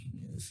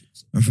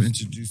I've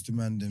introduced the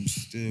man them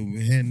still.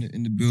 We're here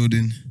in the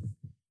building.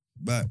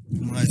 Back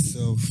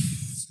myself,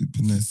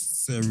 Superness,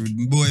 Sarah,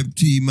 boy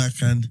T-Mac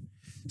and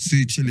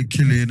Sweet Chili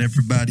Killy and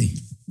everybody.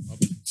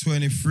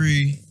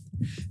 23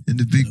 in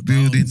the big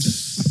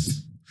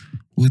buildings.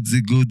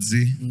 Woodsy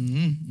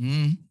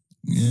Goodsy.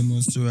 Yeah,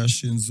 Monster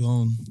Ration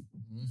Zone.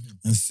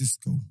 And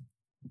Cisco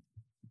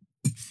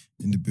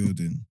in the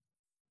building.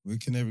 We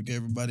can never get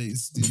everybody.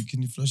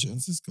 Can you flush it on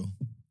Cisco?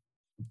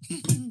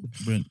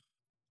 Brent,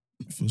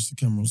 flush the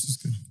camera on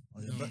Cisco.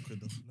 Oh, you're back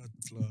with the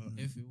flat.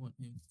 If you want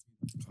him.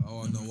 I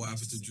want to know what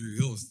happened to Drew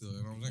Hill still,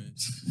 you know what I'm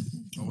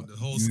saying? I want the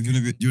whole You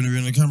want to be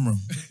on the camera?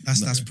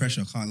 That's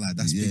pressure, can't lie.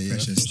 That's big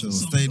pressure still.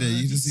 Stay there.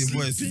 You just see a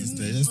voice to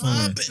stay. That's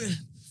not right.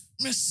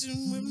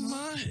 Messing with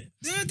my head.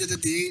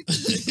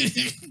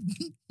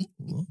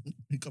 What?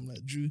 You come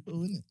like Drew Hill,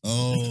 innit?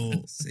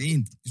 Oh.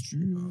 Same. It's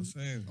true. I'm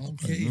saying.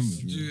 Okay.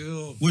 Drew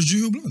Hill. Was Drew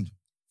Hill blonde?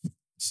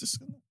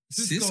 Cisco,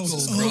 Cisco,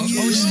 Oh, bro.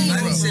 yeah, I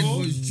bro. said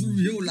was Drew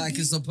Hill like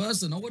it's a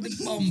person. I want the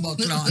bomber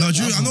clown. No,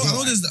 Drew, I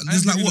know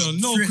there's like what?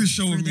 No Chris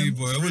showing me,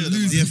 boy. I would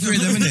lose. Yeah, 3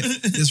 of them,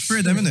 innit? There's 3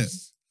 of them,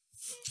 innit?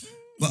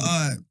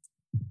 But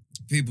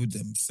people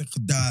them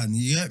second down.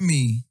 You get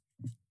me?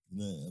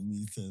 No, I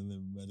mean telling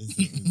everybody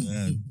second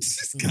down.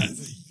 This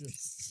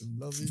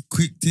guy's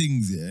quick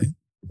things, yeah.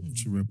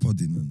 Should we're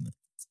podding on that.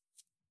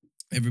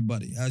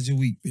 Everybody, how's your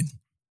week been?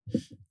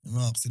 I'm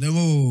asking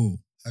them,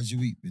 how's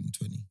your week been,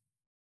 20?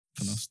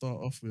 Can I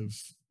start off with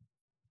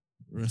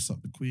rest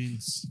up the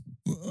Queens?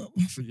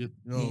 Forget,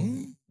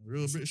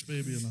 real British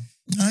baby, you know.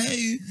 I hear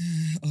you.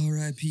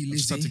 R.I.P. I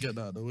just had to Lizzie. get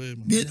that out of the way,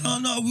 man. Yeah,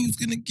 no, we was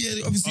gonna get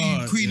it. Obviously,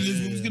 Alright, Queen yeah,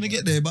 Elizabeth yeah, was yeah. gonna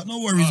get there, but no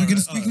worries. Alright,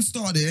 We can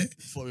start there.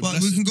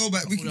 But we can go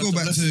back. We can go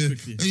back to we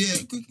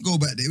can go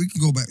back there. We can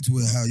go back to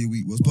how your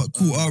week was. But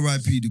cool.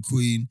 R.I.P. the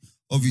Queen.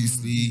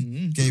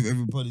 Obviously, gave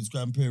everybody's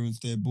grandparents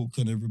their book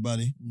and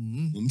everybody.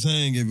 You know what I'm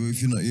saying,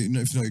 if you're not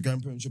your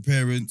grandparents, your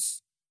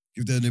parents,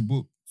 give them their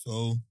book.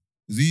 So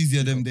it was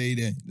easier them day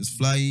there. Just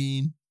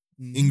flying,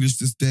 English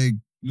just there,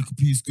 look a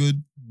piece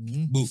good,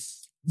 book.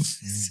 You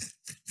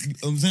know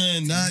what I'm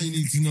saying, now you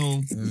need to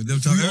know.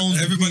 Them time,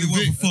 everybody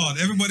worked for fun.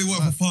 Everybody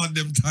worked for fun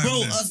them time.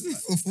 Bro, I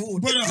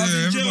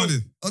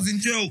was in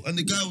jail and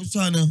the guy was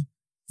trying to,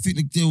 I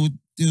think there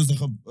was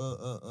like a,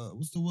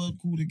 what's the word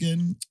called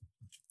again?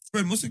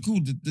 Brent, what's it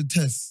called? The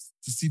test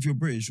to see if you're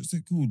British. What's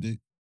it called?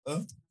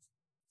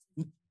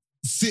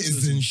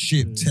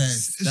 Citizenship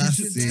test. That's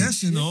it.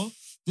 Test, you know.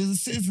 There's a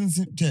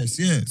citizenship test,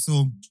 yeah.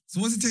 So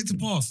what's it take to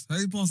pass? How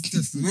you pass the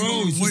test? Bro,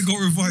 what got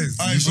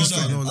revised? I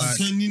I'm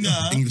telling you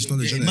now, English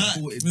knowledge, innit? Matt,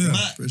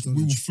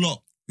 we will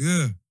flop.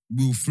 Yeah.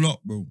 We will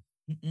flop, bro.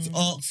 It's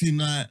asking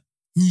like,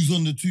 who's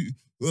on the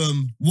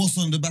what's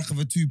on the back of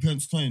a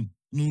 2p coin?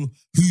 No,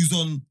 who's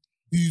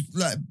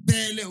like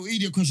bare little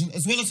idiot questions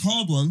as well as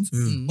hard ones.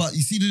 Yeah. But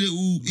you see the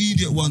little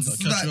idiot ones. It's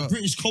catch you like up.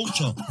 British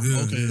culture.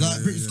 Yeah, Okay.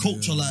 Like British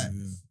culture, like.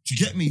 Do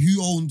you get me?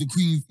 Who owned the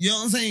Queen? You know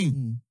what I'm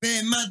saying?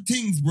 Bare mad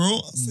things, bro.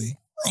 I say,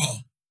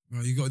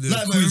 Bro, you got to do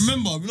like, the but quiz.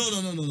 remember,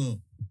 no.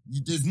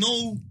 There's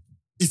no.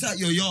 It's at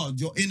your yard.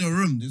 You're in a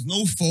room. There's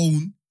no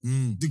phone.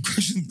 The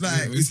question's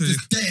like we it's say-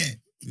 just there.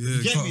 Yeah,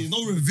 You get me? There's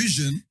no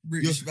revision.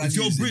 If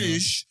you're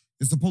British,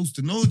 you're supposed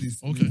to know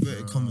this. Okay.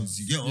 Inverted commas.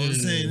 You get what I'm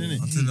saying, I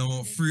innit? tell them I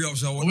want 3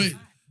 options. I want Wait,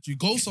 do you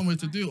go somewhere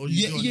to do it or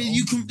you do it on your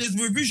You own? can. There's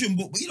revision,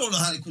 but you don't know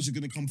how the question's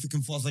gonna come thick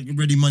and fast like a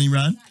ready money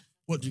round.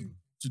 What, do you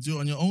do it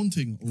on your own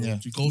thing? Or do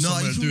you go No,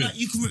 somewhere you and can. do Like, it?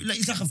 you can. Like,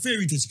 it's like a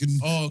fairy test. You can,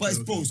 Oh, but it's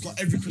okay, bro. It's got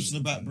every question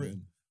about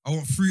Britain. I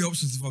want 3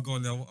 options if I go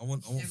on there. I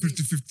want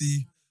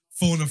 50-50,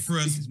 phone a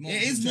friend.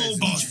 It is more.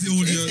 Ask the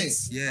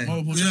audience. Yeah.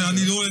 Yeah, I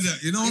need all of that.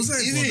 You know what I'm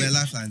saying? Is it? Their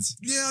lifelines.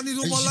 Yeah, I need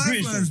all Is my she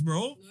British, lifelines,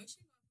 bro.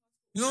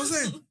 You know what I'm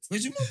saying?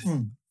 Where'd you move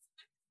from?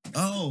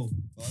 Oh,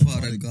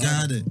 Father God.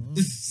 got it.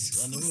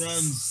 On the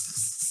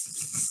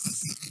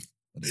runs.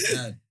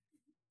 Dad.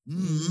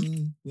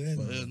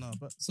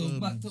 So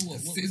back to what?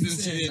 What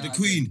Citizenship, yeah, the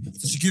Queen.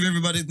 So she give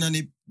everybody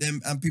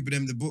them and people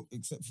them the book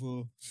except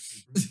for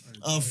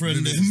our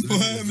friend them. Boy,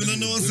 I don't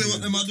know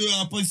what them I do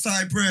up on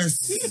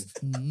Cyprus.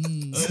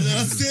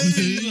 I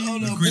say, you know,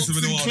 The Queen boxing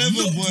of the clever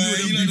world. boy.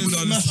 Them You know, people the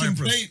down in smashing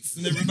Cyprus. plates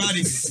and everybody.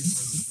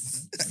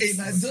 Ain't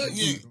that done?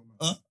 Yeah.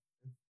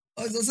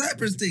 Oh, it's a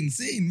Cyprus thing.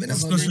 See, man.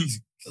 What's splashing?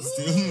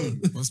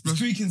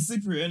 Greek and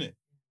Cypriot, innit?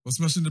 What's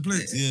smashing the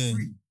plates? Yeah.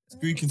 It's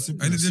Greek and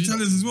Cypriot. And the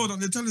Italians as well. Don't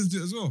the Italians do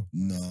it as well?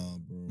 Nah,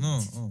 bro. No.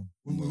 Oh.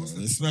 No,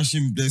 they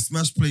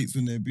smash plates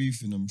when they're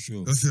beefing, I'm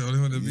sure. That's it. I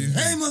don't want to be.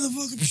 Hey,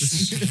 motherfucker!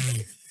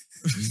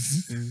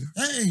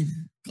 Hey!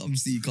 Come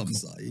see.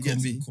 You get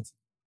me?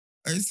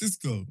 Hey,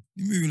 Cisco.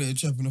 You moving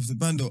like you're trapping off the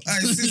bando. Hey,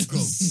 Cisco.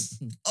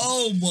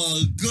 Oh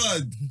my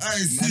God.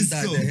 Hey, Man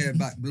dyed Cisco. the hair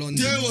back blonde.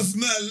 There was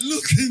man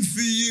looking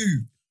for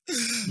you.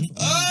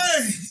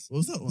 Hey! What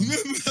was that one?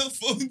 Remember I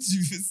phoned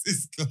you for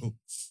Cisco?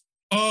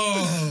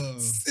 Oh.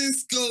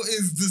 Cisco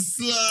is the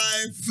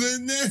sly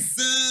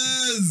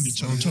finesses.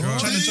 Trying to chop and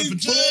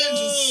changes.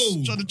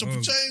 Trying to chop and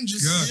Oh,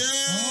 changes. God.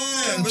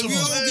 Yeah, but we chop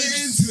won't and get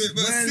changes. into it.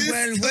 But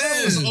Well.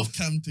 That was an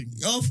off-cam thing.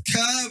 Off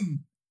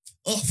cam.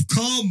 Off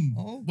com.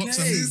 Okay. Box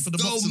and- for the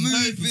Cisco box and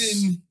papers.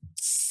 moving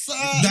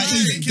outside.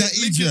 Link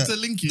idiot. to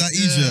link it. That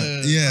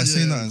idiot. Yeah, say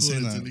call nothing, say it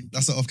to nothing. link it.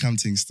 That's an off-cam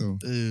thing still.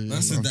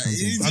 That's Yeah. that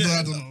idiot.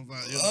 I don't know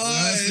about it.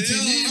 That's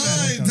between you,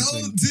 man.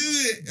 Don't do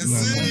it. As No,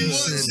 soon no, as you no.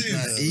 watch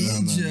That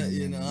it. idiot,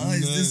 you know.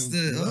 Is this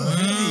the...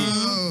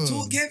 No.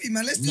 Talk heavy,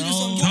 man. Let's do this No.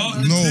 on Talk-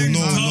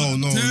 camera.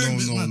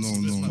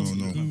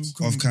 No.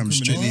 Off cam,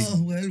 strictly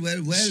Oh,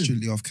 well.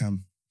 strictly off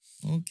cam.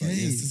 Okay.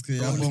 Yes, it's good.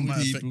 I Rolling bump might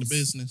affect people. the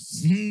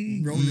business.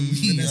 Rolling with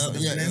Vanessa.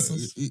 Yeah, Vanessa.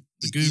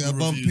 The Google I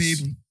bump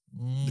reviews. people.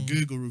 The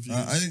Google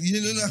reviews.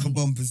 You look like a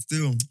bumper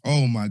still.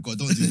 Oh my god,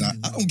 don't do that.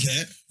 I don't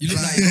care. You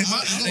look like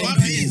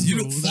you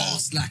look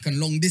fast, like a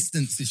long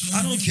distance.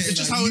 I don't care. It's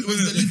just like, how it was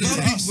you delivered bump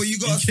to people, us. but you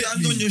gotta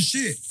stand on your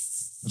shit.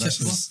 That's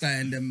Check just- guy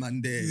and them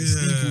man there. Yeah.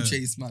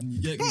 Steeplechase man.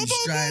 You get me?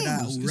 Stride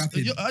out, all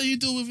rapid. How you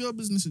deal with your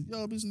business? It's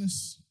your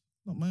business,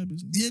 not my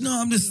business. Yeah, no,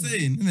 I'm just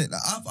saying, innit?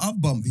 Like, I've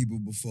bumped people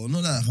before.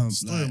 Not like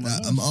Story of my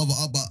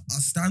life. but I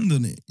stand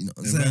on it. You know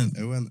what I'm saying?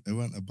 It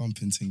weren't a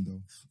bumping thing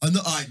though. I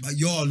know, but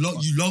you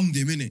longed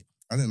him, innit?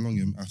 I didn't long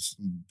him. I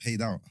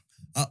paid out.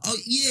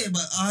 Yeah,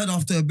 but I had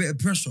after a bit of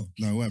pressure.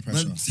 No, it weren't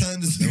pressure. Man, turn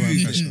the They screw. weren't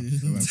Turn pressure.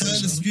 They weren't the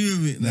pressure. screw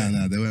of it.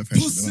 Nah, they weren't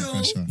pressure. They weren't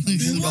pressure. Pussy.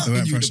 They weren't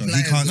You the pressure. You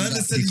players can't. Man, they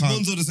said You his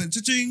can't. bonzo, they said,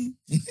 cha-ching.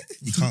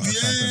 You can't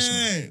apply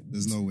pressure. Yeah.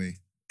 There's no way.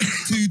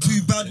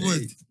 Too bad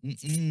word.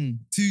 Mm-mm.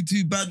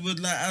 Too bad word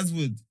like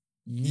Aswood.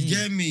 You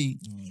get me?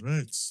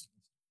 Right.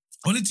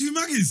 Only 2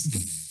 Maggies.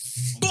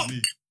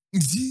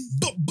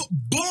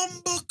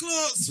 Bomber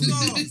clots.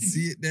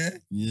 See it there?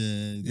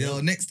 Yeah.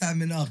 Yo, next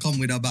time I'll come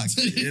with a bag.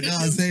 You know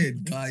what I'm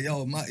saying?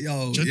 Yo,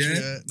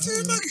 yeah.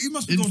 2 Maggies. He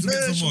must be going to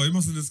get some more. He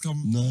must have just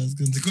come. No, it's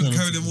going They to couldn't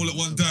carry them all at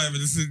one time.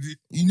 And they said,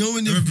 You know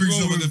when you Never bring roll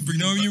someone with, and bring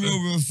you know when them you back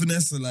roll with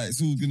finesse, like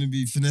it's all gonna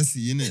be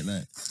finessey, innit?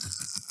 Like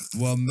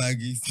one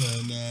Maggie turn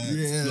out,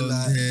 Yeah, blonde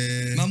like-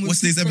 hair. Man, What's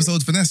today's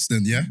episode finesse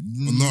then? Yeah,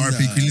 or not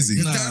RP Queen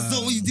Lizzie? Nah. That's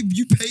not what you did.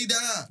 You paid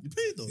that. You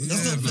paid though.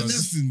 That's Yeah, not blood.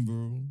 finessing,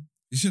 bro.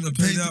 you shouldn't have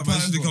Paid paid the out, man.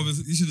 piper.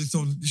 You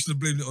should have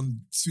blamed it on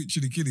Sweet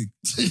Chili Kitty.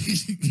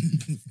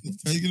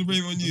 Are you gonna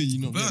blame it on you? You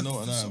not Blood. getting no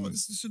on that. Someone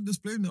should have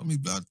just blamed it on me,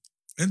 blood.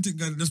 Anything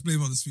guy, just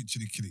blame it on the Sweet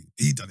Chili Kitty.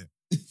 He done it.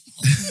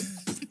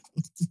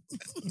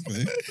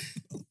 Okay.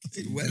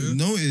 Well, Yeah.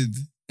 Noted.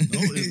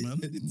 Noted, man.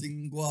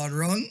 anything go on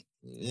wrong,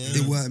 Yeah.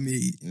 it weren't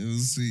me. It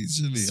was sweet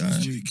chili.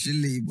 Alright. Sweet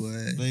chili,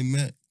 boy. Blame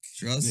Mac.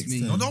 Trust Next me.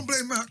 time. No, don't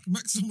blame Mac.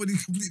 Mac's somebody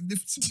completely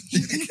different.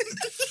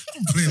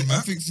 Don't blame I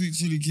Mac. think Sweet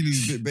Chili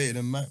Killy's a bit better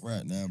than Mac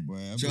right now, boy.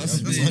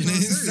 Trust I'll me. be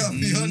honest. I'll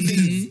be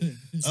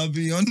honest. I'll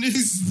be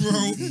honest, bro.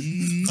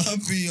 Mm.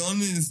 I'll be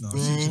honest, No,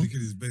 bro. Sweet Chili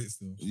Kitty's bait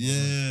still.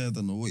 Yeah, I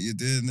don't know what you're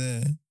doing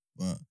there.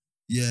 But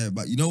yeah,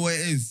 but you know what it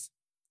is?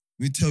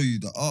 Let me tell you,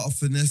 the art of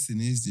finessing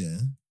is, yeah.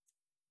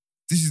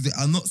 This is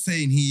I'm not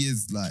saying he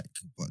is like,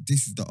 but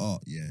this is the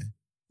art, yeah.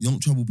 You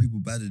don't trouble people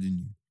better than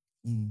you.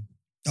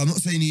 I'm not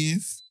saying he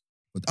is,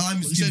 but I'm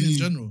What just you saying giving in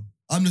you. general?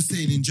 I'm just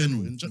saying in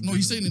general. No,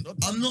 you're saying it.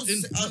 I'm not.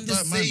 I'm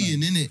just man.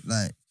 saying, innit?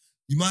 Like,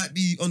 you might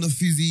be on the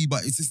fizzy,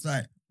 but it's just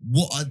like,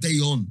 what are they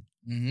on?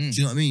 Mhm. Do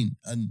you know what I mean?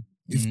 And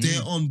if Mhm.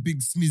 they're on big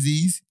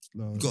smizzies,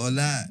 you gotta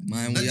lie.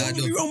 Man, Like, we don't are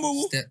get me wrong,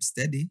 bro. step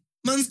steady.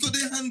 Man's got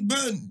their hand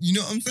burnt. You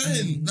know what I'm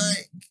saying? Mhm.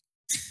 Like,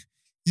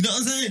 you know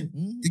what I'm saying?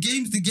 Mm. The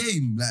game's the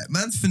game. Like,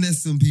 man's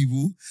finesse some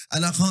people,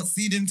 and I can't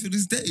see them to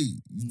this day.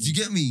 Do you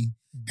get me?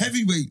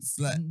 Heavyweights,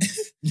 like,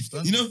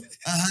 you know,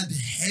 I had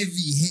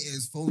heavy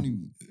hitters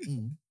phoning me.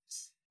 Mm.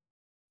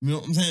 You know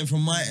what I'm saying?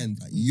 From my end,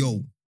 like,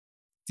 yo,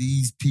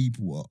 these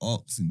people are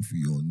asking for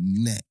your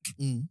neck.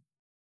 Mm.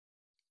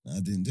 I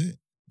didn't do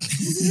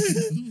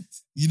it.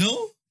 You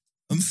know?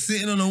 I'm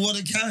sitting on a wad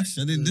of cash.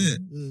 I didn't do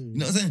it. You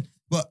know what I'm saying?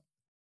 But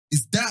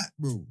it's that,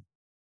 bro.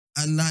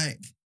 And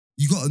like,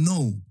 you gotta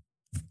know,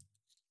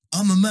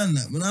 I'm a man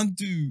that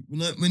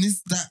when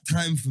it's that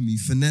time for me,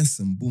 finesse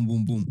and boom,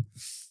 boom, boom,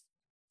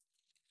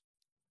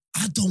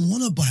 I don't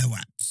wanna buy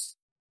waps.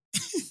 Do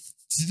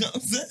you know what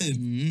I'm saying?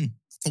 Mhm. I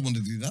don't want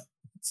to do that.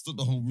 It's not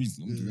the whole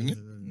reason I'm doing it.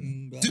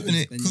 Mm, Doing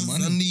it spend your because I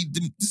money. need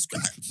the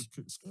scratch.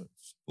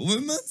 But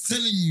when man's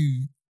telling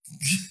you,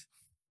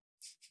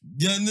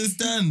 you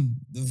understand?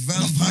 The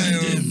vampire,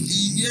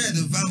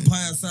 the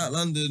vampire South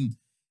London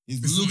is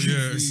It's- looking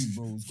yeah, for it's-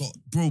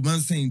 you, bro.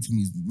 Man's saying to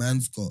me,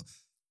 man's got,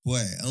 boy,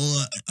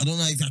 I don't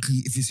know exactly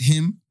if it's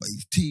him, but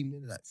his team,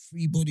 they're like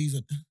 3 bodies.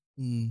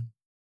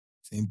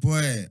 Saying,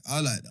 boy, I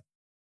like that.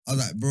 I was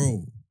like,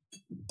 bro,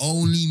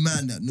 only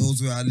man that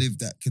knows where I live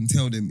that can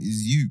tell them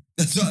is you.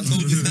 That's what I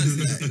told you.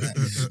 Like,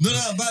 not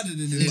that I'm better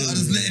than him, but I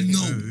just let him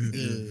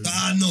know. That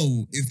I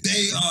know if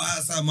they are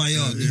outside my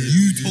yard, then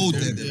you told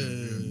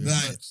them.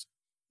 Like,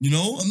 you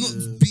know, I'm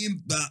not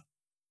being that.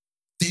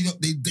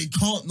 They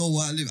can't know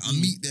where I live. I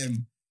meet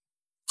them.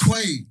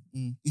 Quay,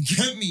 you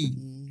get me?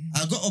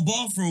 I got a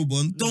bathrobe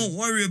on. Don't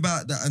worry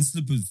about that and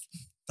slippers.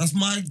 That's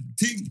my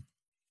thing.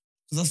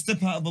 Because I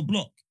step out of a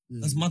block.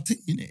 That's my thing,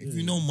 innit? If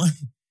you know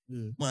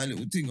my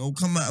little thing, I'll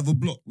come out of a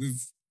block with.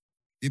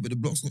 Yeah, but the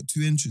block's got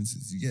 2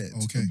 entrances. You get it?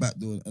 Okay. The back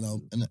door, and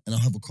I'll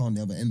have a car on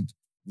the other end,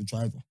 the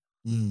driver.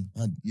 And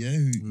yeah,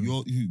 you know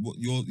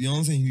what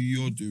I'm saying? Who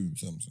you're doing,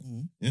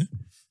 something. Yeah.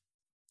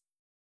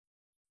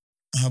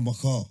 have my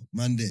car,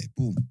 man there,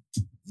 boom.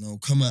 And I'll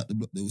come out the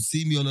block. They'll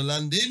see me on the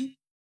landing.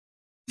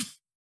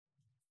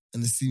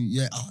 And they see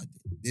me,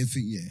 they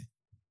think, yeah.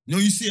 You know,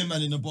 you see a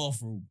man in a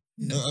bathroom,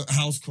 a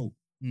house coat,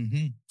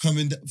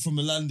 coming from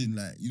the landing,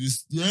 like, you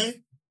just,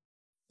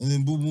 and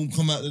then boom, boom,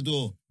 come out the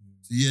door.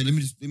 So yeah, let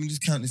me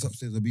just count this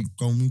upstairs. I'll be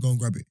go and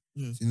grab it.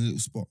 Yeah. It's in a little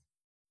spot.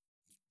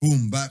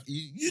 Boom, back.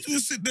 You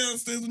just sit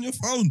downstairs on your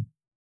phone.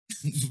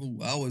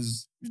 I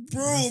was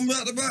Bro, I'm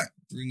out the back.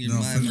 bringing No,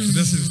 my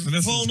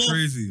finesse Phone is off.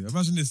 crazy.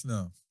 Imagine this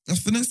now. That's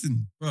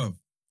finessing. Bro,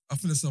 I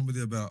finessed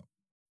somebody about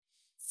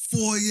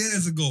 4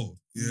 years ago.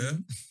 Yeah?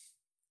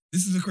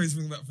 This is the crazy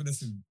thing about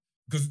finessing.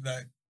 Because,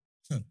 like,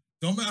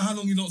 don't matter how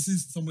long you don't see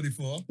somebody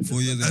for,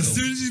 4 years ago. as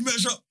soon as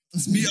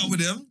you meet up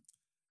with them,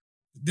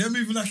 they're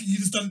moving like you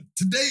just done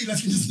today,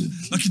 like you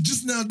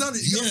just now done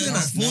it. You know what I'm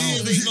like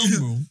saying? 4 years ain't long,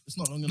 bro. It's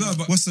not long No, enough.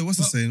 but What's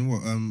the saying?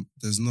 What?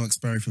 There's no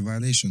expiry for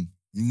violation.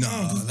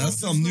 Nah, that's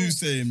some new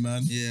saying,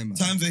 man. Yeah, man.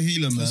 Time's a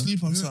healer, So man.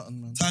 sleep on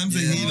something, man. Time's a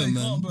Yeah. healer, You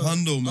man. can't, bro.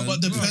 Hundo, man.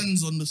 But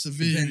depends on the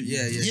severity.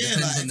 Yeah, Yeah,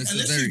 depends like, on the unless you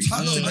severity.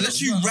 touch them,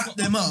 unless you wrap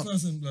them up,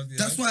 That's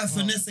that's why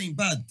finesse ain't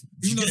bad.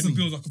 Even though You it's get the me?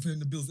 bills, I can pay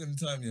the bills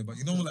anytime, yeah. But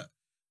you know what,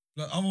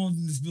 like I'm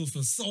on this bills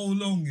for so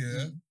long,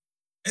 yeah.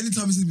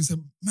 Anytime you see me say,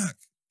 Mac,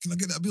 can I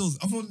get that bills?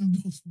 I've on the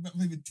bills for about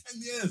maybe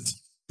 10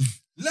 years.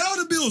 Allow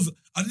the bills.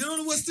 And you know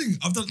the worst thing?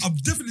 I've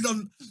definitely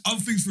done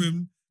other things for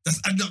him that's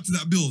added up to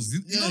that bills.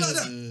 You know like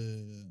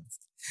that?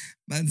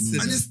 Man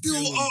said And they're that.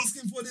 still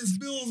asking for these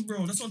bills,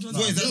 bro. That's what I'm trying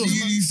Wait, to is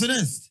that you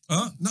finessed?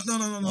 Huh? No.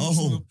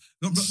 Oh.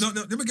 No,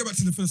 let me get back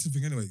to the first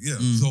thing anyway. Yeah.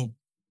 Mm. So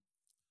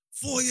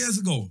 4 years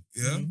ago,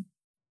 yeah,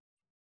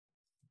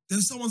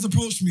 then someone's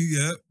approached me,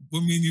 yeah,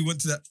 when me and you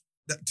went to that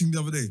thing the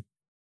other day.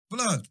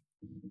 Blood.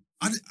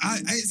 I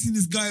ain't seen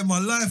this guy in my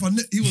life.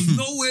 He was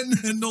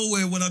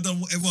nowhere when I done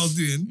whatever I was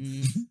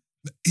doing.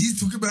 He's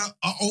talking about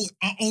I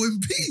owe him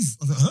peace.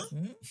 I was like, huh?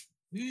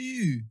 Who are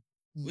you?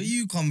 Where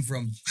you come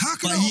from? How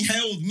can But I? he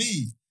held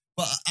me.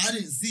 But I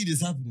didn't see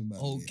this happening, man.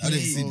 Okay. I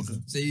didn't see this. Okay.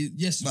 So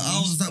yes, But I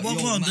was like, well, yo,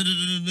 come on. man.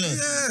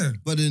 Yeah.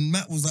 But then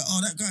Matt was like,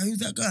 oh, that guy, who's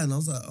that guy? And I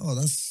was like, oh,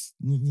 that's...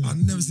 I've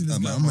never seen this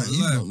guy in my He's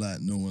life. not like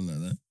no one like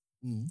that.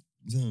 Mm.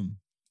 Damn.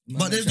 Man,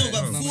 But there's no okay,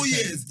 about man, 4 okay.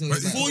 years. So But-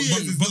 it's like- 4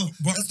 years is but- not,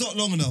 but- that's not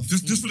long enough.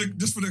 Just for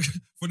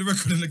the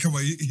record in the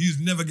camera, he's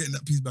never getting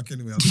that piece back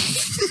anyway.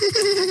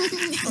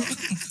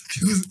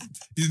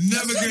 He's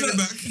never getting it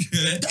back.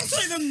 Yeah.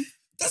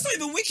 That's not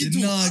even wicked.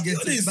 You talk. know, I'll I be get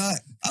it honest.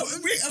 back.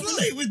 I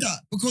relate with that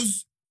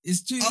because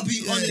It's too. I'll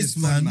be honest, it's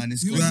gone, man.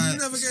 It's You gone.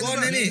 never It's get it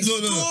gone, back. innit? No,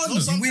 no.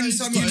 Gone. You win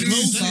some, you Sometimes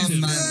lose it's some, closest.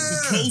 man.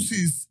 the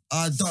closest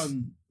I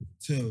done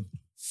to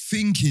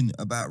thinking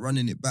about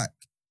running it back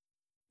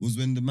was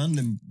when the man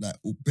them like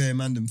bare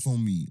man them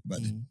phoned me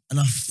about it, and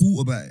I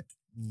thought about it.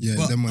 Yeah,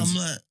 But them ones. I'm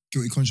like,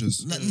 Guilty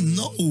conscious. no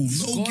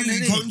gone, guilty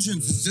innit?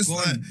 conscience. It's just Gone.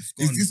 like It's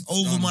gone. it's just It's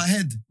over done. my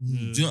head. Yeah.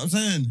 Do you know what I'm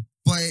saying?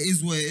 But it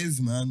is what it is,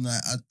 man.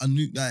 Like I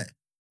knew, like,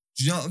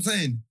 do you know what I'm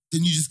saying?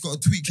 Then you just got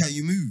to tweak how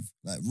you move.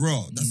 Like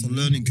raw, that's a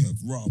learning curve.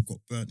 Raw, I've got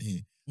burnt here.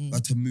 Mm.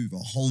 Had to move a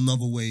whole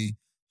nother way.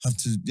 Have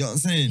to, you know what I'm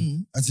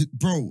saying? Had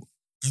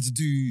to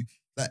do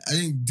like I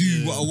didn't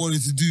do what I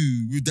wanted to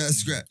do with that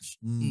scratch.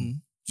 Mm.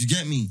 Do you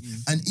get me?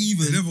 And It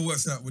even never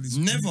works out when he's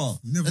never.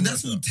 Never And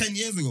that's works all out. 10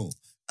 years ago.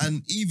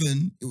 And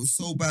even it was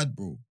so bad,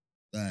 bro.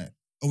 Like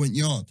I went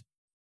yard.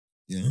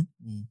 Yeah.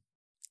 Mm.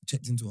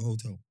 Checked into a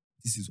hotel.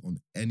 This is on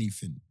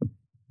anything.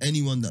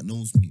 Anyone that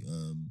knows me.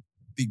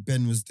 Big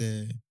Ben was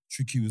there.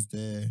 Tricky was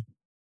there.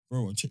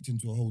 Bro, I checked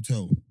into a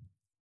hotel.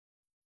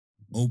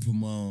 Open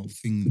my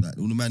thing, like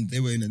all the man,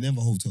 they were in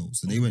another hotel.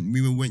 So we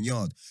went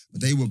yard.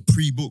 But they were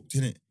pre-booked,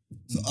 innit?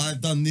 So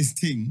I've done this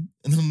thing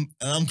and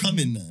I'm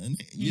coming now.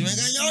 Innit? You ain't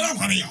going yard, I'm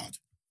coming yard.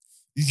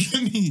 You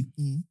get me?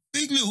 Mm.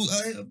 Big little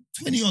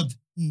 20 odd.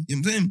 You know what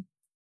I'm saying?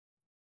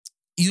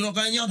 You're not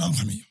going yard, I'm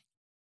coming yard.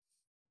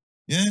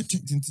 Yeah,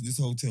 checked into this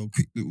hotel,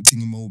 quick little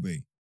thing in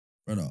Mulberry.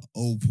 Brother,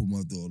 open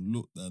my door,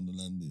 look down the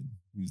landing.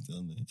 Who's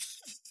down there?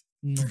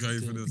 No. Guy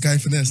for this. Guy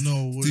finesse.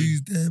 No way.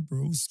 Dude's there,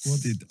 bro,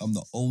 squadded. I'm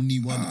the only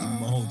one in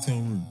my hotel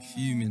room.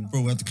 Fuming.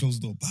 Bro, we had to close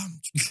the door. Bam.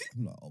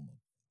 I'm like, oh my.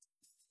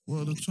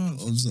 What are the I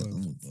chances? was like, bro?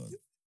 oh my God.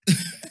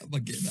 I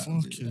get that.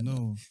 Fucking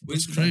no.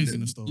 Where's It's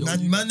craziness though. Yo,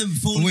 Man, them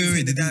phone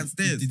Wait, did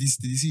downstairs. he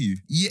see you?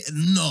 Yeah,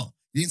 no.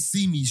 He didn't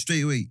see me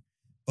straight away.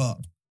 But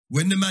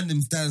when the man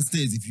them's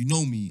downstairs, if you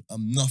know me,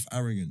 I'm enough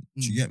arrogant.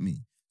 Do you get me?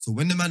 So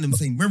when the man them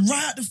saying, we're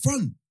right at the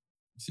front.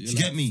 So Do you're you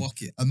get me?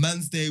 Fuck it. A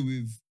man's there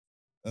with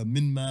a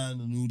min man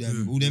and all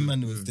them. Yeah, All them yeah,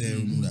 man was yeah. there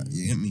and all that.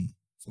 You get me?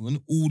 So when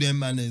all them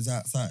man is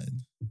outside,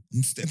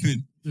 I'm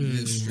stepping.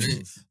 Yeah,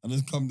 straight. I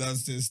just come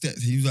downstairs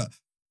steps. He was like,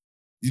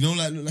 you know,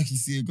 like look like he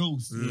see a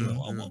ghost. Yeah, Like,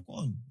 what, yeah. what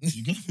on?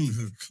 You get me?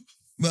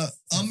 But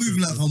I'm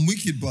moving like I'm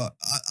wicked, but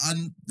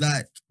I'm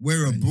like,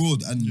 we're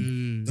abroad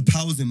and the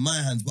power's in my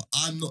hands, but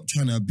I'm not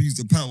trying to abuse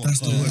the power. That's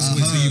the I worst.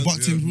 Wait, so you heard-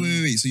 bucked him?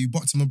 Wait. So you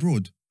bucked him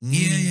abroad?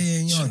 Yeah.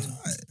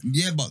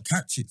 Yeah, but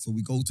catch it. So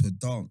we go to a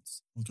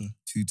dance. Okay.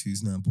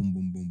 2-2s now, boom,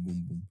 boom, boom,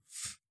 boom, boom.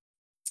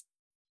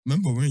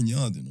 Remember, we're in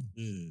yard, you know,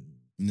 Yeah.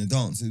 in the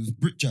dance. It was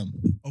Brit Jam.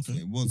 Okay.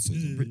 It was, so it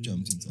was a Yeah, Brit Jam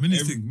yeah, thing. So Mini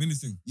every-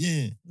 thing.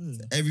 Yeah.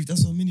 Yeah.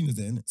 That's what Minnie was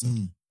there, innit? So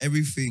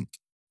everything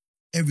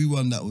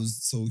everyone that was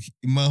so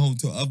in my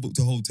hotel, I booked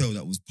a hotel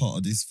that was part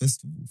of this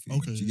festival thing.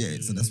 Okay. Do you get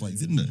it? So that's why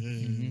it's in there.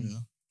 Yeah.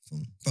 So,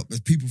 but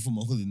there's people from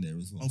my hood in there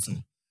as well. Okay. So,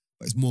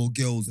 but it's more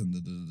girls and da.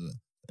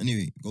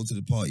 Anyway, go to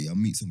the party. I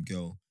meet some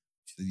girl.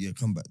 She said, "Yeah,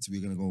 come back to.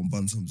 We're gonna go and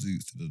bun some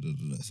zoots." Da.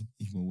 So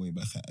I make my way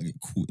back. I get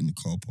caught in the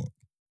car park.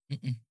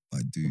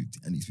 By dude,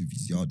 and it's with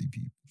these yardy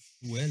people.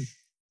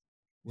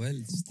 Well,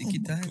 sticky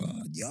time.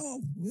 God, yo,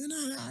 all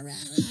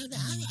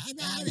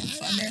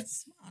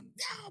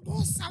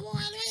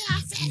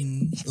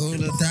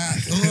of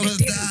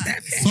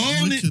that.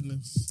 Sound it.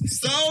 Wickedness.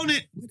 Sound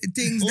it. What the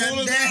things All that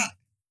of there? that.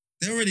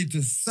 They're ready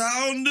to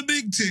sound the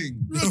big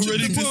thing. They're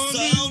ready to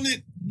sound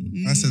it.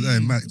 I said, hey,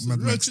 Mad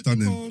Max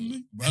done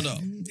him. Brother.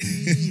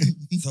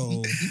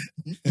 So,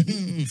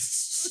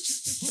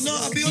 no,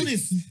 I'll be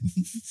honest.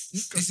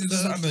 This is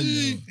what's happened,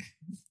 yo.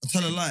 I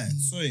tell a lie.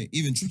 Sorry,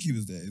 even Tricky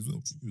was there as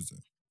well. Tricky was there.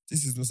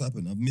 This is what's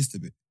happened. I've missed a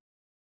bit.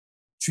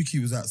 Tricky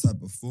was outside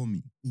before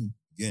me.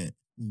 Yeah.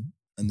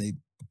 And they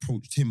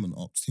approached him and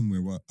asked him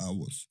where I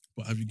was.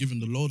 But have you given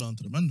the lowdown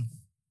to the man?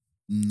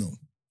 No.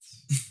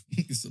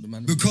 So the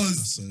man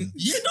Because, That's,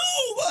 you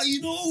know what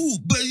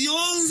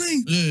I'm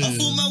saying? Yeah. I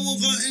thought man was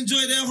going to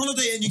enjoy their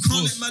holiday and you Of can't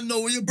course. let man know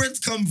where your breads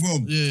come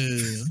from.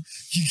 Yeah.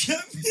 You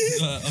get me? You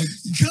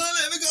can't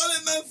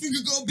let man think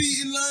you got a beat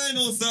in line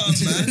or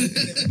something, man.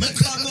 Man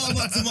can't know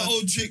about to my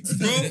old tricks,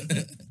 bro.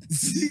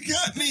 You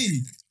got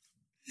me?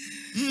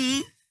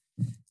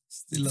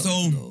 still up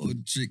So- to the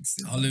old tricks.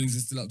 How long is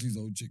it still up to his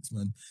old chicks,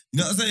 man? You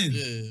know what I'm saying?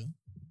 Yeah.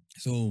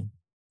 So,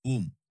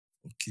 boom.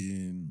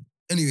 Okay.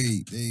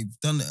 Anyway, they've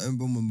done it and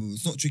boom, boom, boom.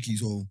 It's not tricky,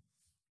 so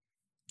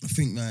I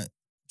think like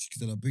Tricky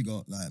said I big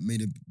up, like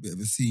made a bit of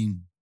a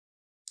scene.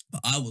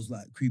 But I was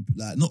like creepy,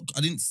 like not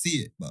I didn't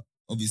see it, but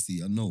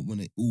obviously I know when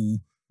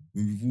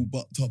we've all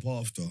bucked up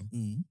after,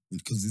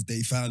 because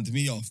they found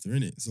me after,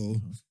 innit? So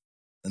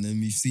and then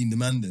we've seen the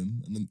man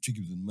them, and then Tricky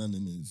was in the man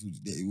them, and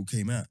it all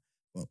came out.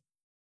 But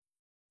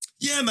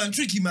yeah, man,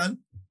 Tricky man.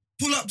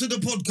 Pull up to the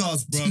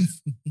podcast, bro.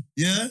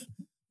 Yeah?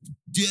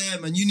 Yeah,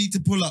 man, you need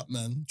to pull up,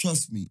 man.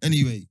 Trust me.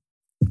 Anyway.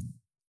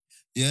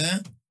 Yeah.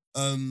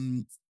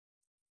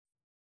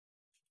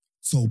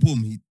 So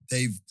boom,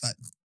 they've like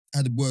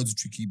had the words of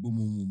Tricky. Boom,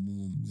 boom, boom, boom,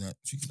 boom. He's like,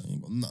 Tricky, like,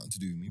 ain't got nothing to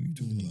do with me. What are you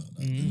talking about?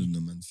 Like,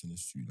 the man's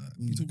finished you. Like, what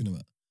are you talking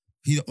about?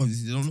 He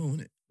obviously they don't know,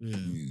 innit? Yeah.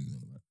 What are you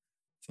talking about?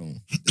 So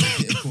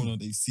they get a corner,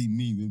 they see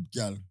me with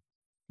gal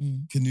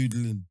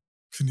canoodling.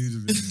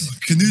 Canoodling.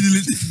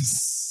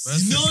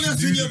 You know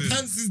that's when your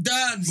pants is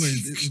down, boy.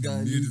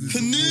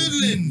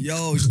 Canoodling.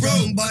 Yo,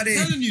 strong Bro, body.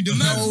 I'm telling you, the No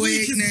man's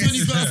weakest is weakness. when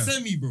he's got a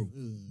semi, bro.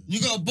 You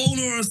got a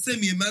boner or a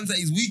semi, and man's at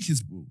his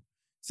weakest, bro.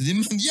 So the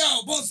man,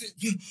 yo, boss it.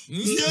 You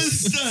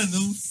understand?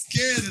 I'm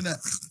scared of that.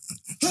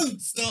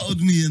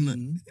 Startled me and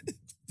that.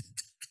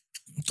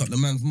 Got the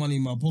man's money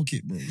in my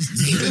pocket, bro.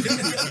 Spending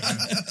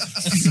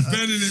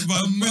it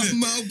by the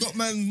minute. I've got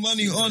man's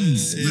money on. You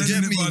Spending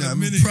get it me? by the I'm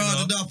minute,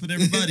 prouded up and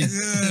everybody.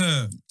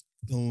 Yeah.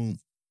 So,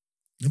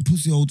 the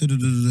pussy hole,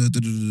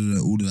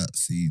 all of that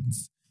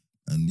scenes.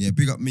 And yeah,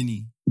 big up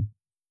Minnie.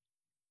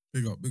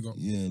 Big up.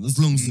 Yeah, as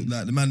long as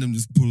like the man them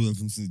just pulled up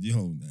and said,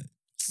 yo, like,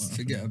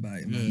 Forget about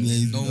it, man. Yeah.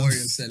 he's Don't nuts. worry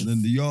yourself. And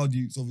then the yard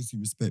youths obviously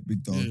respect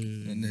Big Dog.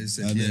 And they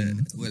said, And yeah,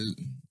 then- well,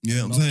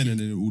 Yeah, I'm saying, and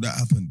then all that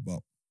happened, but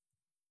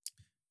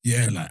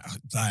yeah, like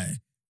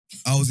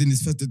I was in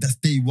this festival. That's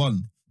day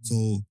one,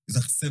 so it's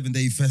like a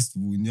 7-day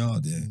festival in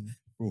Yard. Yeah,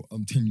 bro,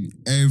 I'm telling you,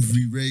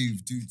 every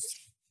rave, dude,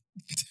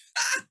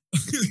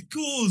 Of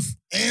course.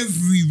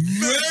 every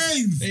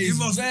rave. He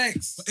must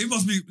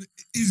be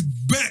his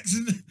backs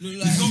in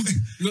Look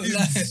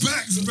like, his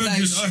back's look like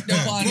brethren. shit the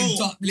Bro, bottom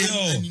top lip,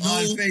 yo,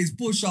 hard face,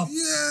 push up.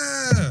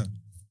 Yeah.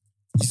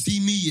 You see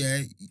me,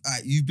 yeah.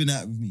 You've been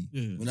out with me.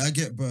 Yeah. When I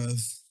get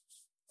birth,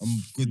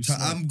 I'm good. You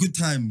smart. I'm good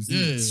times.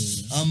 Yeah.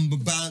 innit? I'm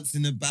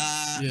bouncing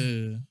about.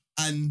 Yeah.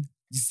 And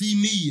you see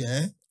me,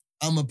 yeah,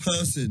 I'm a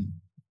person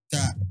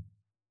that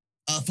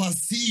if I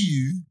see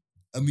you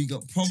and we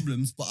got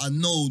problems, but I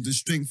know the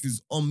strength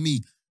is on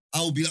me,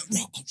 I will be like,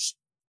 "Rah, oh, shit."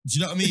 Do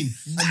you know what I mean?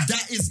 And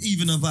that is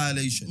even a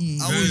violation.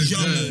 I was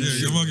young. and Yeah, shit.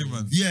 you're mugging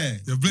man. Yeah.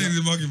 You're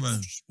blatantly mugging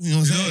man. You know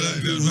what You I'm know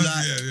saying? that,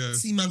 Like, yeah.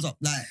 see man's up,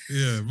 like,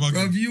 Yeah,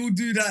 mugging. Bruv, you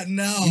do that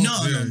now. no.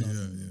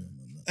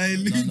 Hey,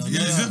 No, Luke. no, Yeah,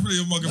 no. definitely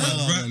a mugging man.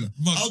 No, Right? no.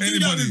 Mug I'll do that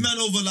anybody. with man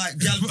over like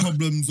gal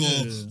problems or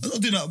Yeah. I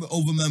don't do that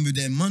over man with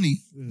their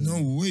money. Yeah.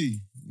 No way.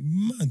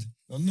 You mad.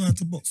 I know how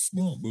to box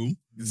smart, bro.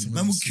 Yes,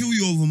 Man will kill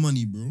you over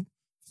money, bro.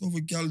 It's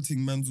over gal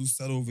thing, man's all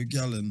sad over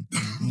gal and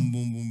boom,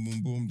 boom, boom,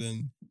 boom, boom.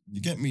 Then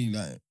you get me,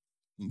 like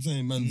I'm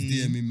saying, man's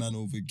DMing man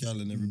over gal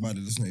and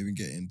everybody. Let's not even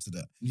get into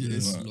that.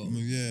 Yes, But, Lord. I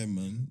mean, yeah,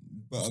 man.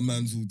 But a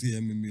man's all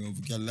DMing me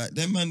over gal. Like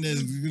them man, they're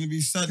gonna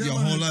be sad Yeah, your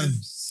man. whole life.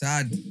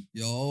 Sad.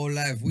 Your whole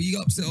life. What you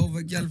upset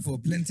over gal for?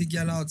 Plenty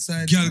gal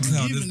outside. Gal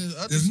clown. Even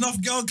There's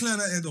enough gal clown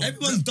out here though.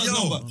 Everyone's done Yo,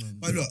 that,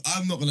 but look,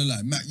 I'm not gonna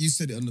lie. Matt, you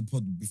said it on the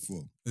pod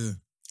before. Yeah.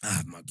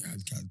 My gal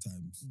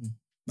times.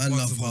 Man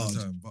once love upon a hard.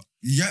 time, but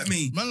You get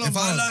me? Man love if I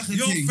hard. like a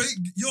You're thing,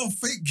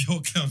 fake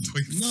girl clown,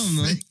 boy.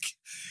 No. Fake.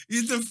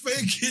 He's the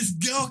fakest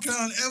girl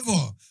clown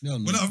ever. no.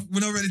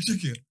 When I read the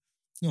chicken,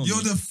 No,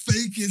 You're no. the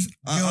fakest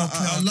I girl like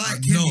clown I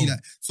Kenny. know. Like,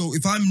 so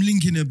if I'm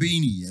linking a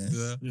beanie,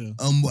 yeah, Yeah.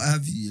 what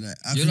have you? Like,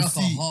 I You're can like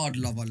see. a hard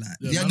lover, like.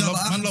 Yeah, man no, love,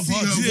 but I man can love see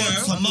hard. her Yeah,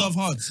 once a man month. love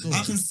hard. Still.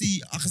 I can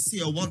see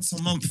her once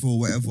a month or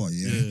whatever.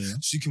 Yeah, Yeah.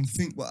 she can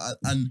think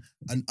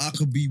and I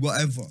could be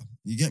whatever.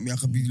 You get me? I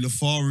could be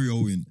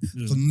Lothario in.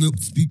 Yeah. Could not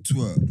speak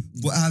to her.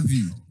 What have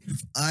you?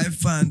 If I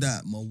find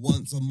out my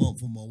once a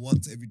month or my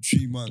once every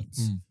 3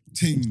 months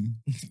thing,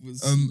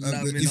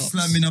 it's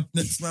slamming up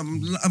next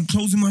time. I'm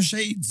closing my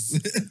shades,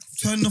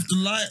 turning off the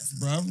lights,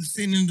 bruv. I'm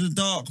sitting in the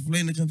dark,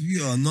 playing the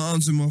computer, I'm not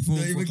answering my phone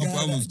for a couple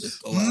hours.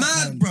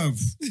 Mad,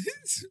 bruv.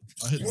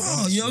 I hit the Wow,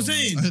 dance you know what I'm floor,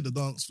 saying? man. I hit the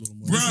dance floor,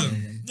 man.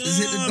 Bruv. Is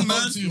it the Nah,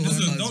 dance man. floor?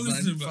 Listen, man, don't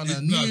listen to him. Find He's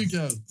a new mad.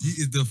 girl. He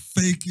is the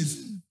fakest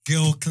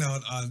girl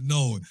clown I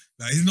know.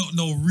 Like, he's not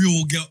no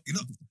real girl. You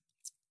know?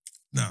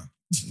 Nah.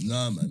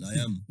 Nah, man, I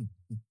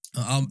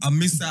am. I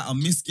miss that. I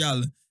miss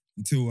gal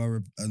until I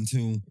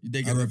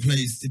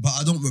replace. But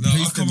I don't No,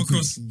 replace I've come them quick.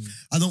 across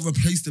I don't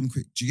replace them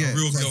quick. Do you a get it?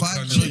 real So girl if I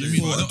clown. check I for a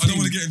don't want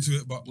thing- to get into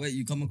it, but Wait,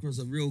 you come across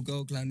a real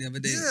girl clown the other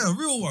day? yeah, a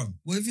real one.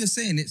 Well, if you're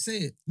saying it, say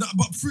it. No,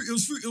 but it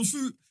was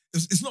fruit.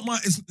 It's not my.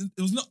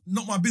 It was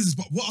not my business.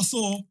 But what I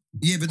saw.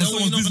 Yeah, but That's we're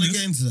not someone's going to business.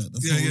 get into that.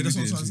 That's Yeah, not yeah, that's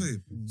we're what I'm trying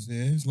to getting say.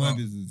 Yeah, it's my Wow.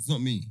 business. It's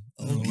not me.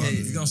 right. Okay.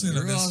 You know what I'm saying?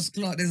 Like, Ross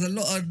Clark, there's a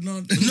lot of No.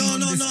 There's It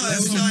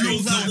some real,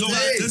 was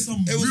like, there's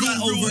some it was real, like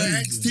real over things.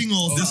 X thing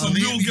or There's some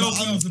something. real But girl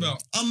clowns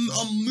about.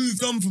 I'm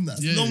moved on from that.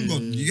 It's Yeah, long yeah,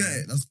 gone. yeah, You yeah.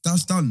 get it?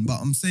 That's done.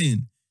 But I'm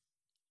saying,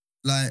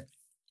 like,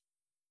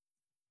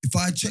 if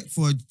I check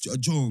for a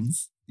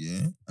Jones,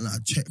 yeah, and I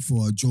check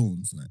for a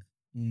Jones, like,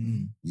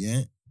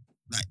 yeah,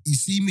 like you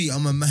see me,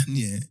 I'm a man,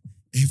 yeah.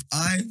 If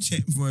I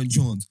check for a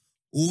Jones,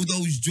 all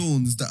those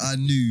Jones that I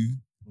knew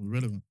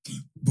Relevant.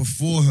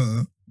 before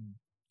her,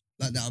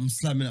 like that, I'm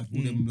slamming up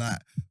all them like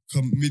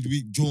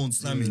midweek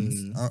Jones slammings.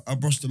 Yeah. I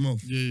brushed them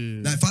off.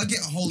 Yeah. Like if I get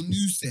a whole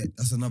new set,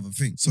 that's another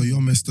thing. So you're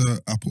Mr.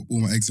 I put all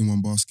my eggs in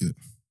one basket.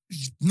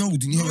 No,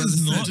 didn't you hear No, what I it's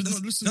just not.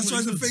 said? That's why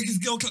he's the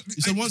fakest girl clown.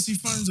 He said once he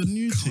finds a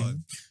new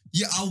thing,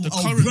 Yeah, the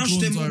I'll current brush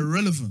Jones them. are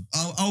irrelevant.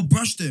 I'll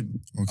brush them.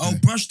 Okay. I'll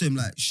brush them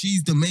like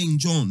she's the main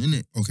John,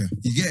 innit? Okay.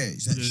 You get it?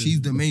 It's like Yeah. she's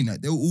the main.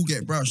 Like they'll all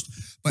get brushed.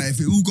 But if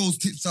it all goes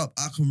tips up,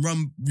 I can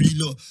run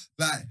reload.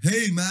 Like,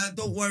 hey man,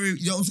 don't worry.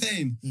 You know what I'm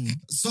saying?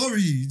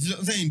 Sorry, you know what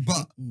I'm saying?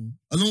 But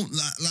I don't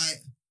like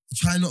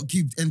try not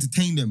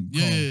entertain them.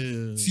 Yeah.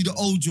 Carl. See the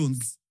old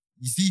Johns.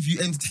 You see if you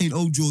entertain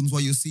old Johns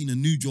while you're seeing a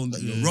new John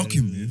that you're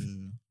rocking with,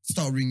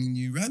 start ringing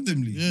you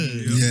randomly. Yeah.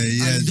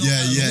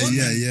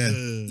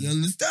 You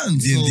understand?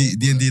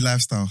 D&D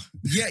lifestyle.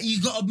 Yeah,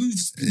 you gotta move.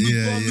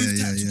 Yeah.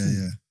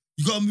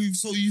 You gotta move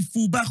so you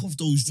fall back off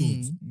those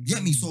Jones. You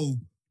get me? So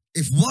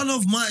if one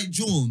of my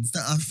Jones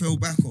that I fell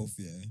back off,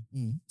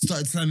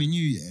 started slamming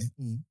you,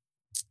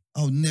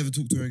 I'll never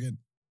talk to her again.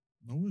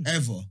 No way.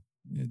 Ever.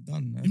 Yeah,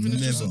 done, man. Even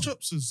if it's Never. the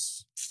chops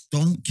is.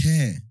 Don't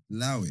care.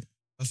 Allow it.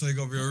 That's why you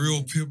gotta be a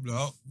real pimp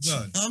now.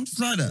 Blood. I'm just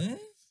like that. Yeah.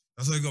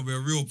 That's why you gotta be a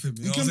real pimp.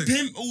 You You know can what I'm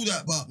saying? pimp all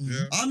that, but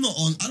Yeah. I'm not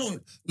on. I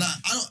don't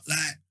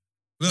like.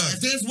 Look,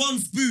 If there's one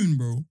spoon,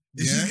 bro.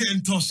 if Yeah. she's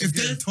getting tossed, she's If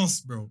getting they-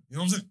 tossed, bro. You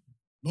know what I'm saying?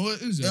 No,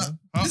 it is, yeah. Yeah,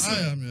 How listen. I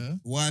am, yeah.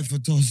 Why for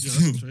toast? Yeah,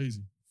 that's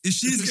crazy. If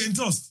she's getting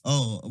tossed,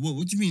 Oh,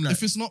 what do you mean? Like,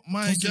 If it's not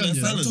my tossing girl, a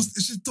yeah. salad.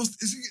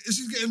 if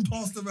she's getting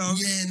passed around,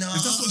 yeah, no,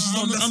 if that's what she's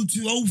on, I'm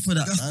too old for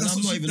that, man.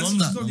 I'm not even on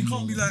that. You no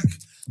can't be more. like,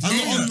 I'm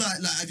Yeah. not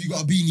on like, have you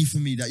got a beanie for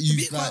me that you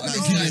be like, quite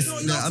like, honest, you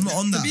like, know, I'm not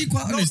on To that. be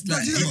quite No, honest, no,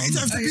 like, it don't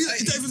have to be-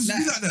 it don't even have to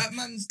be like that. At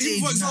man's Even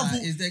age for example,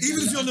 now, is there even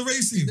if you're on the race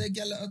Is scene, there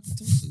gal at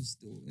tossers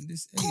still in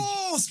this age? of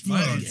course,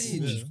 My blood.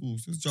 age. Of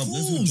course, let's jump.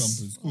 Let's Course. go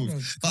jumpers. Cool.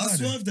 Oh, But I God.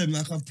 swerved them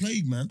like I've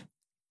played, man.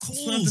 Of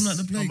Swerved them like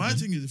the course. No, plague. my man.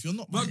 thing is, if you're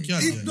not my But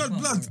girl, even- yeah.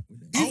 blood.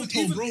 I'll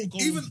tell bro, go.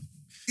 Even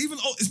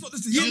it's not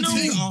just the You young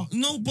know, thing.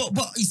 no, but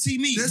you see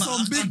me. There's but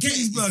some I big get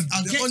things, it. blood.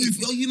 I They're get only it.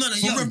 Oh, you man are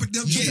for young.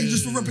 they're chopping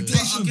just for But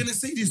reputation. I'm gonna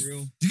say this.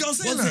 Real. You gotta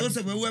say One that.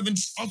 second, we're having.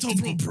 I'll tell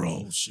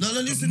bro. Shit. No,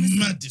 listen.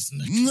 Madness,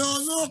 nigga.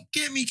 No,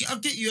 get me. I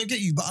get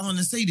you. But I'm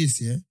gonna say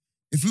this, yeah.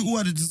 If we all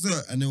had a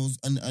dessert and there was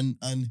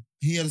and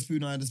he had a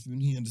spoon, I had a spoon,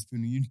 he had a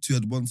spoon, and you two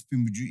had one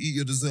spoon, would you eat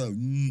your dessert?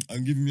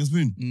 I'm giving you a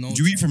spoon. No Would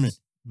you eat from it?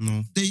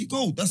 No. There you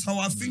go. That's how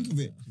I think of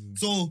it.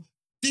 So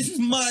this is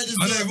my I dessert,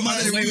 don't my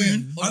even- Wait,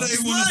 spoon. hold I don't on.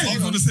 even want to Hold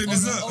eat from the same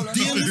dessert. hold on. Do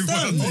you I don't even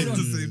wanna understand? eat Hold from on.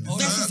 the same Hold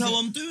That's on. just how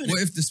I'm doing What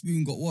it. if the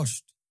spoon got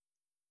washed?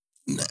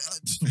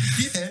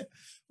 Yeah.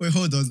 Wait,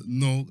 hold on.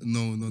 No.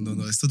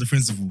 It's still the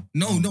principle.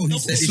 No, he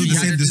said Still if the he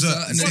same had a dessert.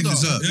 and Same then-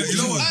 dessert. Yeah, you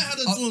know what? I had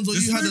a Jones or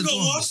The you had a spoon got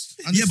Jones. washed.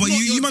 And Yeah, it's but not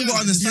you your man girl,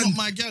 gotta it's not understand.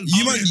 my girl.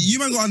 You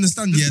man gotta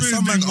understand. The Yeah, spoon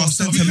some man been are washed.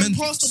 We can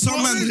sentimental. pass the Some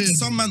bar man, here.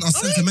 some man are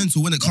sentimental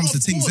when it comes to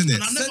things, And I innit?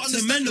 never understand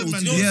Sentimental. them,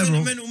 man. You know what Yeah, bro.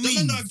 sentimental The men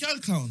means? that are gal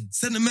clown.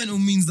 Sentimental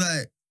means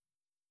like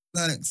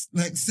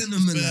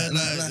cinnamon, Yeah,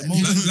 like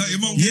Like your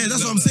mom. Yeah,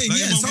 that's what I'm saying. Like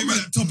Yeah, your mom some gave you man-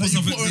 that top or Like you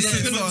something. put her in a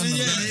Yeah, pillow and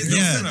yeah, that. it's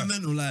Yeah.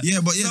 sentimental, like. Yeah,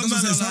 but yeah, that's what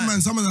I'm saying. Some man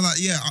are Some man are like,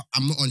 yeah,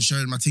 I'm not on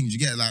sharing my things. You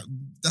get it? Like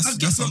that's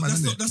some man,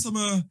 isn't it? That's some.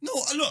 No,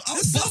 look, I'm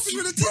That's selfish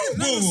with the team.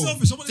 Bro, That's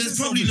selfish. I want to there's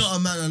say probably selfish. not a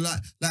man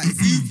like if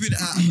you've been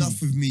out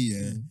enough with me,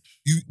 yeah.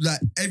 You like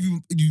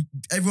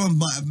everyone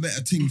might have met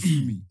a thing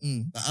through me.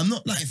 Like, I'm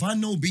not like if I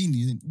know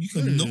Beanie, you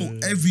can Yeah, know yeah,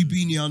 yeah. every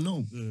Beanie I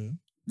know. Yeah.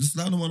 Just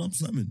slam the one I'm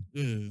slamming.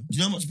 Yeah. Do you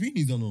know how much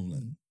beanies I know?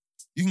 Like,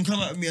 you can come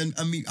at me and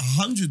meet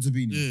hundreds of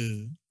beanies.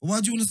 Yeah. Why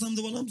do you want to slam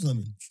the one I'm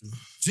slamming? Do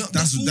you know-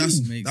 That's all.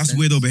 that's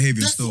weirdo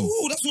behavior That's still.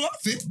 all. That's what I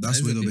think.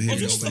 That's weirdo Why do behavior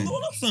you want to slam the still.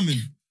 one I'm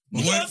slamming?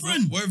 But My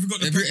friend. what if you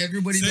got the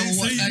Everybody say- don't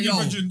want say that, your yo.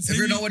 brethren- say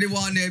Everybody you- don't want they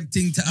want their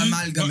thing to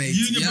amalgamate.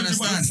 You and your You brother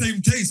might have the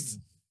understand? same taste.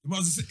 You might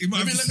have the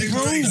Let me same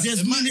correct taste. that. There's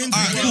It might millions not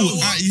of Alright, be- girls.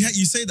 cool. Alright,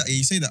 you say that. Yeah,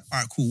 you say that.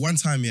 Alright, cool. One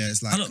time, yeah,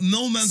 it's like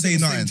No man's say got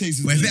the same nothing. taste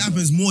as But if me, it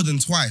happens more than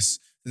twice,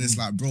 then it's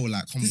like, bro,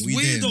 like, come on, It's we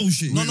weirdo doing?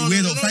 shit. No,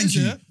 Weirdo. Thank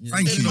you. yeah.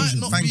 Thank It you. might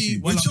not Thank be you.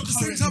 while When you I'm chop the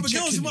same type of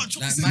girls, you might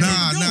chop the Like, same man,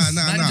 type of girls.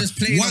 Man just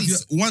playing off your-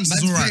 Once is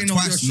man's alright. playing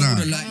off your Twice,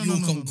 shoulder nah. like No, you no,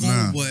 come no, cold,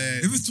 no. boy.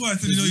 If it's twice,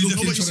 then you know Just you're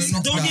looking different. for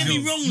the Don't knockdown. get me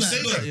wrong, You like,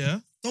 say look, that, yeah.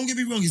 don't get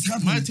me wrong, it's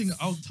happening. My thing,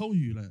 I'll tell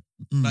you, like,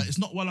 Mm. like it's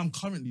not while I'm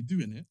currently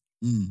doing it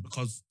Mm.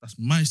 because that's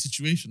my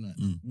situation, like.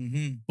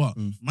 Mm-hmm. But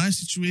my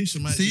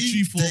situation might be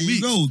See, 3-4 there you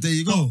weeks. go, there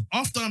you go. But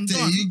after I'm There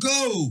done, you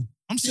go.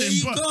 I'm There saying,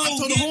 you bro, go. I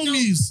told the Yeah, no.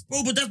 homies,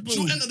 Bro, but that's bro.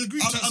 she'll enter the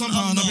group chat I'm-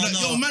 somehow and I'll be no, like,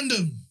 no. yo, man,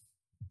 them.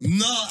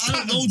 No, I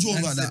don't know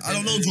Jones like that. I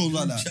don't know Jones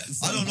like that.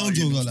 I don't know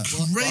Jones like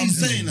that. But I'm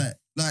saying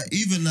like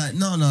even like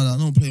no, I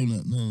don't play on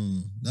that.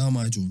 No. Now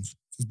my Jones.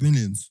 It's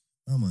billions.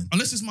 Now mine.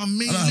 Unless it's my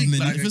main I don't have link,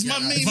 many. like, if it's my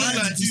main If link, I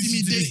like, you see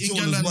me dating Jones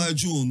girl as and... my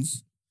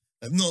Jones,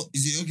 no,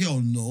 is it a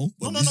girl? No.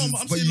 No, this but is-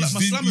 I'm saying like my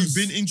you've slammers.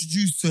 been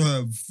introduced to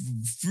her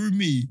through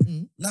me.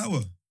 Mm. Allow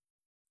her.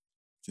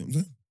 Do you know what I'm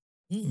saying?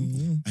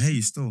 Mm. I hate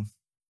you still.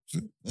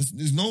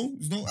 There's no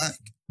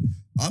act.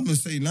 I'm gonna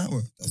say allow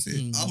her. That's it.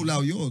 Mm. I'll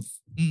allow yours.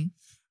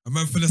 A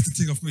man finessed the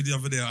thing off me the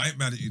other day. I ain't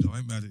mad at you though. I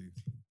ain't mad at you.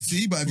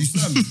 See, but if you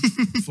slam,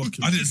 Fuck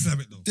it. I didn't slam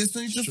it though.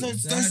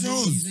 that's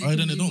yours. Oh,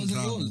 then it don't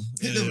count.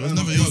 Hit Yeah, them. it was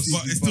never Yeah, yours.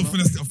 But it still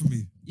finessed it off of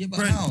me. Yeah, but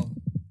Friend. how?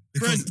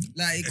 Because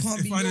Like it If- can't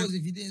if be I yours didn't-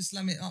 if you didn't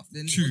slam it up.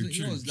 Then True, it wasn't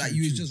true, yours. true, Like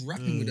you was true. just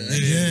rapping with her.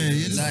 Yeah,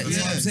 yeah, Like that's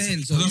what I'm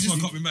saying. So that's you why I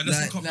just- can't be mad. That's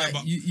why I can't be mad.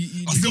 like,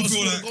 you I still just-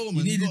 feel like- goal, you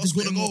man. needed gotta to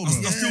put in more. I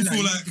still feel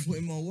you like- need to put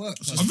in more work.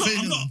 That's I'm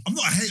failing.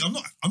 not hating.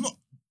 I'm not.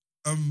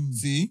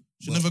 See,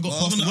 She never got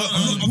past the work.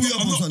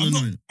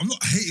 I'm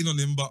not hating on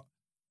him, but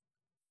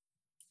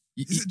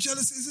is it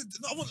jealous? Is it?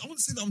 No, I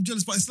wouldn't say that I'm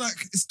jealous, but it's like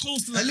it's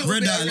close to like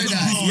Red eye, Red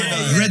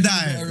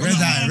eye.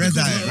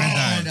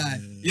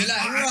 You're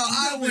like, bro,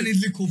 I wanted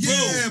little bro.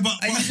 Yeah, but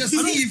And you just I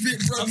don't- leave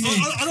it from me.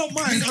 I don't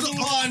mind. I don't.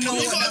 know You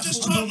what gotta that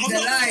just football charge.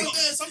 they're like.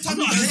 Sometimes I'm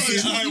you not just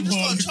hating, gotta- you just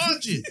gotta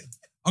charge it.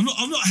 I'm not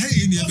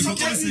hating you because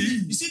Sometimes honestly,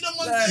 you see them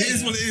ones Like, there? it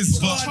is what it is.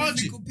 But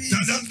charge it.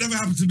 that never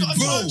happened to me, You gotta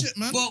bro. charge it,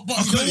 man. But I you know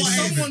can't what? believe it.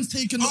 Someone's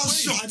taken I away. was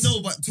shocked. I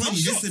know, but 20, I'm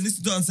listen, shocked. this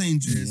is what I'm saying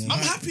to you.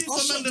 I'm happy if I'm the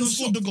man shocked, them I'm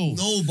scored the goal.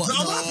 No, but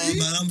I'm no,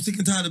 happy. man, I'm sick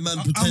and tired of man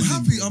I'm pretending.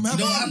 happy. I'm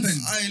happy. You know what happened?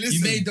 Hey, listen,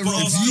 You made the but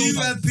wrong if you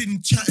move. have been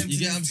chatting You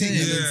to get what I'm this thing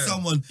saying? and then Yeah.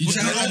 someone... You But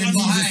try I running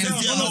don't behind.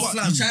 understand, yeah, I'm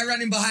slammed. You try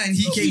running behind.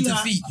 He Don't came be to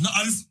like- feet. No,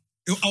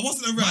 I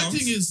wasn't My around.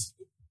 thing is,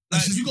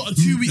 Like, like, you got a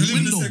 2 week They live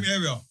in the window. same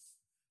area.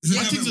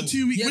 My thing's a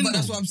 2 week Yeah, window. but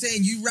that's what I'm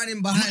saying. You ran him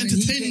I'm not behind. and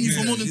he entertaining you came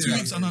for to more than feet. 2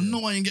 weeks, and I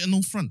know I ain't getting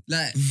no front.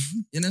 Like, you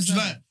So understand?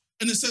 like,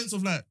 in the sense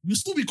of like, you'll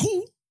still be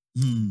cool,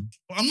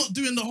 but I'm not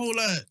doing the whole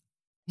like,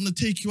 I'm gonna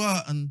take you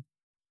out and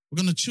we're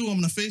gonna chill. I'm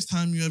gonna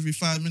FaceTime you every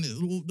 5 minutes,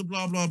 the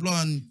blah blah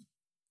blah, and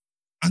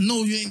I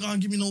know you ain't gonna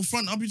give me no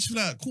front. I'll be just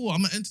like, cool.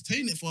 I'm gonna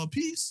entertain it for a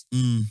piece.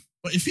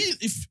 But if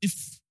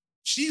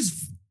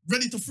she's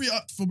ready to free it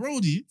up for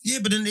Brody, Yeah,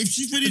 but then if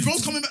she's ready if to...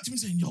 bro's coming back to me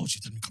saying, yo, she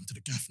told me come to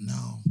the gaff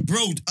now,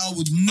 Bro, I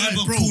would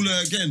never bro. call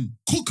her again.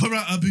 cook her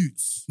out her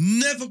boots.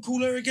 Never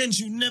call her again.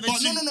 She'll never...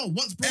 But no.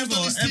 Once bro's Ever,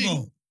 done his thing,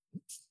 ever.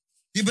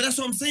 Yeah, but that's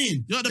what I'm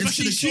saying. You're at the If back of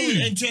the she's showing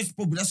queue. interest,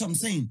 bro, but that's what I'm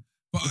saying.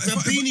 But If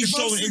a beanie's I'm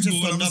showing single interest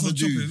and on I'm another not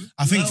dude, chopping,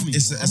 I think Allow me.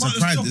 it's I a might just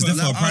pride. chop It's her.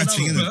 definitely a pride Allow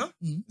thing, me. isn't it?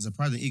 yeah? It's a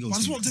pride and ego I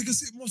just thing. want to take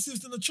a more serious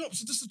than a chop.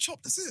 So just a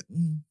chop. That's it.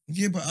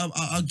 Yeah, but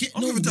I get...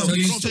 I'll no, give it to but- her.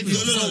 So you Don't take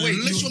still- it. no, So wait,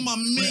 unless you- you're my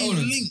wait, hold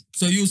main on. link,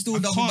 So you still I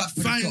double can't back for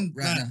the top find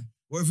right like, now.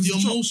 What if it's the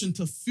a chop? emotion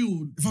to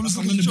feel If I'm like just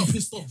I'm looking gonna to be chop.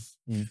 pissed off.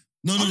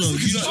 No, I'm just you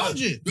looking to don't...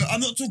 charge it. Look,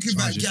 I'm not talking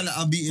about girls that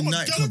I've been in Come on,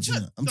 nightclubs. girl,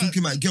 You know. I'm chat.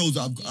 talking about girls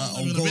that I'll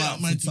I'm go gonna out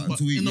bet my for team, something but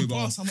to eat in the with.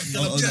 past, I'm not or-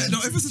 gonna or- Yeah, no,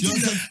 if it's a Do you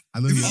team, understand? I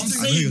know who I'm you're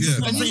saying, talking yeah.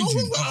 about. And you know Thank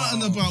when you. we're out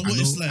and about, what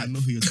it's I like.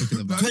 know who you're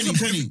talking about. 20, We're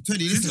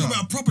listen. talking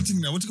about property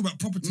now. We're talking about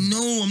property.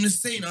 No, I'm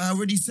just saying, I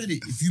already said it.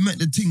 If you met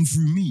the thing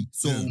through me,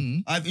 so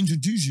Mhm. I've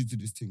introduced you to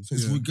this thing. So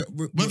it's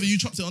Yeah. Whether you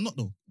chopped it or not,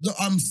 though. no,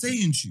 I'm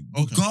saying to you,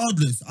 Okay.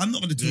 regardless, I'm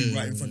not going to tell you Yeah,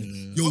 right in front of yeah,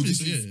 you. yeah. Yo,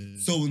 this Obviously, is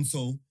yeah. so and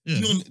so. Yeah.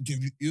 You know what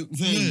I'm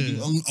saying?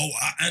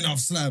 Yeah. And I've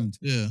slammed.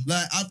 Yeah.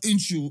 Like, I've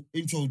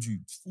introed you.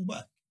 Fall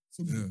back.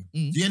 Simple.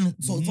 Yeah. The end.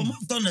 So from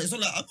I've done that, it's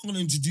not like I'm not going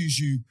to introduce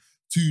you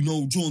to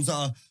no Jones that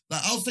are,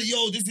 like, I'll say,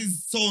 yo, this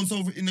is so and so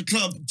in the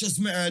club. Just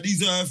met her.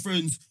 These are her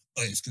friends.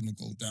 Oh, it's going to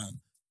go down.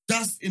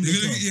 That's in the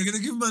club. You're gonna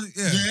give man,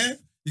 Yeah.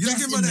 You're gonna That's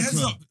give man in a the heads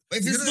club. up. But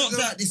if You're it's gonna- not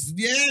that, this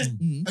yeah,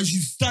 Mhm. and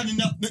she's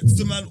standing up next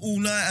to man all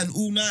night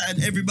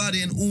and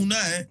everybody and all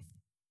night,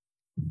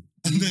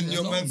 and then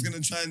your Alone. man's gonna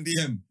try and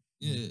DM.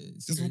 Yeah,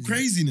 it's Just crazy.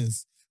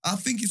 craziness. I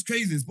think it's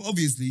craziness, but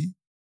obviously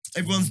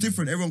everyone's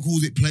different. Everyone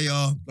calls it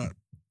player. Right.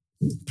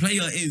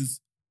 Player is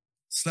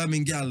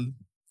slamming gal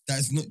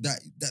that's not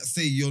that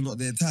say you're not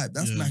their type.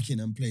 That's Yeah.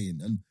 macking and playing.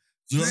 And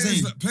do you know what I'm Playing is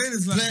saying? like, playing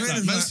is like, Play- playing Like,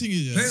 is man's like, thing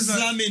is, yeah. playing is like,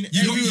 Slamming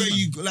you- everywhere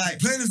you go. Like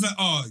playing is like,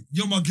 oh,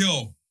 you're my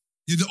girl.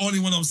 you're the only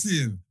one I'm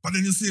seeing. But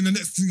then you're seeing the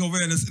next thing over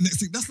here and the next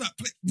thing. That's like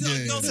play. Girls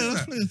do that's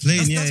that. playing.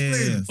 Playing, That's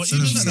playing. But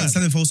Selling, even like that-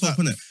 selling false hope,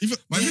 innit? Even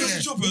My Yeah. favorite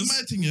with choppers.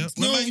 my thing, yeah.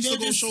 When No, I used to you're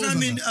go just shows and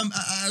slamming,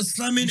 that,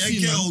 slamming You a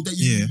see, girl man? that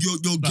Yeah.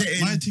 you're like,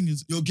 getting. my thing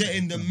is You're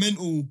getting the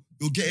mental.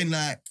 You're getting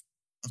like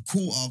a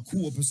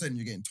quarter percent.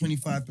 You're getting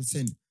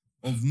 25%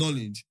 of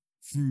knowledge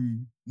through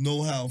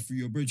know-how through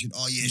your bridging.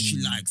 Oh yeah, she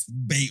likes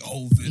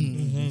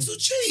Beethoven. So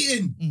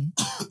cheating.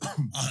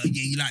 Oh yeah,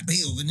 you like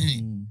Beethoven,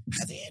 innit?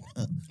 Have it,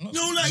 innit?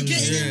 No, like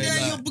getting in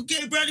there, you're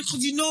getting branded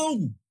because you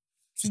know.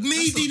 So That's not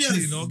cheating,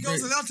 meatiness. no.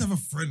 Girls are allowed to have a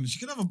friend. She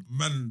can have a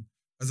man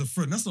as a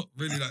friend. That's not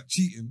really like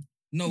cheating.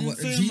 No, Yeah, what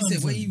fair he man, said,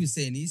 what friend. he was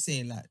saying, he's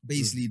saying like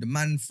basically the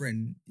man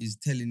friend is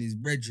telling his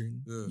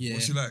brethren, yeah,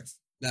 What she likes.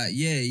 like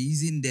yeah,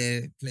 he's in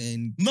there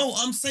playing. No,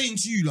 I'm saying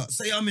to you, like,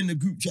 say I'm in the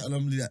group chat and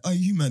I'm like, oh,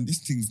 you man, this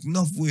thing's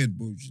enough weird,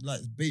 bro. She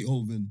likes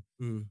Beethoven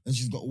and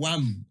she's got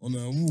Wham on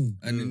her wall.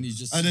 And then he's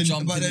just And then,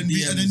 jumping but then, in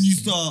the and then you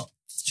start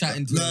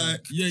chatting to like, her.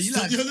 Yeah, you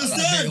so like, you I like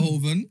understand?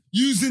 Beethoven.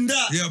 using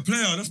that. Yeah,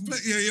 player. That's play.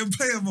 Yeah, you're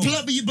player mode.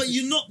 But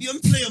you're not you're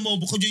in player mode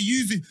because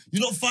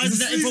you're not finding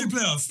He's a that sleazy information.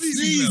 player.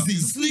 Sleazy player.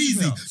 He's a Sleazy.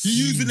 player.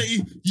 You're using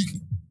it.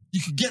 You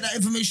can get that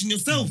information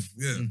yourself.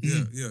 Yeah.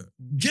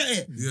 Get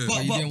it. Yeah.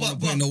 But you didn't want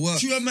to put in the work.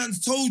 True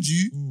man's told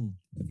you. You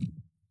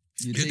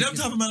Yeah, take them it.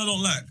 type of man I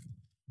don't like.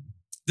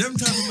 Them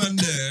type of man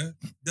there,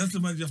 that's the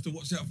man you have to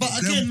watch out for. But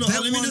again, no,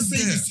 let me just say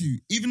this to you.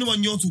 Even the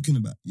one you're talking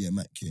about, yeah,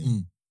 Matt, yeah,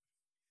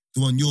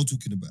 the one you're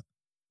talking about,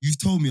 you've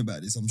told me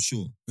about this, I'm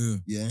sure.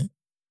 Yeah.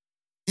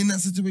 In that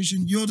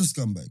situation, you're the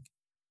scumbag.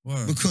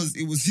 Why? Because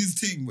it was his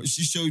thing, but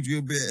she showed you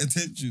a bit of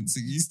attention, so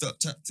you start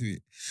chat to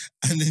it.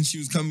 And then she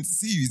was coming to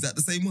see you. Is that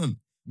the same one?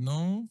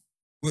 No.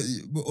 Or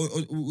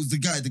was the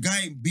guy? The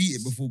guy ain't beat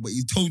it before, but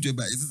he told you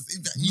about it.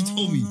 You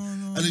told me.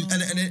 No,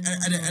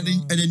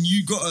 And then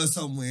you got her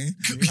somewhere.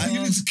 And you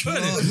need to cut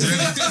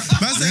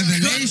it.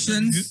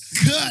 Revelations.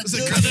 Cut! It's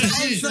a cut that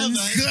shit. Cut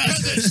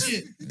that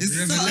shit. It's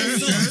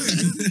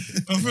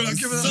Revelation. I feel like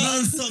giving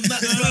up. some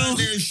Max around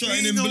there shouting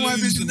in You know why,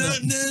 balloons bitch? and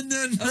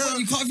that. what,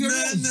 you cut off your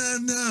rose?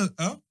 No.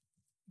 Huh?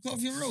 Cut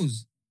off your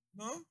rose.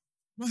 No.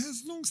 My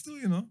hair's long still,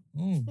 you know.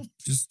 Oh.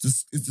 Just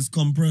it's just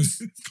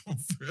compressed. It's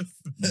compressed.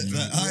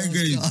 Like, I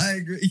agree. I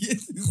agree.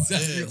 Yes,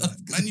 exactly. Yeah, what I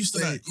was man used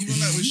to like, even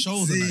like with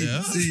shows and See,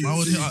 that, see, yeah. I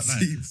would hit see, up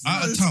like see.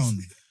 out of town.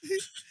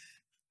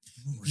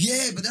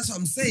 Yeah, but that's what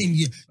I'm saying.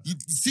 Yeah, you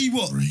see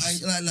what?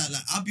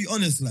 Like, I'll be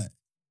honest. Like,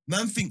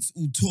 man thinks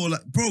all tour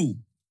like, bro.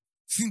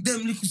 Think them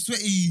little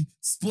sweaty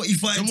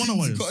Spotify Them things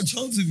one-on-ones. got a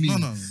chance with me.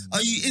 No.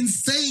 Are you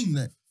insane?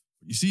 Like,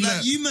 You see like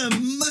that? you man,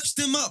 mash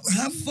them up,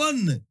 have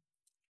fun.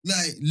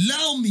 Like,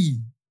 allow me.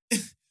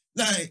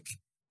 Like,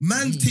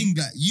 man think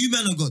that you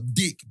man have got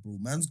dick, bro.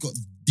 Man's got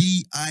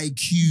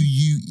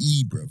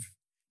DIQUE, bruv.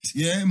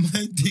 Yeah,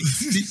 my dick's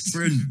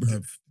different,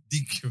 bruv.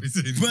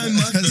 Man,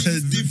 my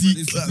dick's different.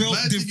 It's My spelled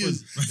thing different.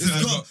 is- It's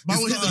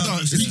will hit the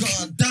dance.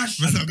 got a dash.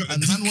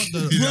 And man want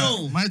the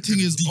Bro. my thing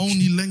is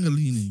only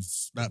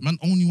Lengalinis. Like man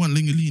only want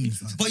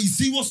Lengalinis. Like. But you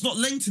see what's not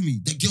leng to me?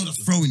 The girl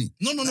that's throwing it.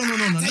 No. Never.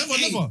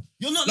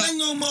 You're not Like, leng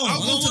no more.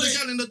 I'll I go don't to want the it.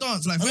 gal in the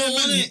dance. Like, I don't fair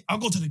want man, it. I'll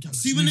go to the gal.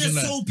 See when they're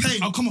Moving, so like,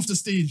 pain. I'll come off the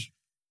stage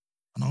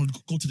and I'll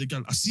go to the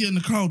gal. I see her in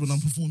the crowd when I'm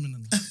performing.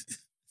 And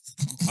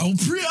I'll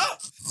pre up.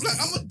 Like,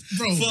 I'm a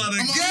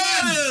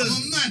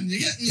man. You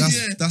get me?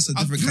 That's a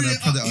different kind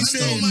of predator. You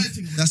still. know my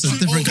thing. That's a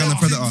different kind of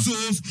predator.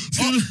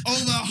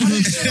 Over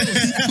 100 shows.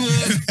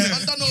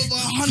 I've done over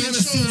 100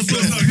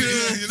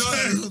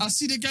 shows. I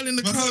see the gal in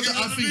the crowd that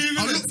I think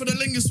I'll look for the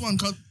longest one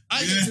because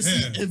I get to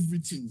see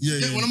everything.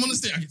 Yeah. When I'm on the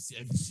stage, I get to see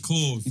everything.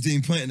 Cool. You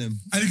think pointing them?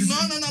 No,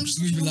 I'm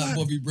just Moving looking like like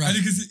Bobby And Brown.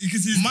 you can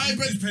see My he's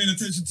bread- paying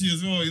attention to you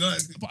as well. You know,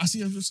 But I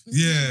see her just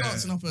Yeah.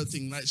 dancing up her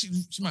thing. Like she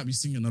might be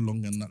singing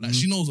along and that. Like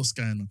she knows what's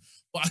going on.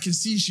 But I can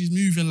see she's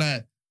moving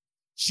like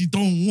she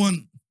don't want.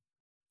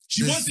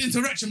 She wants the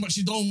interaction, but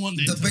she don't want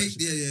the Debate,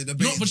 interaction.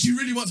 debate. No, but she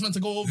really wants man to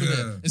go over Yeah.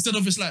 there instead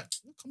of it's like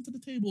come to the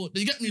table.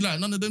 They get me like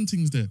none of them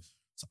things there.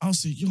 So I'll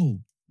say, yo,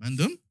 man,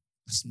 them,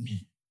 that's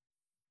me.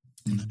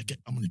 I'm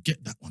gonna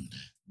get that one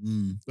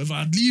there. Whether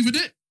I'd leave with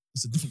it,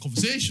 it's a different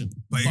conversation.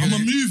 But you're I'm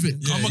gonna- gonna move it.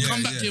 Yeah, I'm gonna yeah,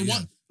 come back yeah, here yeah.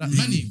 one. Like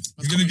Manny,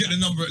 you're gonna get the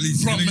number at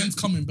least. Bro, You're gonna man's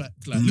coming back.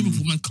 Like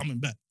Liverpool man's coming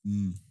back.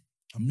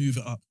 I move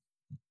it up.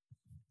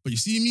 But you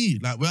see me,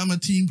 like where I'm a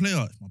team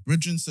player, if my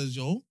brethren says,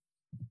 yo,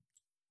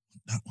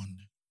 that one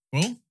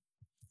there. Bro,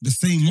 The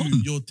same do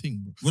one. your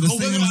thing, bro. What the same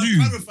whether as I you?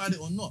 clarified it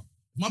or not.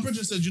 My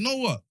brethren said, you know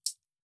what?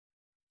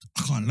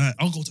 I can't lie.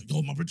 I'll go to,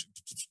 yo, my brethren.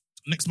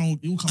 Next man,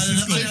 he'll come. And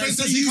Cisco. then- Friend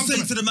so says he you come say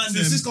me. to the man Says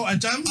then- Cisco, I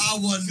jam. I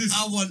want.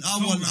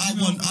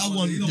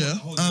 Yeah.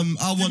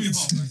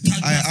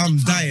 I'm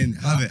dying.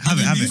 Have it.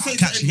 You say to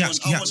Catch everyone,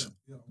 catch.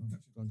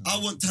 I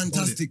want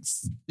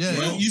Tantastics. Yeah, Right?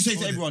 yeah. You say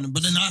to everyone,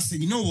 but then I say,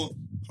 you know what?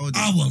 Hold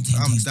I it. want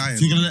I'm Tantastics. dying.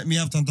 So you're gonna let me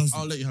have Tantastics?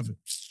 I'll let you have it.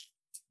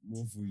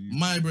 More for you.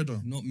 My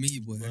brother. Not me,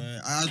 boy.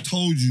 I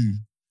told you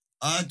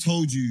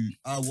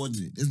I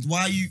wanted it. It's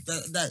why you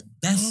that's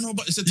No,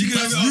 but it's a You team. can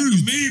have That's it rude.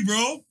 after me,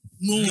 bro.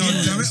 No, Yeah.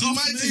 Damn it, See,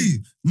 my after thing. me.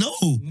 no.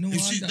 You know If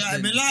why she that that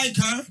then? me like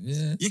her,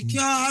 Yeah. you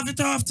can't have it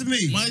after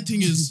me. My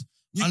thing is,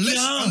 You Unless,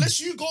 can't. unless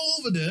you go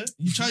over there,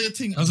 you try your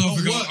thing. That's and what I don't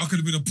figured. work. I could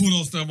have been a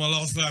porno star in my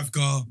last life,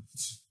 car.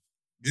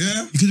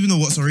 Yeah. You could have been a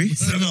what? Sorry.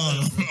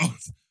 No.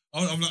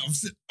 I'm like,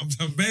 I'm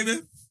saying, baby,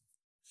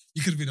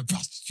 you could have been a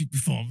prostitute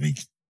before me,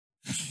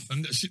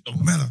 and that shit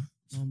don't matter.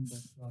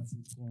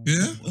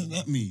 Yeah. What does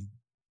that mean?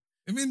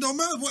 I mean, don't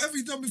matter. Whatever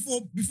you done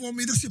before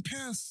me, that's your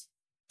past.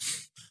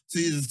 So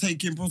you're just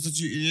taking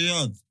prostitute in your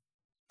yard?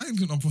 I ain't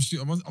putting on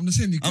prostitute. I'm just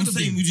saying you could I'm have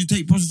saying, been. would you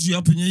take prostitute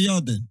up in your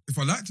yard then? If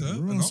I liked her,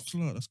 Bro, enough.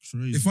 that's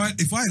crazy. If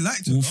I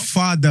liked her, Oh, enough.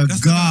 Father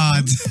That's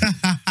God.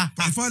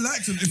 But if I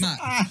liked her,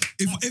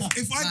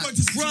 if I got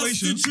into a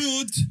situation,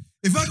 Prostitute.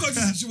 if I got into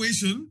a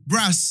situation,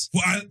 Brass.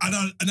 well,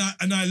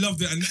 and I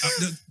loved it, and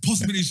the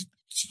possibility.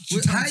 She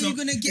Wait, turned how are you up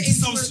gonna get into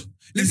into some, a- s-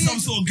 let in me some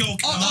ask- sort of girl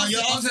club?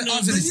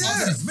 Answer this.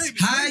 Yeah, maybe.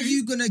 How are maybe.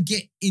 you gonna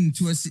get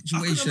into a I couldn't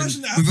situation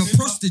imagine that with happening, a but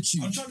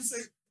prostitute? I'm trying to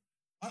say,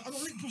 I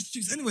don't like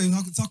prostitutes anyway,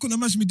 so I couldn't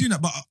imagine me doing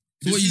that. But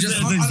So what, you just-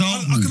 As an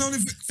example. I can only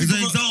think As an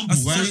of a- example,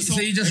 a- right? So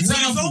you just as an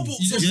run up- example.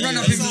 you just So- run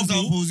up as in an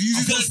example. You I use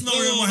put a that-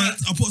 scenario in my head.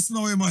 I put a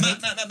scenario in my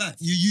head. Nah.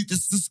 You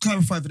just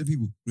clarify for the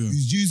people. Yeah.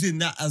 He's using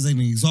that as an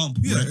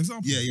example. Yeah, right?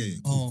 example. Yeah.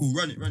 Cool, Oh. cool.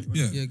 Run it.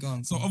 Yeah. Yeah, go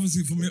on. So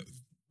obviously for me,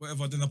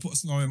 whatever. Then I put a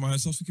scenario in my head.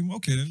 So I was thinking, well,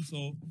 okay then.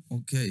 So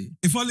Okay.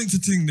 if I linked a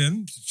thing,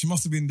 then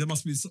there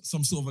must be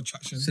some sort of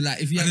attraction. So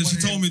like, if you And had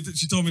then one of them-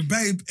 she told me,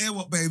 babe,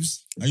 what,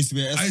 babes? I used to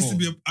be an I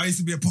escort. used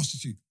to be a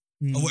prostitute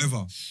Hmm. or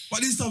whatever.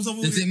 But these times I've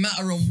always Does it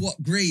matter on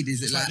what grade?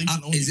 Is it It's like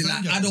like linking is it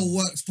like OnlyFans, adult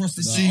works Nah,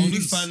 prostitutes?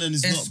 OnlyFans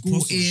is not escorting,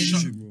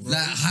 prostitute, bro.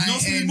 like high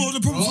what's gonna be end. more the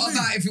problem What for me?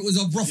 about if it was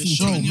a brothel? You're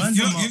showing thing? your man,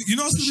 front. you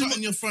know what's You're gonna be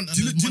shutting your front and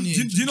do you there's money.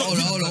 know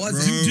Hold on, one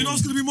Bro. second. do you know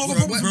what's gonna be more of a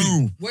Bro, problem for me?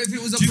 Bro, What if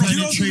it was a Do you know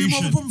brothel? what's gonna be more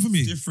of a problem for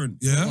me? different.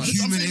 Yeah. What?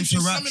 Human She's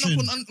slamming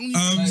interaction. up on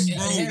OnlyFans.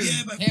 Bro, Harem,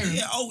 yeah, but harem.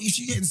 yeah, if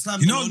she getting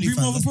slammed You know on what'd be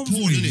more of a OnlyFans, problem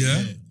that's for me,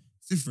 porn, innit? yeah?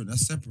 It's different.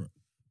 That's separate.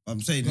 I'm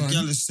saying Go the on.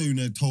 gal is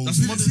sooner told. That's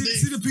me. modern day.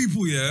 See the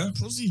people, yeah?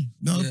 Pussy.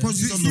 No, the Yeah. See,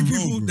 prostitute's on see the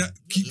people road, bro. that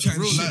keep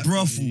chatting Real shit. life.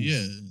 brothel.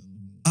 Yeah.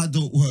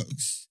 Adult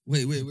works.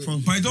 Wait.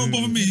 But it don't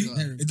bother me.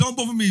 Harem. It don't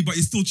bother me, but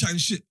he's still chatting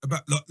shit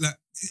about like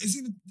is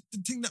he the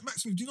thing that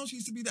Max with? Do you know she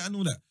used to be that and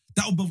all that?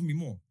 That'll bother me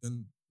more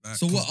than like,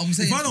 So what I'm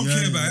saying? if I don't Yeah,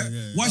 care yeah, about yeah, it,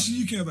 yeah. why should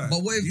you care about it?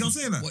 But what if you know what I'm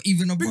saying? That? What,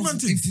 even a Big man brothel?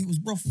 thing. If it was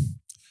brothel,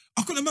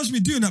 I couldn't imagine me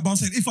doing that, but I'm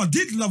saying if I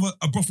did love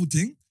a brothel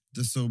thing,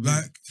 Just so big.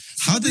 like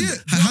How so did be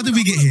it. how did we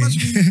I get couldn't here?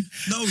 imagine me-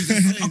 no, he's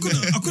just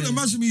saying, I couldn't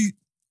imagine me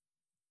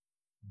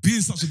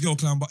being such a girl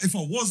clown, but if I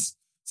was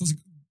such a,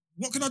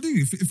 what can I do?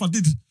 If I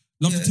did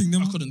love the Yeah, thing,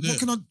 then I couldn't do what it.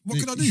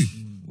 can I do?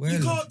 well, You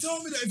can't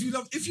tell me that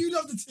if you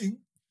love the thing,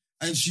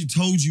 And she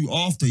told you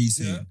after, he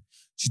said. Yeah.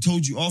 She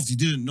told you after, you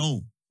didn't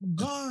know.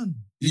 Gone.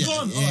 you're Yeah,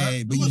 gone. yeah,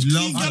 alright. but There's you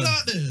clean love gal her.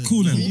 out there.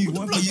 Cool then. What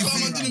What the do you blood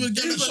think? man didn't even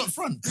get that shot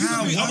front.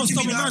 How? I'm How a can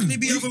stubborn you- how man. can it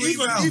be other way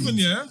round? Even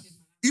yeah.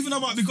 Even I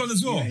might be gone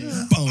as well.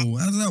 Oh,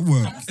 how does that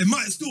work? It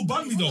might still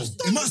ban me though.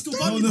 It might still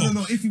ban me though.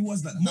 no. If he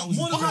was that, More than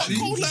Hot, likely,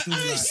 cold like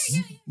ice.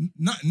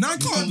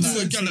 Can't do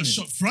a gal that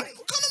shot front.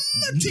 What kind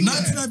of mad thing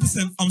is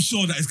that? 99%, I'm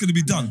sure that it's going to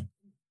be done.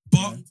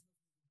 But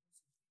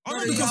I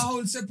Brother, don't you know got a because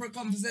whole separate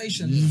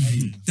conversation.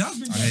 there has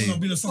been times when I've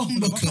been a sucker for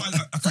love.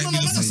 I can't No, be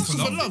a man, that's sucker sucker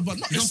for for love. love, but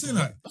not You know what I'm saying?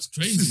 Like, That's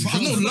crazy. But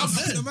There's no love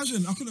I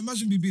there. couldn't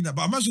imagine me being that.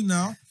 But imagine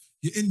now,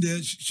 you're in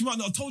there, she might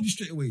not have told you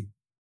straight away.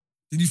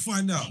 Then you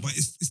find out, but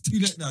it's too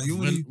late now. You're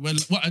already,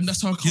 What? And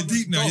that's her current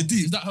deep now, job. you're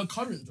deep. Is that her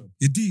current job?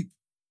 you're deep.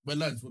 Well,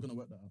 lads, we're gonna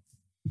work that out.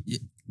 Yeah.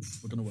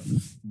 We're gonna work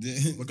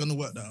that. We're gonna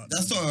work that out.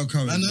 That's not her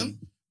current. And then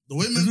the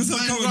women. If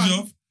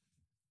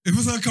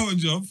it's her current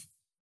job,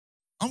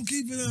 I'm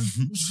keeping her.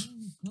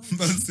 She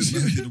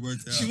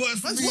works She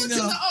works. Man's working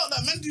that out.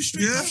 That man do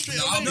straight Yeah. up, straight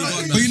No, away. I'll be Like,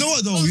 honest. But you know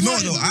what though? You know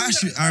what though?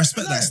 I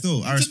respect that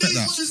still. I respect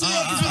that.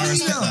 I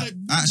respect that.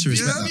 I actually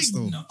respect that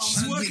still.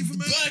 She's working for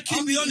me.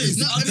 I'll be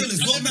honest. I'll be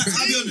honest. What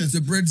Max, I'll be honest.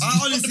 The bread's I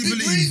honestly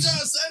believe.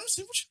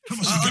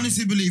 I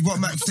honestly believe what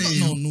Max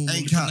saying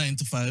ain't cap. 9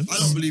 to 5. I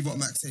don't believe what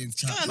Max saying is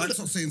cap. Scan, Max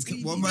not saying is cap.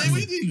 What Man, Max?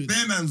 what do you do?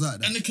 Bear man's like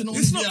And that. it can only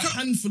It's be not a ca-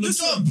 handful of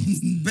listen. jobs.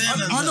 Bear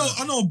man's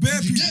I know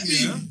bare You people, get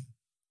me? yeah.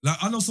 Like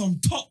I know some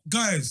top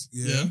guys,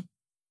 yeah.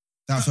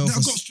 That fell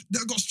for.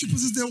 That got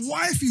strippers as their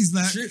wifeys,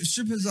 like.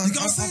 Strippers are. You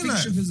gotta I say think that.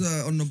 strippers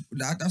are on the.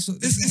 That's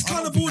It's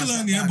kind of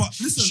borderline, yeah. But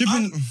listen,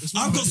 Stripping-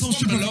 I've got some It's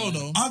stripper. below,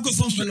 though. I've got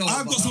some Below,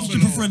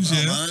 stripper friends,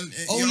 yeah.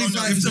 Only If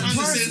five. If the It's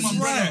price the same is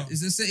umbrella. right,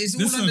 It's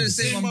all Listen, under the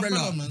same Same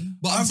umbrella. man.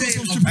 But I'm I've got saying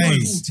some a strippers. Hey,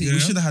 brothel team. we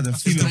should have had a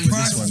female the for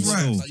price this one is right.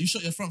 still. Like, you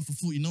shot your front for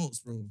 40 notes,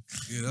 bro.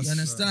 Yeah, You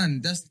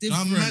understand? That's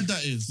How different. mad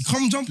that is.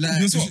 Come jump. Like-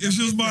 Guess what? If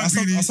she was my I'll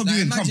stop really,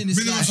 doing. Like, Come. imagine it's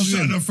Minute, like- I'll stop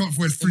doing. the front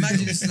for his free.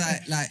 Imagine it's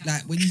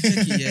like when you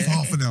check it, yeah.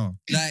 half an hour.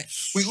 Like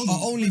Wait, hold an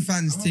on.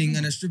 OnlyFans thing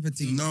and a stripper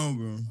thing. No,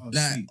 bro.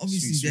 Like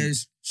obviously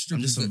there's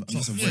strippers I'm that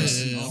just top a first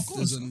voice. and Yeah, of afters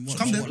course. and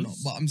Come then. whatnot.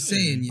 But I'm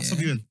saying, yeah. Stop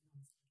you in.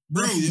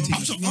 Bro, I've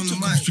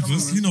got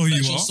strippers. You know who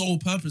That's you your are. sole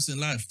purpose in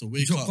life, to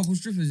wake Drop up. couple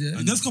strippers, yeah.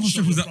 There's a couple of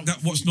strippers that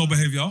watch no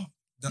behaviour.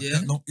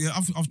 Yeah.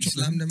 I've chopped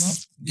Slam them up,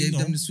 You gave know,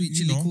 them the sweet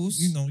you chili know, course.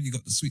 You know, you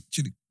got the sweet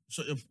chili.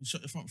 Shut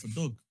your front for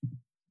dog.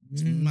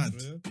 It's Mm. mad.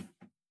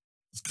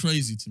 It's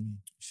crazy to me.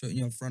 Shut in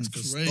your front.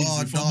 It's for crazy.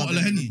 star For a bottle of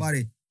dog, Henny.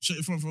 everybody. Shut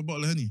your front for a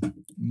bottle of Henny.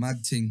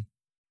 Mad thing.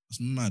 That's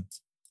mad.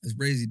 It's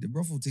crazy. The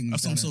brothel thing. Have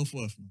some kinda-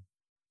 self-worth, man.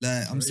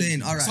 Like I'm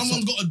saying, all right.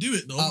 Someone's got to do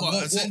it though. But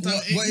at the same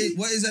time,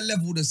 what is a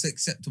level that's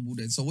acceptable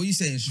then? So what are you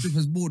saying?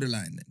 Strippers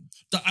borderline then?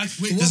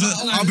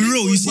 I'll be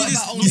real. You see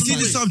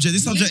this subject.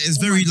 This subject is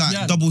very like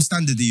double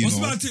standardy. You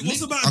know.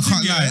 What's about I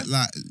can't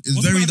lie. Like it's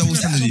very double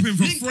standardy. Shopping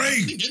for I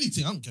free. think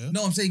anything. I don't care.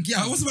 No, I'm saying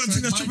yeah. What's about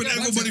thing that's shopping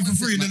everybody for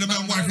free and then the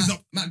man wife is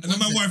up and the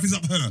man wife is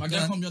up her. My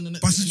girl can't be on the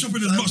net. But she's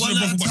shopping as much as One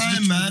at a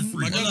time, man.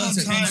 My girl One at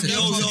a can't-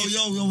 time.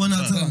 Yo, one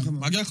at a time. Come on.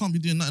 My girl can't be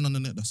doing nothing on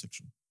the net. That's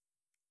sexual.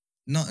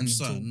 Nothing. at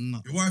So, all.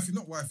 no. Your wifey,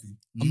 not wifey.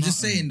 I'm just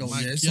saying though,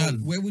 My yeah. So girl.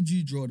 where would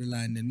you draw the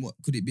line then? What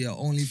could it be? An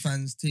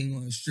OnlyFans thing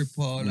or a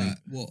stripper? Like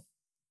what?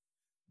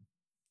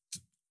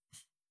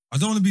 I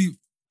don't want to be.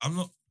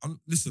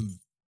 Listen.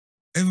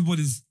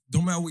 Everybody's.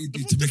 Don't matter what you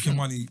do to make your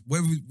money.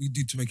 Whatever we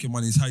do to make your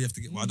money is how you have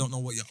to get. But I don't know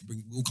what you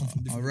bring. We all come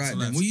from different. All right walks of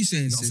then. life. What are you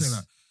saying, You know what I'm saying sis?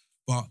 that.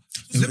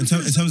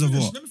 But In terms of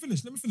what? Let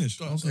me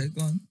finish. Okay,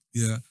 go on.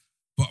 Yeah.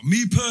 But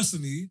me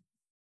personally,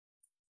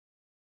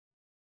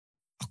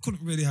 I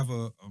couldn't really have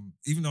a,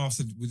 even though I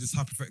said, we're just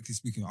hypothetically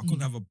speaking, I couldn't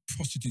have a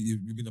prostitute,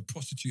 you've been a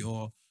prostitute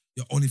or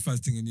your OnlyFans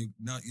thing and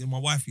you're my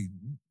wifey.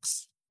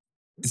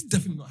 It's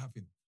definitely not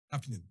happening.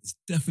 It's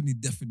definitely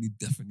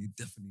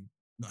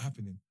not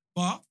happening.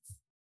 But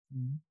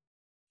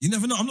you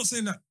never know. I'm not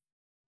saying that,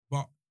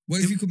 but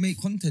What if you could make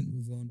content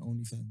with her on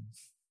OnlyFans?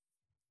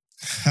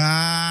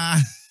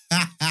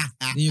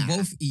 Then you're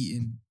both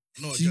eating.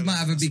 No, She girl, might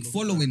have a that's big lot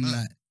following, better.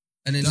 like,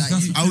 and then That's-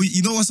 like that's-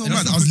 You know what's so That's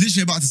mad? I not- was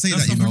literally about to say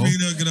that's that. You something know.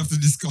 we're not gonna have to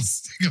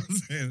discuss. You know what I'm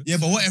saying? Yeah,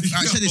 but what if?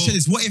 Check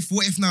this. What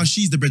if now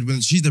she's the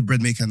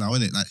bread maker now,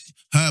 isn't it? Like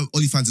her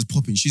OnlyFans is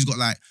popping. She's got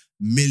like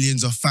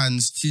millions of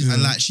fans,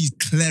 and like she's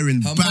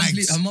clearing Her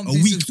bags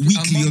monthly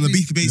weekly on a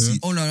weekly basis.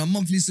 Oh no, a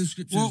monthly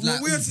subscription Well, is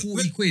like we had-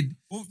 40 quid.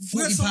 Well,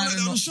 we had something like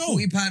that on the show.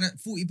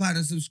 £40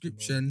 a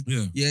subscription.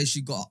 Yeah. Yeah,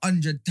 she got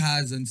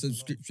 100,000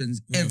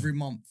 subscriptions every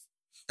month.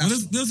 Well,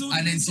 That's- there's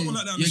and then someone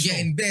like that on you're the show.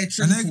 getting bare And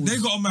trinkles. they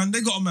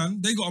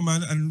got a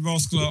man, and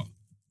Ross Clark,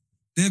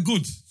 they're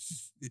good.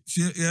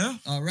 Yeah?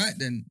 All right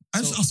then.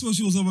 And So- I swear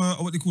she was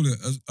what do you call it?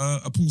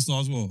 A porn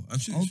star as well.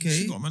 And she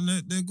Okay. got, man,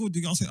 they're good.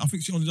 You know what I'm saying? I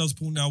think she only does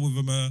porn now with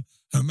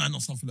her man or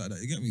something like that.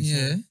 You get me?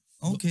 yeah.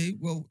 So, Okay.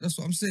 Well, that's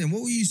what I'm saying.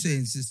 What were you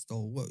saying, sister?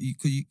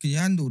 Can you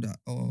handle that,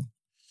 or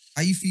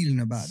how you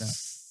feeling about that?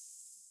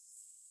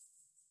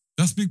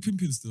 that's big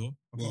pimping still.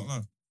 I can't What?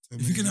 lie.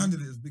 If you can handle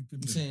it, it's big I'm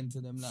pimping. saying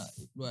to them like,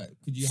 right?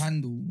 Could you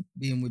handle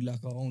being with like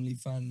a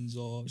OnlyFans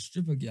or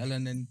stripper girl,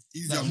 and then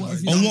like, what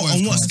if you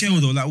On what scale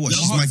though? Like what?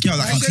 She's my girl.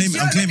 Like I'm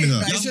claiming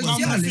her. It's your Young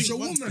girl, man, it's your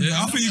one woman.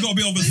 Yeah, I think you gotta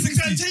be over Baby,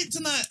 can 60. tape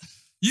tonight.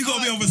 You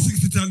gotta be over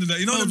 60 to handle that.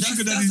 You know Bro, them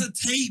sugar daddy.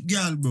 that's a tape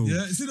girl, bro.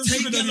 Yeah, see them Tape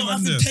sugar daddy girl, man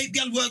I there. think tape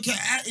girl work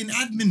in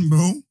admin,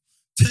 bro.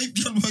 Tape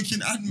girl work in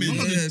admin.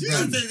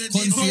 Yeah, bro.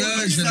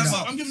 Concierge and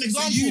that. I'm giving an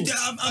So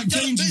example. I'm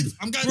telling you,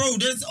 I'm going. bro.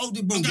 There's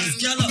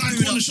there's girl I'm up going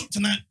doing corner that. shop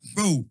tonight.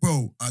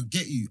 Bro. I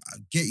get you.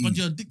 But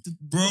you're addicted,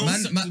 Bro. All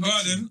right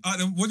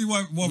then. What do you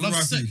want? What Love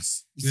variety?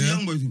 sex. You see Yeah.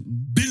 young boys.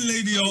 Bin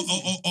lady or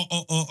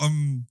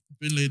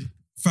Bin lady.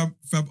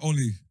 fab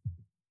only.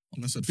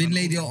 I said Bin fan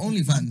lady or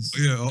only. OnlyFans?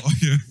 Yeah,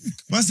 yeah.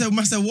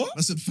 Man said what?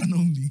 I said fan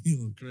only.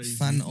 You're crazy.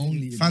 Fan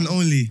only. Fan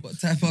only. What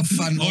type of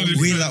fan Only only?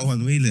 Wheel that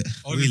one. Wheel it.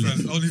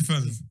 Only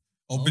fans.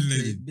 Or bin Okay,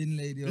 lady. Bin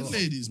lady. Bin Or,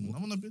 ladies, man. I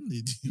want a bin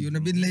lady. you want a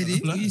bin lady?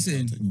 What are you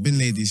saying? Bin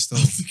lady still.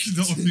 I'm taking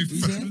the only What you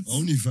saying? fans.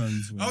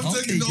 OnlyFans. I'm Okay,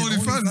 taking the get only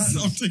fans.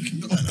 OnlyFans. I'm taking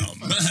the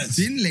only fans.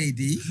 Bin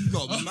lady? You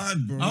got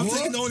mad, bro. I'm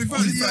taking the only Yo.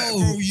 fans.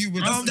 Bro, you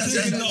were I'm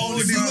taking the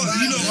only you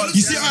fans. know what?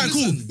 You see, alright,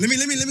 cool. Let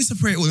me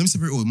separate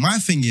it all. My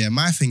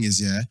thing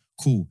is,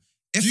 cool.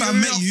 If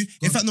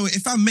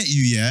I met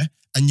you, yeah,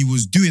 and you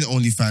was doing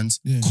OnlyFans,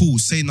 cool,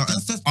 say nothing.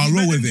 I'll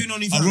roll with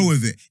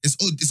it.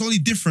 It's only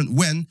different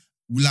when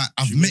like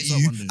I've She met wakes up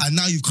you one day. and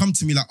now you've come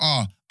to me like,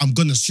 I'm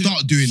gonna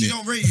start doing She it.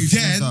 don't rate you.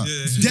 Then Vanessa.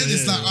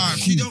 it's like, alright,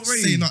 She cool, don't rate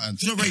say you. nothing.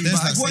 She don't rate you. Then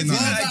it's But like, what say if you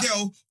nothing. met a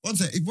girl? One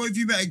sec. What if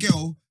you met a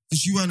girl and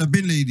she weren't a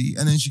bin lady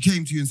and then she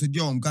came to you and said,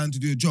 "Yo, I'm going to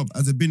do a job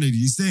as a bin lady"?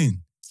 You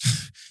staying?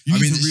 I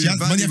mean, she has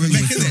money for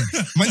met,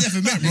 innit? Money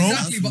for met, bro.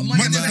 Exactly, but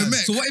money Money never for met.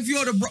 met. So what if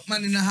you're the Brock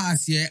man in the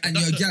house, yeah, and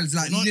your girl's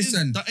like, you know what it is?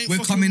 listen, That ain't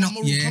we're fucking coming my up,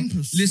 moral yeah.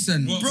 compass.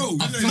 Listen,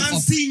 Bro, I fuck man, up.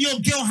 seeing your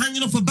girl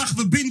hanging off the back of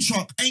a bin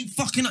truck ain't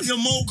fucking up your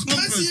moral Can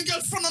I see compass. your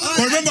girl front of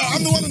But remember,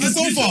 I'm the one on the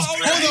sofa. Hold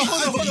on.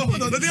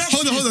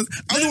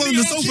 I'm the one on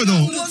the sofa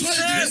though. One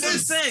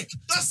sec.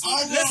 That's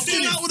Let's do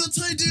that with a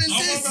toy doing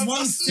this.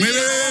 One sec. Wait.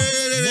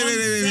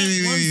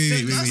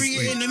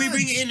 Let me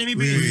bring it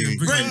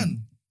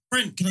in.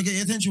 Brent, can I get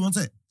your attention? One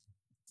sec.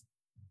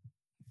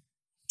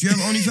 Do you have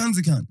an OnlyFans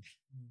account?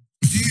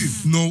 Do you?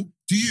 No.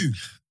 Do you?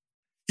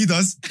 He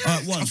does.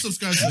 One. I'm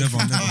subscribed to Never.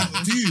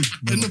 Do you?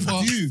 In the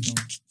past. Do you?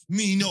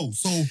 Me, no.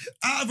 So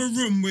out of a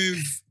room with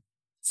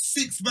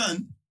 6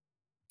 men,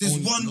 there's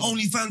one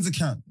OnlyFans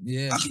account.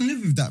 Yeah. I can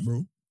live with that,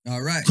 bro.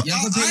 All right. You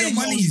have to pay your ain't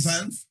got monies.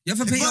 OnlyFans. You have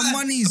to pay But, your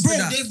monies bro, for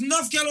that. there's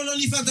enough girl on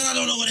OnlyFans that I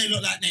don't know what they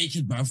look like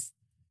naked, bruv.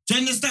 Do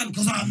you understand?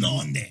 Because I'm not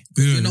on there.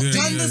 You're not- Do you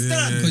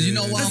understand? Because you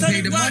know what, That's I'll how pay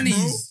it the work,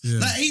 monies. bro.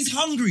 Like, he's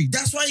hungry.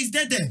 That's why he's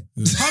dead there.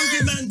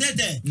 Hungry man dead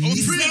there. I was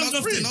He's free. round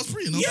off the- I was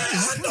free. Yeah,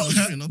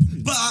 I know.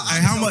 But But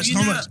How much is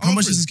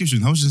the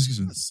subscription?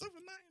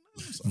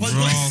 $7.99. But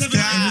Bro, it's 7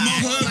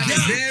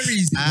 It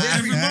varies.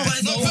 Every month. But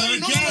it's not very,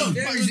 no, It but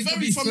varies. it's It could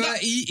very be from that.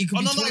 30, it could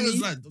Oh, be no, 20.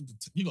 it's like,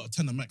 you got a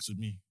tenner max with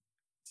me.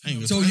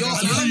 So you're-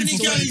 how many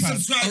girls you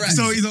subscribe? Alright.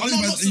 So he's I'm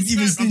not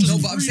even subscribed, I'm stingy. just No,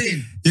 but I'm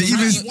saying. Yeah,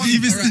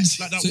 even Alright. stingy.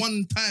 Like that So-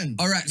 one time.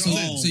 All right, so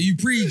No. so you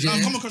pre, Like, I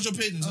yeah? come across your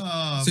page and say,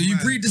 So you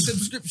pre the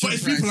subscription but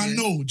it's price, people I yeah?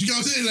 know. Do you get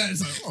what I'm saying? Like,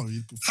 it's like, oh,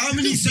 How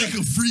many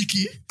second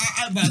freaky?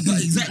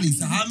 But exactly.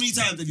 So how many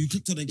times have you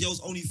clicked on a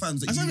girl's OnlyFans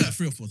that I said you, like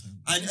 3 or 4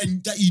 times.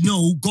 and that you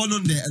know gone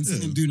on there and seen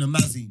Yeah. them doing a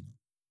mazine?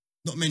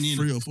 Not many.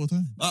 3 or 4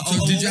 times.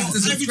 So did you have to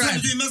Every time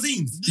subscribe? doing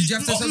mazines. Did you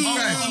have to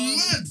subscribe?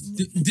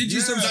 mad. Did you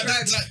Like,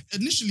 subscribe? like,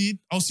 initially,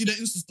 I'll see their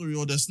Insta story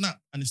or their Snap,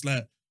 and it's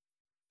like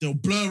they'll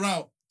blur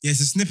out. Yeah,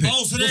 it's a snippet.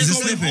 Oh, so It's there's a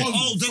going snippet. on.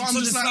 Oh, So I'm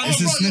just like,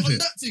 It's a oh, right, you're on snippet.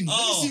 that thing. Let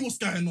Oh. me see what's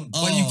going on.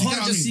 But you Oh. can't Yeah,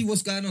 I just mean- see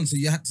what's going on, so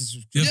you had to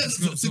subscribe. Yeah, That's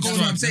what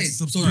I'm saying.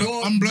 So Subscribe.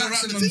 your I'm blur out the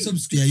maximum thing.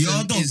 subscription Yeah,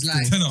 you're a dog. is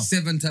like Tenner.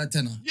 7 to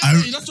 10. Yeah,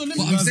 that's your limit.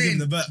 But I'm saying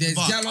the there's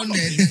buck. gal on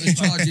there that is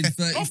charging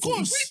 30. Of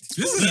course.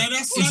 Yeah,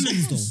 that's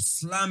slamming though.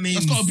 Slamming.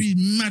 That's got to be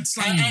mad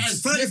slamming. And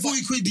 30,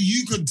 40 quid,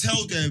 you could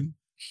tell them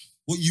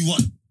what you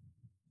want.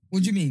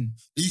 What do you mean?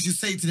 You can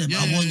say to them, Yeah,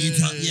 I want you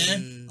to,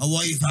 I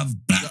want you to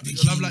have black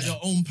You'll have like your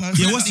own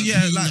person. Yeah,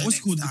 what's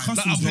it called? The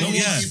customs, bro.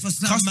 Yeah.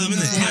 Custom, innit?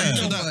 Yeah. Yeah.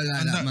 Don't worry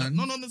like that, man.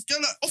 No, let's get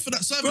like offer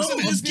that service. Bro,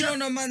 innit? I've been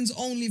on a man's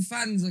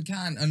OnlyFans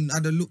account and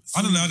had a look.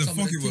 I don't know how the through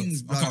fuck some it of the works.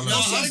 things, I can't blood.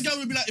 lie. No, some girl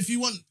would be like, if you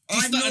want I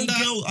this, know that, and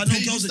that, girls,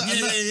 pay girls this, that, that,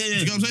 and that. yeah. Do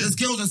you get what I'm saying? There's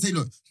girls that say,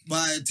 look,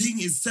 my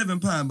thing is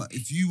 £7, but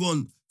if you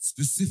want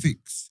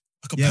specifics,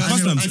 Like a Yeah,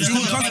 personal- customs. and It's you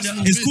called want customs.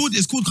 a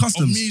It's called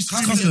customs. me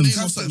screaming Customs. your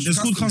name or something. It's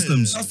called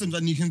customs. customs,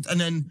 and you can,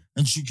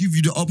 and she give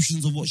you the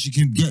options of what she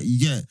can get. You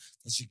get,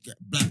 so she get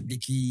black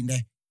dicky in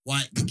there,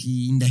 white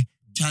dicky in there,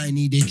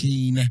 Chinese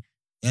dicky in there.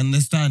 You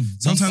understand?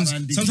 Sometimes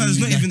Buffalo dicky it's not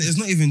in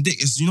there. even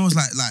dick. It's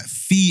it's like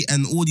feet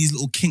and all these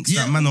little kinks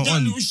that man all are that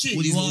on. little shit.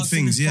 All these You little ask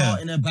things. if it's Yeah.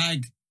 in a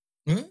bag.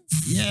 Huh?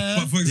 Yeah.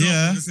 But for example,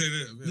 Yeah. let's say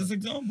that. There's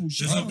example.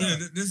 Shit. There's like some,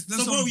 that. there's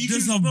So bro, you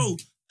can some, bro.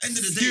 End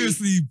of the day.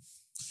 seriously,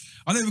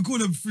 I don't even call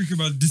them freaking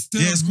about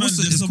disturbed. Yeah, it's man. called.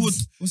 There's It's some called.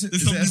 What's it?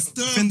 there's Is some it a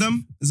disturbed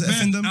Findom? Is it a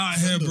men Findom? out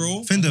here,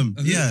 bro. Findom.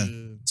 Yeah.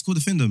 It's called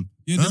a Findom.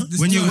 Yeah, Huh? this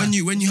When you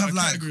It's have a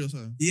like category or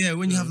something.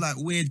 when you have like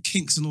weird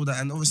kinks and all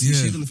that, and obviously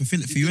Yeah. she's gonna fulfill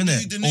it for you, The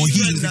innit? new Or he's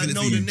trend gonna that fulfill it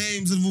know for the you.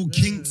 names of all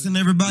kinks and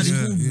everybody.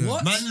 Yeah, yeah.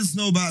 What? Man, just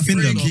know about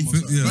Findom.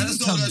 freedom. Yeah. Man, just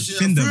know that shit.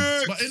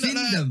 Findom. But in that,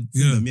 Findom.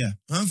 Findom, yeah.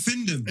 I'm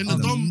Findom. in the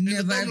I've dom,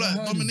 never like ever heard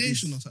of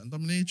domination this. or something,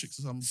 dominatrix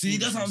or something. See,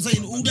 that's what I'm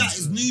saying. All that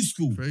is new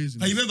school. Crazy.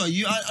 Hey, remember,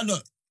 I know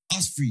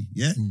us three,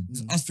 yeah?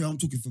 Us three, I'm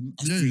talking from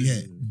us Yeah, three yeah,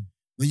 here.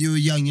 When you were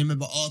young, you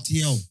remember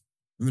RTL?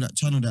 Remember that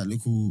channel, that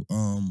little,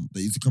 that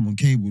used to come on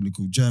cable,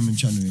 little German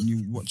channel, and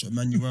you watch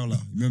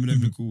Emanuela. Remember them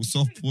little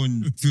soft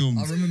porn films?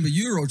 I remember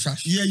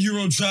Eurotrash. Yeah,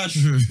 Euro trash.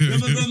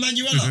 Remember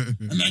Emanuela?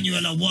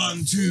 Emanuela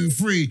 1, 2,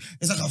 3.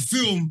 It's like a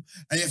film,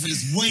 and you have to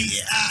just wait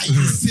it out.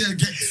 You see her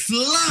get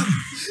slammed.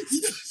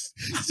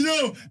 You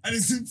know, and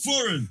it's in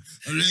foreign.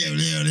 And you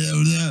just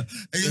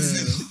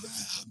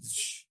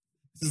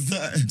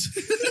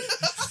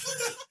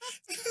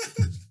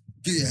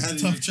get your hand in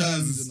your Tough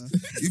trousers.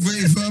 trousers. You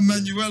waiting for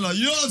Emanuela.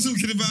 You know what I'm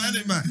talking about,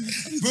 innit, man?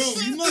 Bro,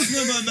 you must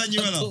remember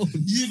Emanuela.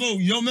 You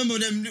don't remember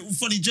them little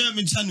funny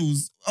German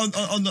channels on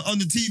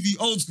the TV,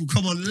 old school,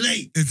 come on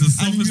late. It's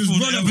the And you softest just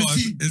porn run up ever. and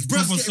see It's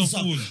breast proper getting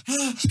soft porn.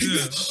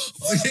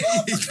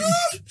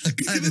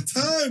 Give it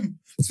time.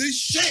 Say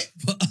shit.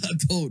 But I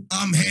don't.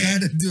 I'm here.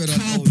 Do it.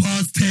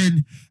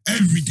 10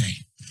 every day.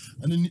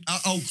 And then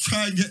I'll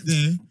try and get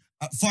there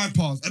at 5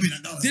 past. I mean,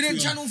 no, that's Didn't 2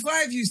 Channel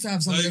 5 used to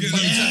have some of them yeah.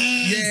 funny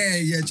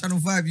channels? Yeah, Channel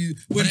 5.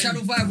 When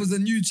Channel 5 was a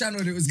new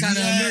channel, it was kind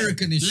of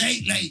Americanish.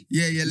 Late.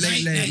 Yeah, Late. So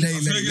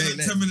you get like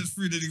late. 10 minutes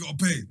free, then you got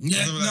to pay.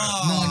 Yeah, Something like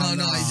that.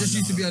 No. It just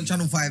used to be on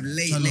Channel 5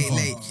 late. Channel 5.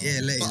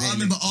 Yeah, late. But I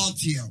remember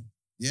RTL.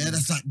 Yeah,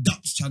 that's like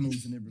Dutch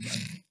channels and everybody.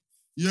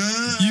 Yeah.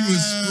 You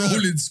was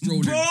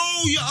scrolling. Bro,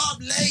 you're up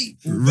late.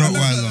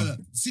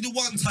 Rottweiler. See the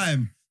one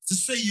time, to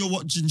say you're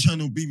watching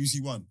channel BBC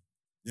One,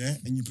 yeah,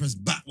 and you press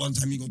back one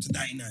time, you go to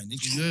 99.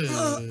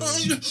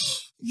 Yeah.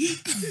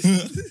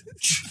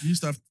 You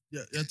used to have.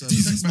 Yeah, you had to have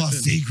This sex is back my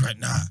then. secret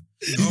now.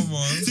 Come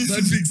on.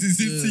 Man fixes his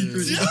Yeah.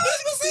 secret. Yeah, this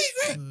is my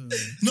secret.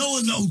 No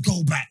one knows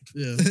go back.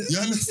 Yeah. You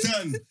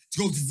understand? To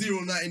go to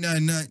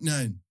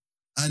 09999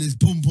 and it's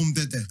boom boom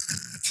dead there.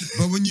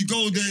 But when you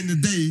go there in the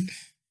day,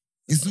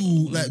 it's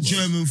all like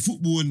German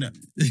football and that.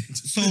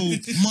 So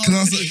Can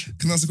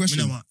I ask a question?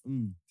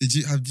 Mm. Did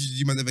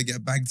you man ever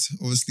get bagged?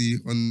 Obviously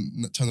on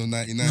channel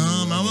 99. No, or man,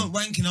 I whatever? wasn't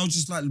wanking. I was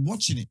just like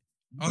watching it.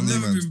 I've Yeah,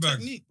 never man. been back.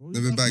 Technique, bro.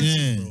 Never You back. have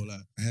Yeah. bro, like,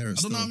 I hear it I don't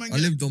still. know how man I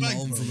lived get on my back,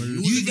 own bro. from a You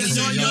little You live get in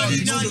your your yard, yard, you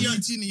you know know, the you-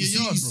 routine in your You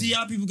yard, bro. see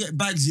how people get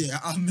bags, yeah?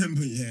 I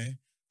remember,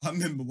 I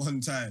remember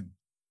one time,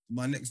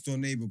 my next door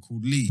neighbor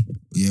called Lee.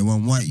 Yeah,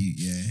 one white you,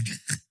 yeah.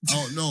 I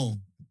don't know.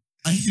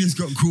 And he just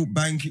got caught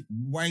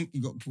he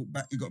got caught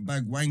back, he got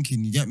bagged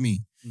wanking, you get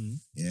me? Mhm.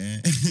 Yeah.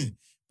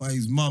 By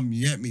his mum,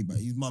 you get me? But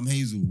his mum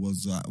Hazel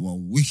was like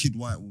one wicked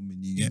white woman,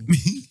 you get me?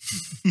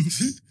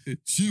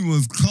 She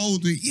was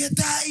cold with, you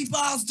dirty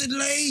bastard,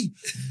 Lee!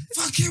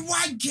 Fucking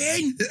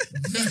wanking!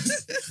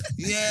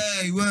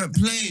 Yeah, he weren't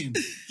playing.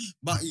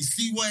 But you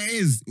see what it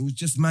is? It was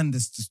just man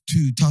that's just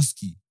too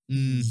tusky.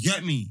 Mm. You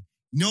get me?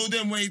 You know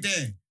them way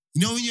there.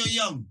 You know when you're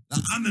young?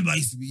 Like, I remember I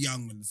used to be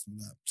young and this and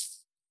that.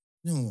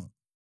 You know what?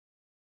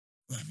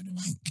 I'm having a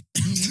wank.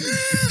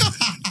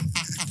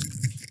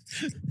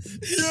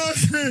 You know what I'm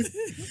saying?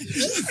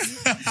 You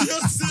know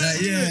what I'm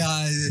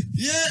saying?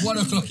 Yeah. 1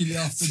 o'clock in the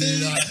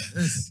afternoon.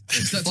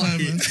 It's that time,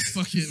 man.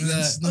 Fuck it, man.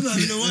 Let's I'm knock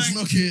having it. a Let's wank.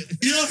 knock it.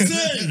 You know what I'm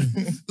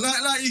saying?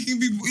 like you can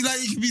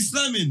be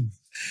slamming.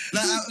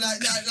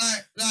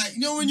 Like, you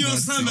know when you're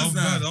slammers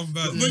now. I'm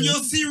bad. When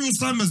you're serial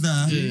slammers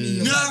now, Yeah.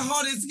 you know how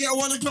hard it is to get a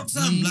 1 o'clock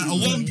slam, like a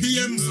 1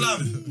 p.m.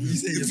 slam.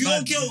 If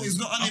your girl is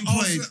not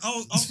unemployed, I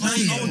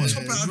was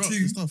chop out a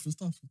thing. It's tough.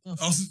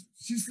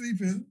 She's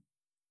sleeping.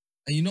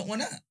 And you not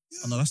want that?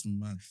 Oh, no, that's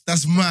mad.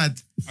 That's mad.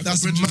 I got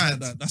That's bridges mad. like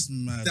that. That's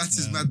mad. That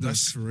is man. mad,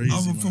 That's though. crazy.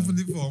 I'm a man. proper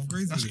nipper. I'm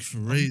crazy. That's with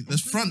it. crazy.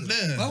 There's front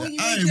there. Why wouldn't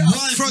you hey, make it up?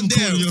 right Front for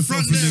calling there, yourself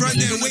front a there, nigga. front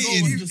there, Go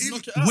waiting, and just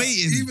knock it out.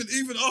 waiting.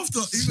 Even after,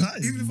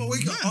 even if I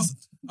wake up,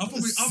 I'll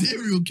probably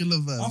serial killer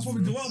vibes. I'll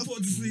probably bro. go out and put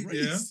her to sleep.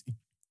 Yeah.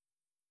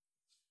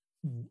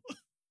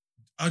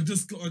 I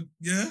just got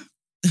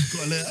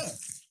Gotta let it out.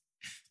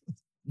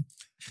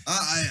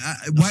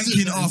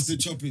 Wanking after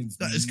chopping.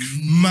 That is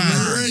Mad.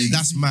 crazy.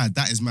 That's mad.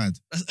 That is mad.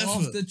 That's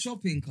effort. After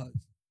chopping, cut.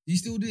 You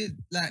still do it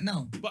like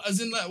now? But as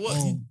in like what?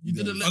 Oh, you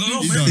didn't let I don't know,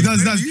 loose. maybe.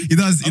 He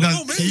does. I don't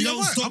know, maybe You I don't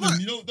might. stop them.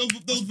 You know,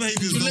 those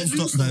behaviors You don't let stop,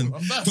 loose, man. though.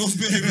 I'm back. Those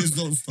behaviors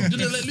don't stop. You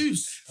didn't let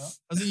loose.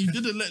 As in you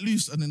didn't let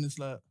loose, and then it's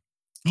like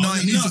No,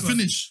 it needs to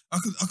finish. I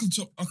could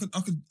chop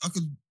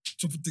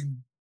a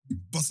thing,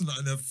 busting out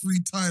in there 3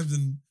 times,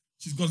 and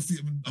she's gone to sleep.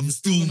 And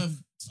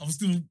I'm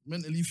still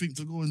mentally think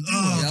to go and do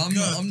Oh, it.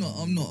 Yeah, I'm not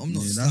Yeah,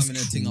 that's slamming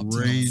that thing up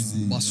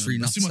crazy, to bust 3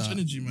 That's nuts too much out.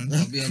 energy, man.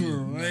 I'll be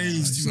honest.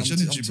 Crazy. Too much I'm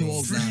energy, too bro.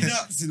 old Three now.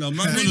 nuts, you know.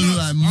 Man Three wanna look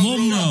nuts. like I'll roll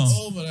mama.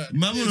 out over that.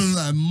 Man wanna look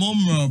like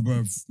mama,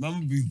 bro. Man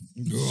would be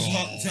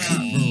fucked out,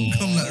 bro.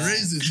 Come like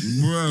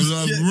raisin. Bro,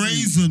 like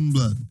raisin,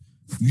 blood.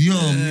 Yo,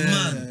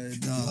 man.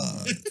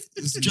 Nah.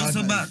 Just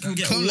about to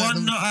get Come like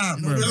one the- nut out,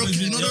 You bro. know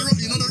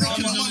the rock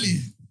in the money.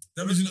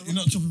 That means you're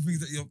not chopping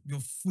things that you're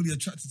fully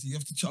attracted to. You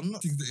have to chop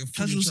things that you're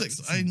fully Casual attracted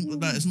sex, to. I ain't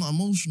like it's not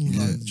emotional,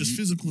 like just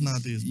physical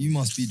nowadays. You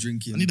must be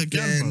drinking I need a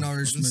gal, bare bro.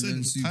 nourishment I've been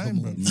and saying it time,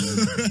 bro.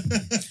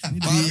 supermodel.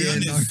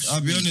 But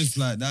I'll be honest,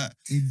 like that.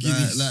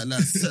 Like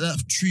set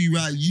that tree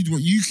right. You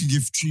can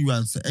give tree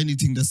rounds to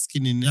anything that's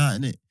skinning out,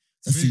 innit?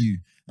 That's for you.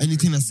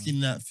 Anything that's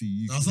skinning out for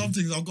you. Now, some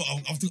things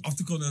I've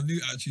took on a new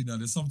attitude now.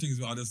 There's some things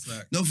where I just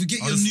like. No, forget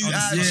I'll your just- new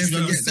I'll just- attitude. yeah,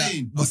 I'm forget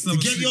saying, that.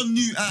 forget your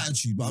new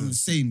attitude. But I'm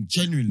saying,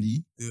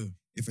 generally, Yeah.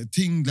 if a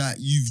thing that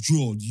you've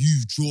drawed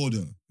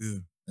her. Yeah.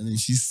 And then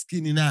she's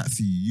skinning out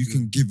for you, you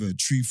can give her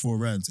 3-4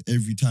 rounds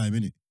every time,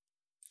 innit?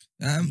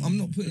 I'm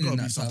not putting Gotta in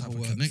be that some type type of of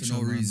work connection,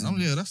 for no man. reason.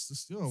 Yeah, that's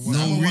just No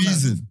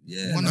reason.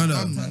 Yeah, One no, and no.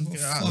 done, man.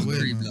 Get out of the way,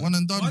 Fuckery, man. blood. One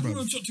and Why done, do you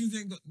bro. want to chop things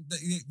that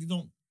you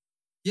don't?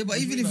 Yeah, but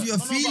even if you're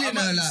feeling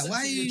her, like, why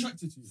are you?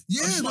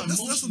 Yeah,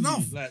 that's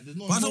enough. Like, there's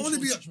no But I don't want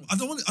to be. emotional I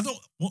don't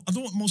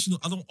want emotional.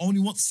 I don't only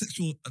want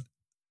sexual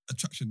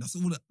attraction. That's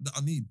all that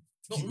I need.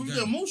 No, Keep with it the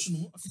going.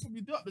 emotional, I could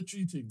probably do up the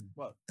tree thing,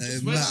 but Hey,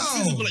 when man. it's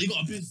physical, like you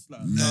got a biz,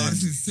 like No,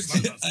 this is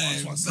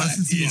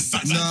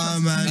sexual. Nah,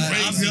 man.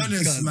 Hey, I'll be man.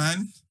 honest,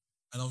 man.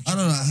 And I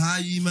don't know how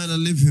you man are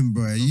living,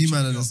 bro. You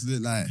man are just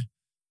look like,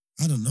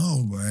 I don't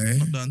know, bro.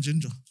 not done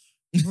ginger.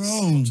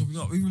 Bro, chopping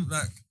up, even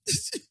like.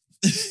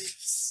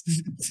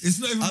 It's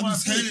not even I'm my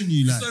fault. telling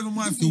you, It's like, not even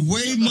my the fault.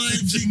 way my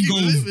thing Keep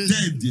goes living.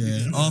 dead,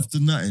 yeah, after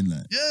nothing,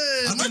 like. Yeah,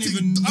 I my don't thing-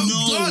 even I'm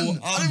know. done.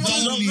 I don't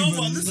don't know, even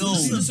but know.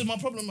 Listen, my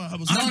problem I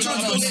was No, slamming no,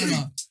 that no, girl.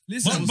 no, no.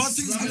 Listen, My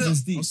thing is I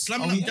gonna- was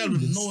slamming that girl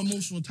with no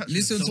emotional attachment.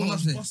 Listen So to when what I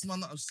I'm saying. bust my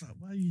nut, I was like,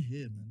 why are you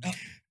here, man?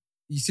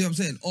 you see what I'm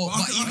saying? Oh, But I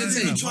but can- even I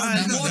saying, can try and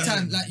like, do more that.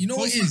 time, like, you know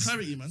what Post it my is?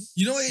 clarity, man.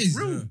 You know what it is?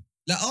 Yeah.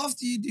 Like,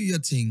 after you do your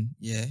thing,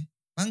 yeah,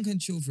 man can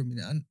chill for a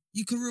minute and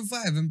you can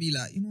revive and be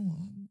like, you know what,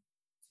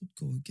 I could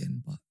go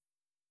again, but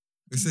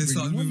They say really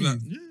something want like,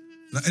 you.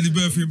 Yeah. like Eddie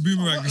Murphy and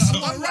Boomerang. I'm or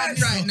something. alright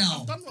right now.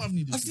 I've done what I've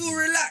needed I to feel do.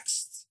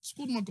 relaxed.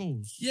 Scored my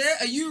goals. Yeah,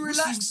 are you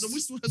relaxed? The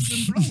whistle has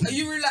been blown. Are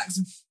you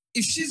relaxed?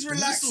 If she's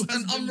relaxed whistle has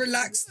and been I'm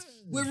relaxed,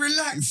 blown. we're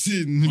relaxed.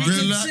 Relaxing, We can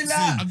chill relaxing.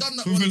 out. I've done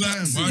that Feel one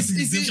relaxed. time. My thing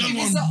is If different.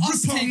 it's a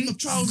us Rip off thing, the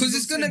trousers because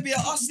it's and gonna say, be a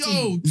us Yo,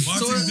 thing. My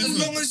So thing is as different.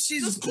 long as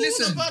she's just call the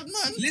listen, bad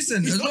man.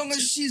 listen, as long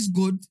as she's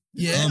good,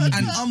 yeah, I'm and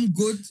good. I'm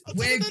good,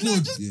 we're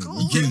good. Yeah,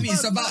 You get me?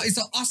 It's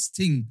a us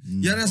thing.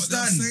 You But they'll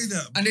understand? say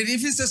that. And then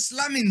if it's a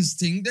slammings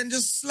thing, then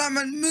just slam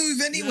and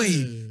move anyway.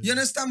 Yeah. You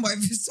understand? But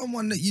if it's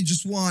someone that you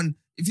just want,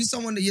 if it's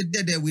someone that you're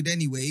dead there with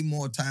anyway,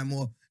 more time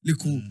or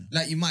little,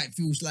 like you might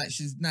feel like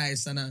she's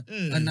nice and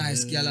a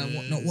nice girl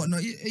and whatnot.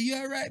 Are you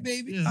all right,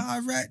 baby? Yeah.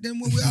 All right, then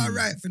we're all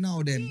right for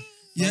now then.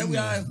 Yeah, we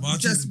are My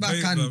just thing's back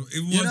big, and, bro.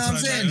 Even you one know what I'm time, I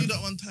saying? did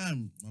that one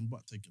time. My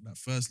butt taking that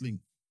first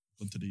link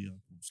onto the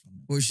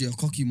Was she a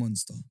cocky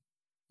monster?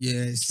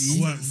 Yeah, see?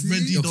 I weren't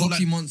ready Your though.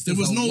 cocky Like, monsters there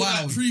was are no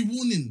wild. like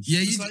pre-warnings. Yeah,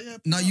 Just you,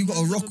 like, now you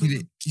gotta da, rock da, with da,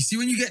 it. You see,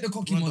 when you get the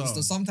cocky Brother.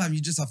 monster, sometimes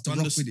you just have to Man,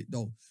 rock just- with it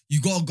though.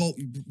 You gotta go,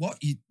 what?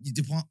 You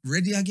depart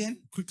ready again?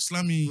 Quick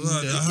slammy.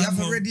 Blood, yeah. I You have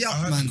one- a ready up, I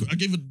had- man. I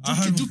gave a I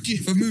had- dookie.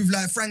 For move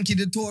like Frankie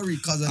the Tory,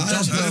 cousin. I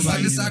Just had- go I by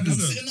had- the side. I'm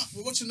sitting up,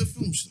 we're watching the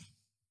film. She's like,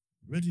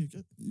 Ready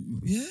again?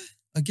 Yeah,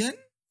 again.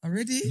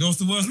 Already? You know what's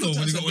the worst though?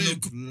 When you got one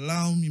of them.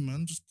 Allow me,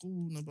 man. Just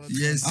cool.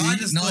 Yeah, see, I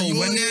just know when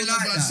when they're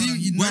like that. See,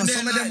 See, when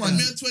some of they're them like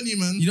ones. I'm 20,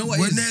 man. You know what?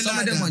 When it is? they're Some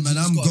like of them that, ones, man, you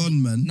just I'm gotta-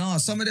 gone, man. No,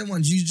 some of them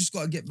ones you just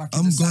gotta get back. in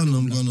I'm the gone, saddle,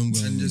 I'm blood. gone, I'm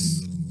gone. And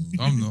just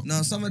I'm not.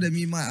 no, some of them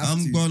you might have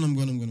I'm to. gone, I'm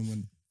gone.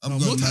 I'm No,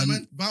 gone, more time,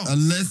 man. man. Bounce.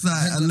 Unless Depends on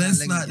like how length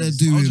they're it is. I was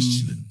doing. just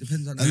chilling.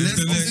 Depends on Unless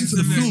Yeah, I'm into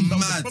yeah, the yeah. film, That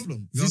was the mad. problem.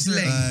 if it's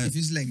length. Like- If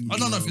it's length. Oh,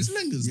 no, if it's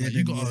lingers, Yeah, like,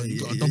 then you gotta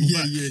yeah, double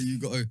yeah, back. yeah, you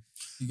gotta.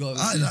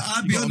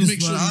 I'd be gotta honest, make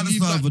man. sure you I'd leave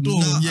just that have a door.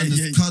 nut and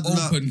just cuddle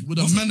up. open. With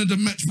a man of the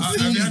match Have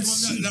you had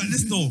performance. one like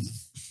this though?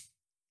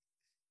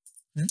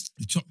 Huh?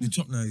 You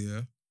chop now,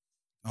 yeah.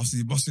 After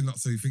you busting up,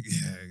 so you think,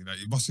 yeah, like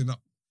you're busting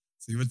up.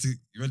 So you went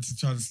to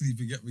try to sleep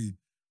and get me,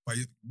 but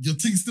your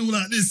thing's still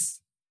like this.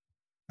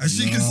 And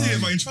she can see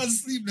it, but you're trying to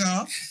sleep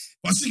now.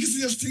 But she can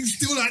see your thing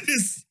still like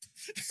this.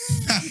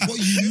 What,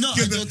 you nut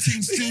and your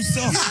thing still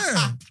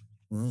soft?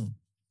 Yeah.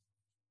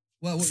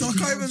 Well, what So you I keep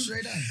can't on even-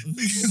 straight down?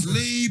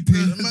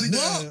 Sleeping.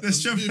 What? Let's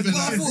jump in.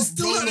 I thought-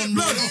 Still like that,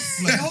 blood. blood.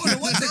 Wait, hold on,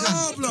 one second.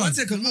 No, blood. One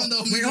second.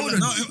 Wait, hold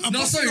No, on.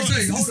 No, sorry, hold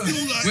on.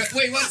 Still like,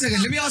 Wait, 1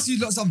 second. Let me ask you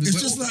something. it's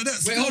We're just all- like that.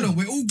 Wait, still. hold on.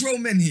 We're all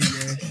grown men here,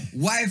 yeah?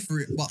 Why for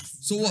it? But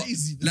so what?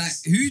 Craziness.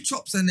 Like, who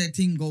chops and their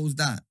thing goes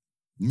down?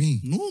 Me.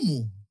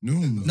 Normal.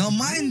 No,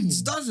 mine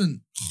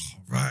doesn't.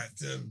 Right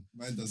then.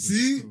 Mine doesn't.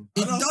 See?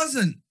 It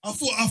doesn't. I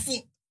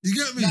thought, you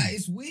get me? Like,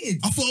 it's weird.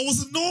 I thought I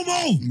wasn't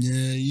normal.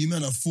 Yeah, you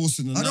men are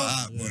forcing the I nut don't-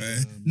 out, boy.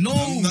 No.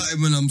 I'm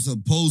nutting when I'm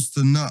supposed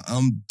to nut.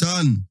 I'm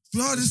done.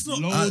 Blood, it's not.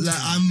 Loads. It's not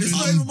I'm even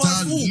my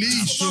done. fault.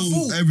 It's not my So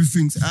fault.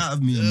 everything's out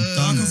of me. I'm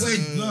done. I can Wait,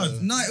 say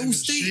blood. No, it will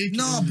stay.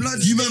 No, blood.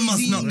 You men must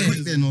stays nut in there.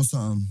 quick then or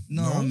something.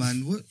 No,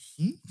 man. What?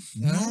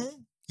 No.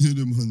 You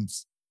them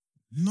hunts.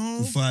 No.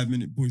 The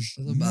 5-minute push.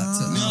 I was about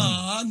to.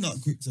 Nah, I'm not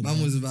quick to Man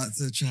was about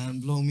to try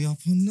and blow me up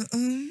on the.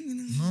 You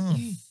know.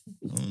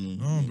 No. I don't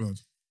know. No, blood.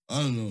 I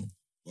don't know.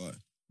 But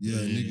yeah,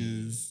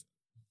 niggas.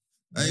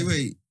 Hey,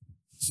 wait.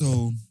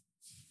 So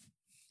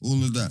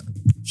all of that.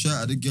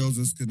 Shout out the girls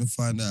that's gonna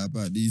find out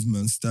about these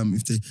men stam.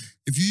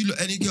 If you look,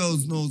 any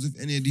girls knows if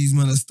any of these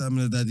men are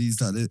stamina daddies,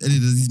 like any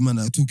of these men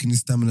are talking the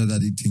stamina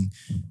daddy thing.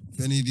 If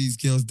any of these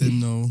girls them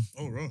know,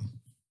 Oh, bro.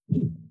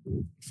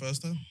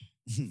 First time?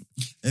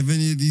 if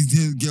any of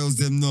these girls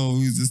them know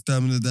who's the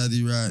stamina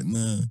daddy right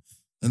now,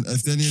 and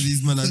if any of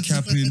these men are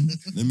capping,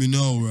 let me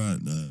know right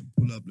now.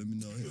 Pull up, let me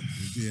know. Hit up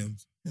the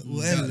DMs.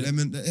 Let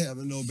me hit up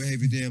the no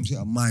behavior DMs. Hit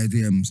up my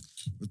DMs.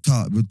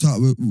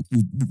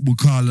 We'll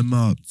call them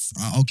out.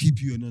 I'll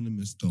keep you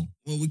anonymous though.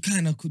 Well, we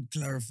kind of could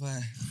clarify.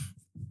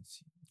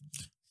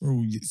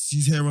 Bro,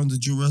 she's here under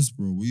duress,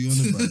 bro. What you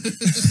on about?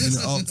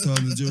 And ask her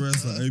under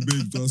duress, like, hey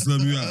babe, do I slam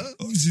you out?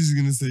 Oh, she's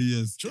gonna say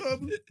yes.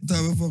 Trouble. What type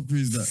of fucker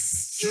is that?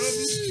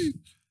 Trouble.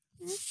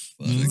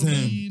 You know what I'm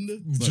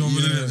saying? But Trouble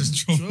in yeah. there. There's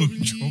trouble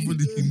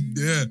in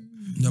there.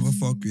 Never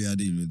fuck with you, I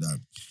deal with that.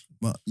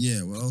 But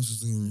yeah, what else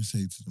was I gonna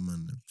say to the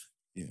man then?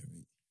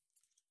 Yeah.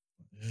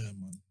 Yeah,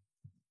 man.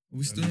 Are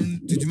we still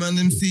in? Did you man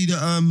them see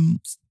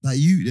that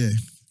youth there?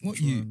 What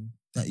you?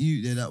 That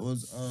youth there that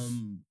was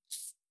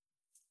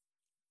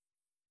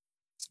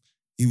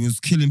he was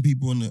killing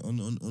people on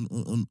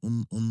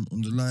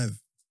the live.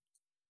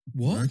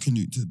 What? American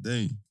youth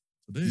today.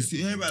 Today. You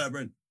see, hear about that,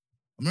 Brent?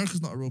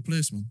 America's not a real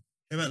place, man.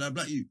 Hear about that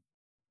black youth?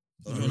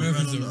 No,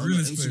 America's the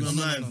realest place. Instagram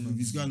No, Live no, no, no. with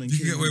his gun and You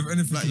can get killing away with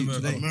anything black in youth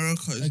America. today.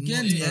 America is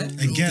Again, not yeah. a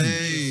real Again.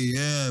 Hey,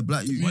 yeah,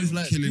 black youth It's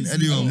like killing this,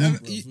 anyone. bro.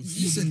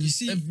 Listen, you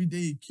see,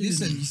 everyday killing.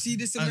 listen, you see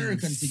this And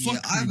American thing. Yeah,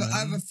 fuck I you,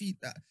 have man. a feat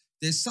that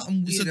there's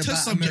something It's weird a about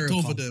test subject America.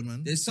 over there,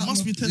 man. There's It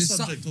must be a there's test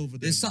subject over there.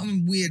 There's man.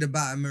 something weird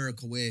about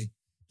America where,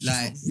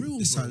 like, It's not real,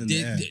 it's bro. something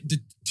the, there. the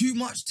too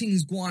much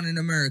things go on in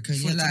America, and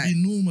For you're it to like,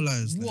 be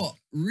normalized. like. what?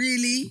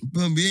 Really?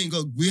 But we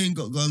ain't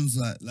got guns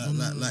like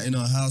in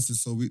our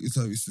houses, so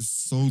it's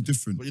just so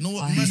different. But you know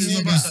what? I mad hear is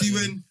that. about You that, see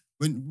yeah?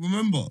 when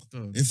remember,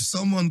 Go. if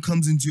someone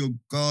comes into your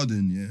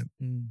garden,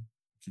 yeah,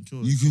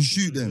 kill you it. can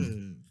shoot them.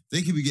 Yeah.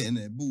 They could be getting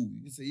their ball.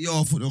 You can say, yo,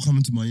 I thought they were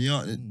coming to my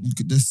yard. Mm. You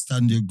could just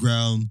stand your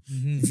ground.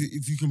 Mhm.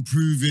 If you can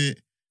prove it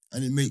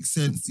and it makes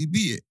sense, you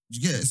beat it. You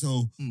get it?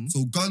 So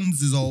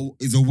guns is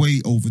a way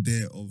over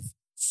there of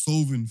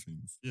solving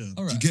things. Yeah.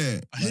 All You right. get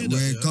it? I hear Like, that,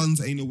 where yeah.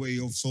 guns ain't a way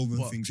of solving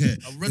But things here.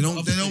 I They read the don't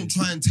other day.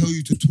 try and tell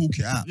you to talk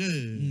it out. Yeah.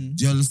 Mm.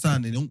 Do you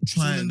understand? They don't It's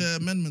all try in and their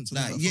amendments. and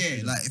all like that yeah,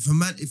 fucking-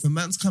 like if a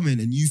man's coming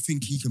and you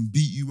think he can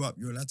beat you up,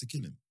 you're allowed to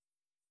kill him.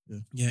 Yeah,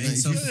 Like, ain't if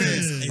you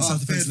self-defense. yeah, Ain't yeah.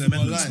 self-defense fair in for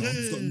my amendments. life.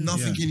 Yeah, He's got yeah, yeah.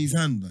 nothing in his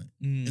hand. Like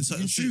Mm. in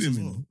certain shoot states him, as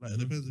you well. know. Like it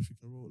depends if you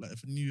can roll. Like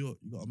if in New York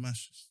you got a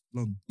mash, it's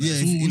long. yeah,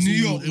 Like, if in New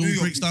York, it all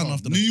breaks you down can't.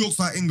 after New that. York's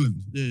like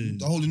England. Yeah, yeah, yeah.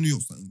 The whole of New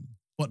York's like England.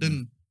 But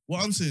then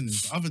what I'm saying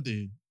is the other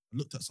day I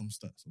looked at some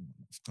stats.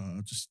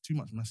 Just too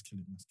much mass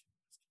killing.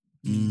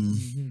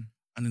 Mhm.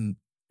 And then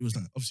it was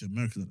like obviously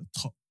America's at the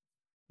top,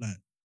 like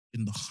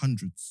in the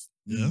hundreds.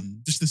 Yeah,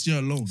 Mm. just this year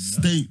alone. Yeah?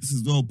 States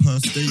as well, per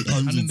state, And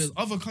then hundreds. there's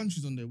other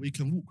countries on there where you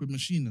can walk with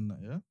machine and that.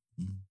 Yeah.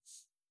 Mm.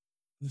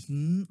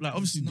 It's like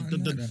obviously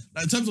Nothing like that.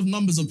 like in terms of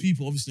numbers of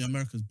people, obviously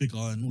America's bigger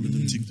and all of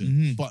them things. there.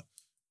 Mhm. But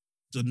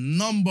the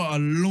number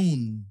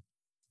alone,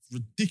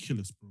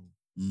 ridiculous, bro.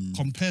 Mm.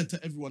 Compared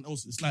to everyone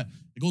else, it's like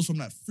it goes from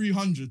like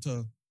 300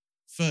 to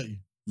 30.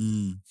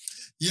 Yeah,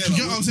 You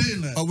get what I'm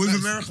saying? Like, but with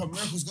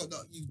America's got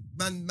that.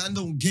 Man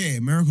don't get it.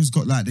 America's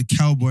got like the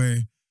cowboy.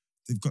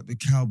 They've got the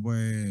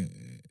cowboy.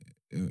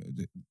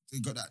 They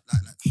got that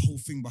like whole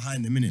thing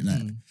behind them, innit?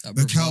 Like That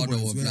the bravado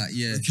cowboys, of where-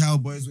 yeah. the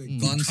cowboys, with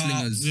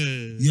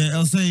Gunslingers. Yeah, I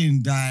was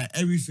saying that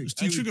everything. It's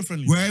too trigger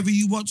friendly. Wherever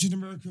you watch in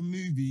American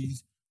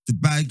movies, the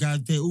bad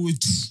guys they're always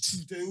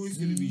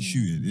gonna be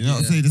shooting. You know what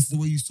I'm Yeah. saying? That's the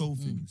way you solve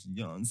things. You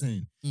get what I'm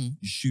saying? Mm.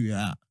 You shoot it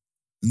out,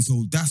 and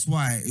so that's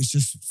why it's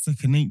just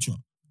second nature.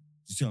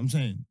 You see what I'm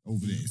saying?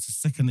 Over there, it's a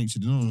second nature.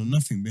 They don't know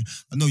nothing. Man.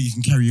 I know you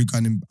can carry a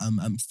gun in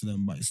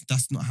Amsterdam, but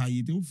that's not how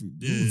you deal with it.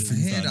 Yeah. I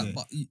hear that,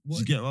 but Do you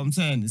what, get what I'm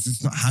saying? It's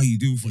just not how you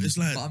deal with But it. it's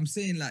like, but I'm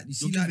saying like you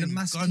see you're like the giving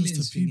mass guns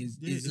killings to thing people.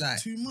 Yeah, is it's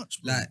like too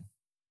much, bro. like.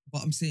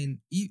 But I'm saying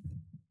it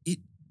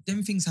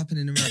them things happen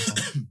in America.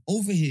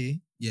 Over here,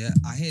 yeah,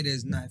 I hear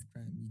there's knife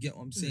crime. You get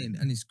what I'm saying?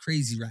 And it's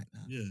crazy right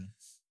now. yeah.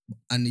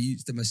 And they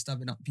use them as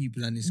stabbing up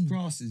people and it's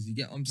crosses. You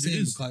get what I'm It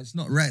saying? is. Because it's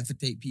not right to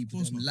take people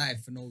Of course them not.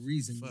 life for no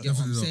reason. You Facts. get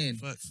what I'm Definitely saying?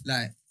 Facts.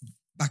 Like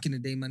back in the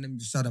day, man, them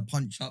just had a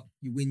punch up.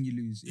 You win, you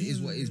lose. It is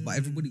what it is. But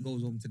everybody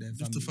goes home to their Live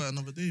to family. fight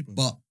another day, bro.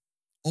 But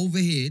over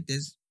here,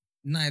 there's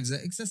knives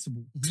that are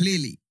accessible,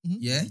 clearly. Mhm.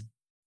 Yeah.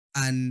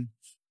 And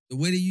the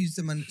way they use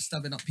them and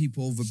stabbing up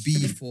people over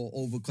beef or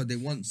over because they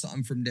want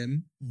something from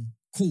them,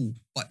 cool.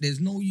 But there's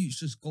no use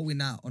just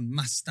going out on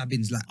mass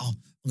stabbings like, oh,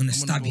 I'm gonna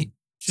stab go him.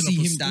 kill See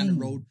up a him down the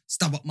school. road,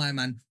 stab up my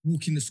man,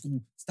 walk in the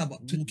school, stab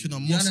up. Walk in a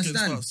You mosque and understand?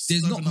 start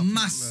There's not stabbing up people,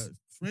 mass like,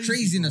 crazy,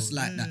 craziness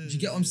bro. like that. Do you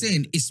get what I'm Yeah.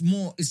 saying? It's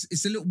more.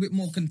 It's a little bit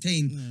more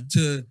contained Yeah.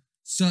 to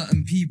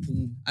certain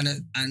people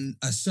and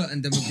a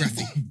certain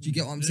demographic. Do you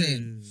get what I'm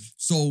saying?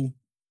 So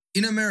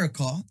in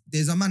America,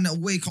 there's a man that'll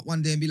wake up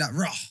one day and be like,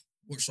 "Rah,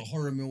 watch a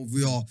horror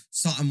movie or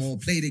something, or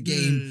play the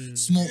game, Yeah.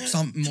 smoke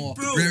something, or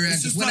Bro, and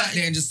it's just just went like out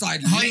there and just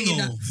started Hundo. laying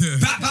that. Yeah.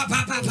 Pa, pa,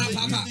 pa, pa, pa,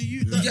 pa, pa.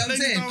 You get what I'm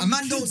saying? A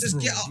man don't just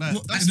get up.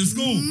 That's in the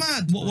school.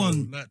 mad. What bro.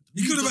 one? Like,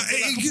 You could have like, had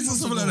 18 a kids or couple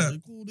something months like ago,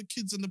 that. they call the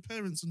kids and the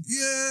parents and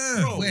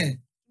Yeah. Bro. Where?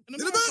 in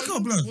America,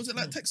 blood. Was it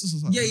like Texas or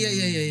something?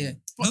 Yeah.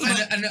 But And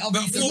like, the other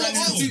about youth that 4 ran in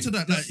months the- into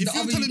that, like, if the you're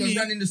other telling youth me that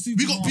ran in the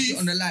we got supermarket beef,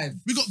 on the live.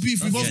 we got beef,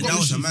 we Yeah, both that got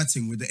was a issues. mad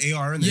thing with the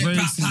AR, innit? Yeah,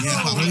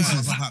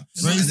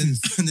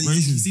 Racist. And then you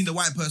Racist. seen the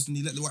white person,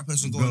 he let the white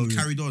person go Bro, and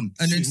yeah. carried on.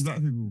 And then Shooting black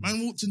people.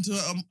 Man walked into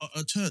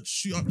a church,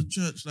 shoot up the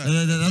church, like,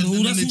 That's and all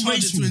then they racial.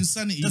 turned it to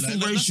insanity. That's like, all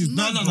like, racial.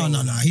 mad, bro.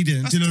 No. He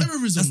didn't. That's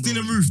terrorism, That's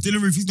bro.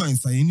 Dylan Roof. He's not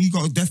insane. He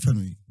got a death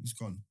penalty. He's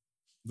gone.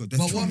 He got death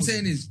But what I'm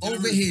saying is,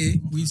 over here,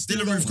 we still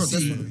Dylan don't Roof got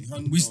death see.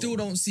 penalty. We still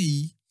don't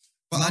see.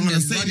 But Man I'm gonna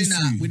them say running this to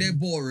out you. with their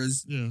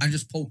borers Yeah. and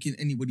just poking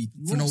anybody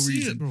You for no won't see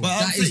reason. it, bro. But I'm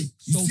That saying, is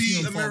you so see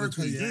few and far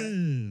America, between.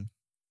 yeah.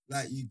 Yeah.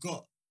 Like you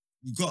got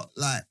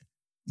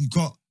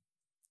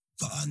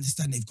to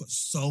understand they've got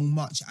so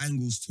much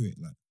angles to it.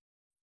 Like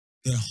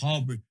they're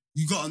harboring.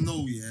 You gotta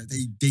know, yeah.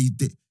 They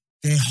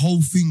their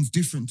whole thing's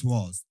different to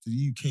ours, to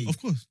the UK. Of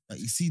course. Like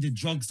you see the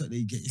drugs that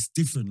they get, it's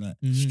different. Like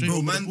Straight bro,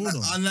 over man, the border.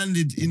 I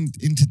landed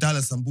into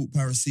Dallas and bought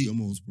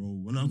paracetamols, bro.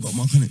 When I got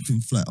my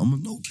connecting flight, I'm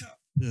like, no cap.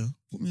 Yeah.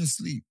 Put me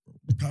asleep, bro.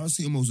 The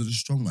paracetamols are the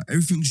stronger.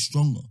 Everything's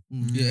stronger.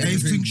 Yeah,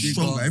 Everything's bigger.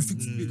 stronger.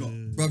 Everything's bigger.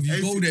 Bro, if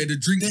you go there, the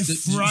drink, They're you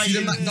see the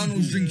frying.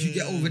 McDonald's drink you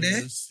get over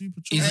there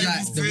Super is chocolate.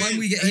 like the one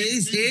we get here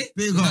is here.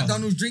 The Bigger.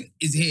 McDonald's drink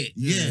is here.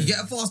 Yeah. You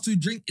get a fast food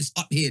drink, it's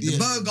up here. The Yeah.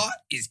 burger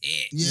is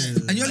here. Yeah.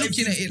 And you're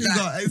looking at it Everything's like,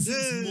 bigger,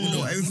 everything's Yeah. more,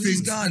 what is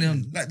everything's going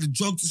on? like the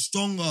drugs are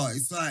stronger.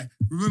 It's like,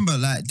 remember,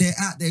 like they're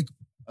out there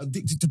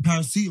addicted to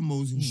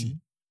paracetamols and shit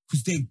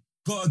because they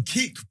got a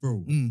kick,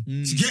 bro. Do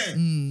you get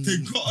it? They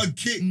got a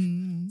kick.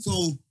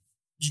 So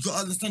you got to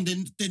understand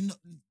they're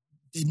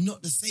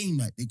not the same.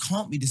 Like they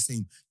can't be the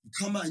same. You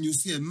come out and you'll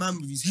see a man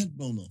with his head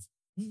blown off.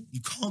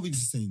 You can't be the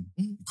same.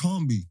 You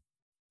can't be. You know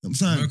what I'm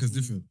saying? America's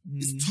different.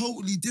 It's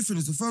totally different.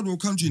 It's a third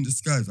world country in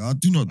disguise. I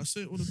do not. I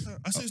say it all the time.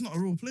 I say it's not a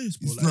real place,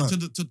 bro. It's Like,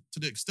 not. to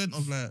the extent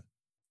of like,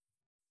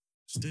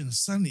 just the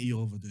insanity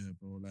over there,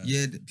 bro. Like,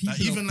 Yeah, the people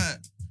like even like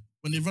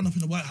when they run up in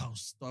the White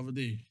House the other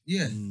day.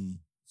 yeah,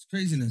 it's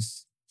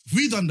craziness. If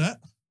we done that,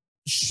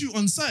 shoot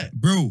on sight.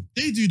 Bro,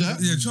 They do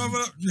that. Yeah, travel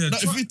up. Yeah,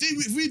 Like,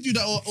 if we do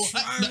that or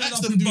Try the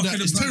acts run them up do and that,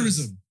 buck it's in the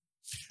terrorism.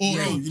 Or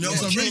Bro, you know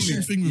it's what a kill racial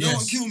me? thing You with know us.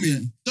 what kill me?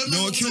 Them You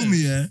know what man kill over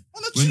me, there. yeah?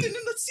 Man, are When- chilling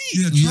in the seat.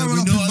 Yeah, Yeah, travel we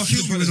up know and what buck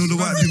killed in me when the all the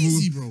white people,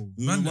 Crazy, bro.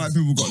 when the white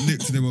people got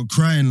nicked and they were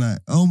crying like,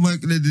 oh my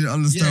God, they didn't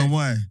understand Yeah.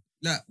 why.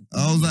 Like,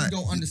 I was you like,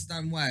 don't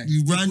understand why.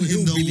 You ran People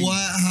in the hillbilly.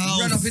 White You House.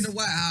 ran up in the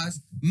White House,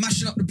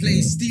 mashing up the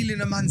place,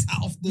 stealing a man's hat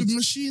off With the.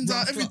 machines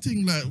out, Rough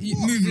everything like You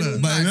what, moving like? all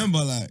But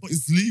remember, like, But-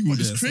 it's legal but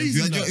it's there. crazy,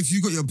 So like- if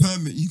you got your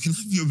permit, you can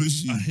have your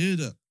machine. I hear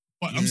that.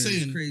 But I'm Yeah,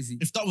 saying, it's crazy.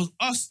 if that was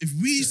us, if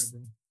we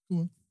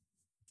bro. Of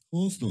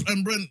course not.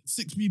 and Brent,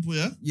 6 people,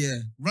 yeah, Yeah,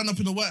 ran up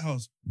in the White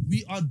House,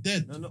 we are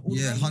dead.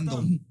 yeah,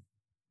 Hundo.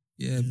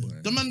 Yeah, boy.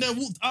 The man there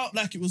walked out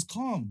like it was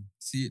calm.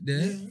 See it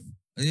there?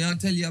 And I'll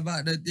tell you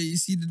about that. You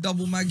see the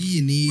double Maggie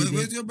in here.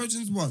 Where's your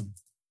brethren's one?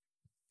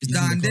 It's He's in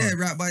down the car. there,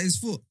 right by his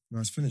foot. No,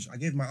 it's finished. I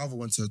gave my other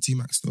one to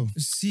T-Max still.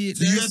 See it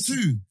So there? you had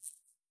two?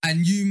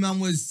 And you, man,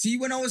 was... See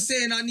when I was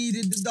saying I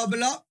needed the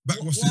double up? Back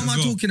What was am it I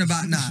as well. talking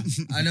about now?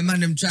 And the man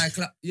them try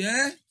clap.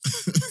 Yeah?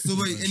 So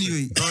wait,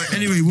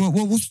 anyway,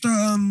 what's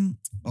the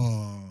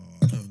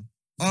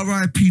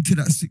R.I.P. to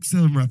that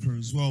 6'7" rapper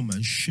as well,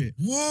 man. Shit.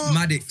 What?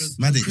 Maddox.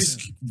 Maddox.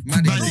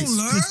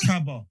 Chris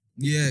Cabba.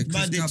 Yeah, Chris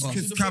Maddox, Cabba.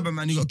 Chris Cabba,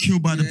 man. He got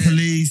killed by the Yeah.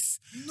 police.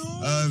 No.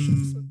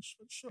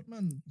 Shot,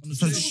 man. On the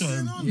Shot street.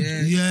 him.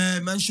 Yeah. Yeah,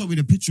 man showed me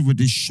the picture where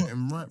they shot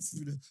him right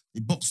through they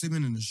boxed him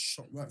in and they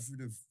shot right through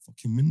the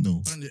fucking window.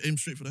 Apparently aim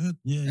straight for the head.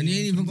 Yeah. And he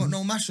ain't even got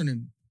no mash on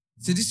him.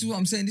 So this is what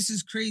I'm saying. This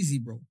is crazy,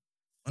 bro.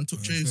 And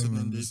took chaser,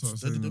 man. that's what I'm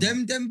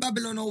saying, Them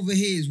Babylon over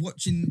here is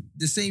watching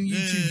the same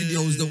YouTube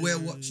videos that we're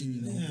watching,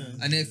 you know.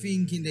 Yeah. And they're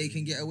thinking they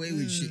can get away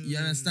with shit. You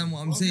understand what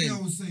I'm One thing saying? I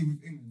would say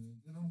with England,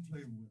 they don't play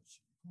with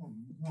shit.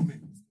 You can't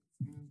make mistakes.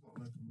 England's got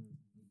like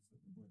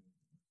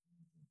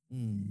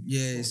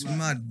Yeah, it's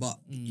mad, but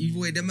either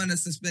way, the man are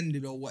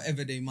suspended or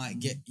whatever they might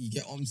get. You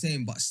get what I'm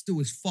saying? But still,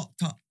 it's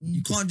fucked up.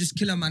 You can't just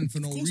kill a man for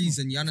no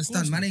reason. You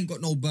understand? Man ain't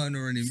got no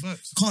burner on him.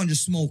 Facts. Can't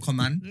just smoke a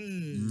man.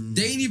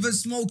 They ain't even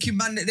smoking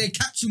man that they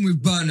catch him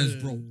with burners,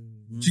 bro.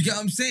 Do you get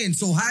what I'm saying?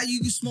 So how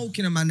you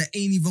smoking a man that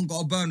ain't even got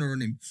a burner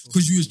on him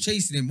because you was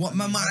chasing him? What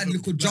man might have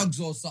little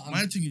drugs or something?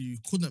 My thing is, you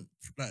couldn't,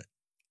 like,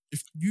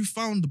 if you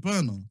found the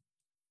burner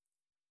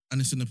and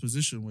it's in a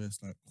position where it's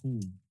like, cool,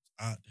 it's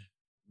out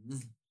there.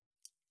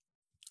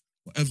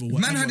 Whatever.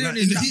 Man had it in in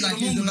his the lap heat of like the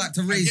he was moment, about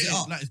to I raise get it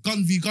up. Like, it's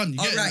gun v gun. You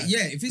All get it? right, Like,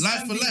 yeah. If it's life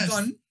gun for v life.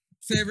 gun,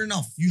 fair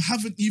enough. You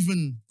haven't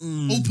even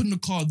opened the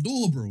car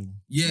door, bro.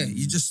 Yeah,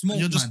 you just smoke,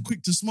 You're man. just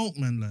quick to smoke,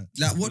 man. Like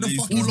Like, what the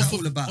fuck all is that of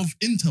all about? of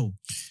Intel.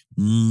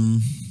 Mm.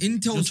 You're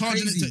Intel's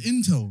charging crazy. it to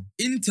Intel.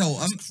 Intel,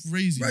 That's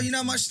crazy. bro, you know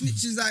how much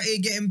snitches out here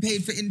getting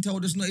paid for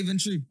Intel that's not even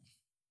true?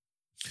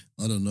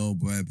 I don't know,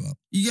 boy, but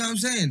You get what I'm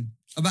saying?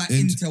 About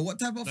Int- Intel. What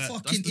type of Like,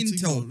 fucking that's the thing,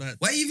 Intel? though, like-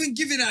 Why are you even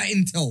giving out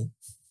Intel?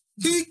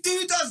 Who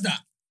does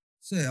that?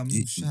 Say, I'm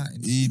not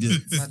shouting.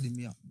 idiot. Maddening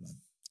me up, blood.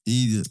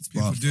 Idiots,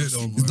 but do it though,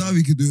 there's man. nothing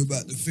we could do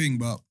about the thing,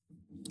 but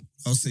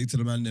I'll say to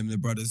the man, the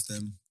brothers,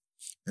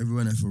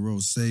 everyone there for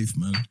real safe,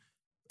 man.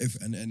 If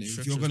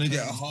you're gonna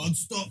get a hard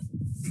stop,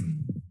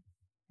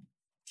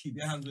 keep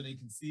your hands where they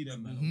can see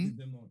them, man. Don't give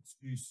them no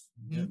excuse.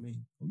 You get me?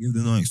 Don't give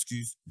them no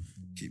excuse.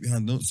 Keep your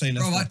hand. Don't say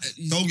Bro,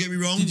 nothing. Don't get me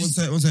wrong.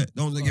 One sec.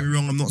 Don't get me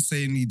wrong. I'm not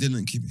saying he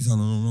didn't keep his hand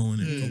on no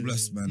one. God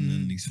bless, man,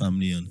 and his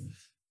family and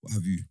what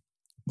have you.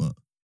 But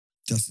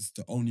that's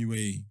the only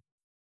way.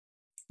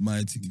 My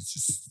thing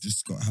is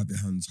just gotta have your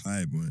hands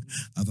high, boy.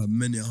 I've had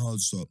many a hard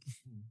stop.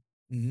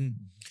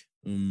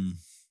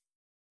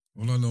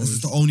 All I know That's is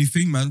just the only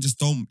thing, man.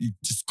 You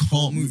just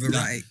can't Move move.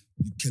 erratic.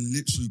 You can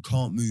literally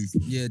can't move.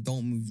 Yeah,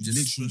 don't move. Just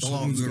Literally don't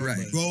can't move move.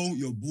 erratic. Bro,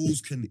 your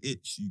balls can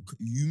itch.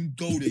 You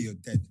go there, you're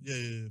dead.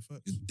 Yeah.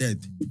 Facts. You're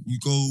dead. You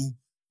go,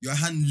 your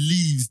hand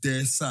leaves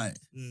their side.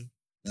 Yeah.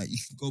 Like you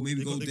can go, maybe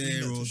They go got the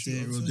there green light or to shoot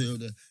there or outside. there or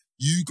there.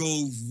 You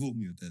go, boom,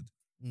 you're dead.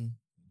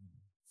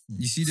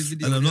 You see the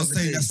video? And I'm the not other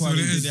saying day? that's why they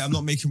did it. I'm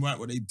not making right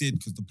what they did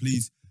because the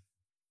police.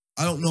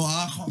 I don't know.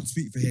 I can't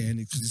speak for here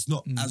because it's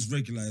not as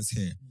regular as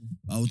here.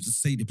 But I would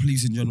just say the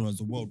police in general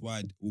as a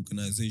worldwide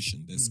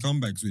organization. They're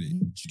scumbags with it.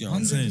 Do you get what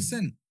I'm saying?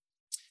 100%.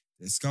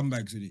 They're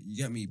scumbags with it. You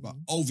get me? But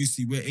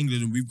obviously we're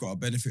England and we've got a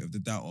benefit of the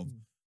doubt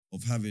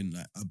of having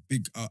like a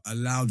big, a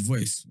loud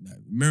voice. Like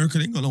America,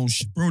 they ain't got no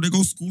shit, bro. They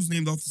got schools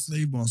named after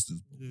slave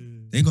masters. Bro.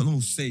 They ain't got no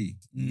say.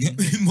 You get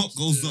me? What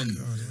goes on? Do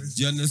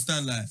you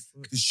understand? Like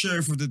the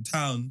sheriff of the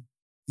town,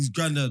 his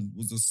granddad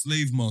was a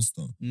slave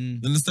master. You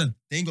understand?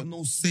 They ain't got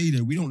no say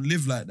there. We don't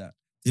live like that.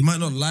 They might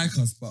not like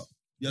us, but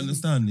you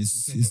understand?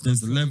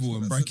 There's a level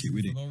and bracket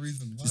with it. For no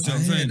reason. You see what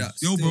I'm I hear saying? that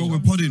Yo, bro, still. we're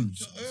podding.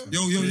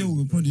 Yo,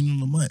 we're podding on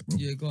the mic, bro.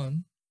 Yeah, go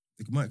on.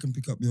 The mic can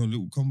pick up your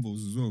little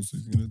combos as well, so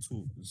if you're gonna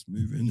talk, just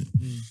move it, innit?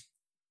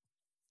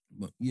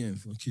 But yeah,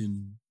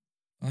 fucking.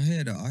 I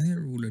hear that. I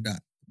hear all of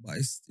that. But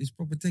it's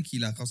proper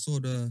techie. Like I saw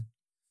the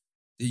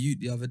youth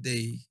the other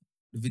day,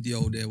 the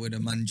video there where the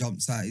man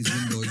jumps out his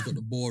window. He's got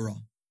the Bora,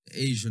 the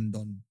Asian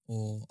don,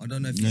 or I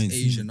don't know if he's 19.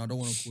 Asian. I don't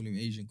want to call him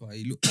Asian because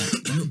he looked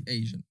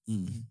Asian.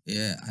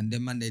 Yeah, and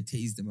then man they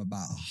tased him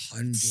about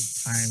 100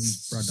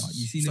 times, brother.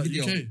 You seen the It's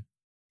video? like UK.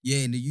 Yeah,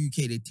 in the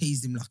UK they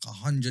tased him like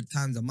 100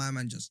 times, and my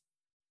man just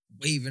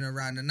waving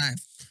around the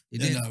knife. They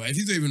didn't- but if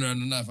he's waving around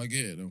the knife, I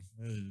get it though.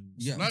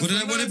 Yeah. Life What for are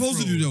they life, supposed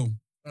to bro. do though?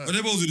 What are they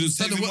supposed to do?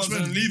 Tell Take the him once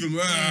watchman. and leave him.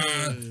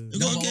 Yeah. You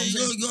gotta get,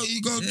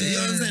 you gotta, you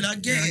know what I'm saying? I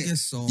get Yeah, I it.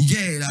 guess so. You get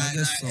it. I Like,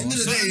 guess so. end of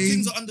the Certain day,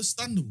 things are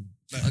understandable.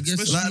 Like, I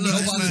guess especially like, when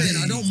look, it's what I'm saying, I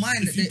like, don't mind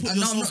if that you they. put I'm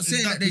yourself not in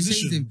saying that that they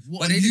position, chased him, what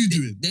but are they you did.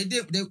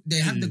 doing? They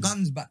had the Yeah.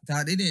 guns back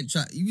there. They didn't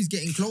try. He was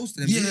getting close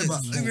to them. yeah,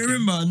 but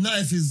remember, a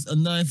knife is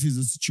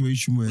a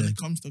situation where when it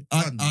comes to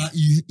gun,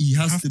 he you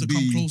has have to to be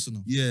come close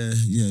enough. Yeah.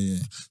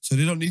 So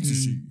they don't need to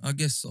shoot. I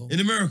guess so. In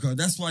America,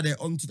 that's why they're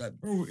onto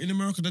that, bro. In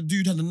America, the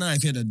dude had a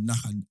knife. He had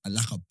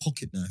like a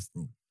pocket knife,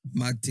 bro.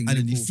 Mad thing. And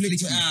then he little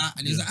flicked it flicky. out,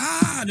 and he was like,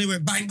 and they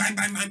went bang, bang,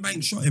 bang, bang,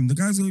 bang, shot him. The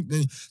guys,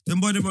 them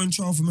boy, they were in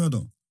trial for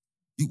murder.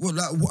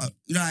 Like,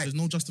 There's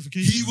no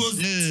justification. he was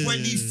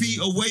 20 feet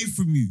away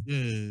from you.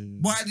 Yeah.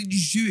 Why did you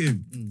shoot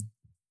him?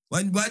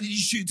 Why did you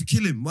shoot to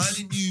kill him? Why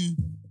didn't you?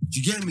 Do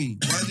you get me?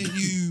 Why didn't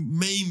you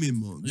maim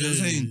him? Or, you know what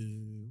I'm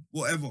saying?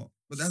 Whatever.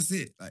 But that's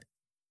it. Like,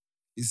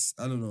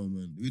 I don't know,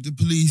 man. With the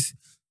police,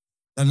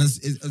 And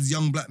as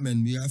young black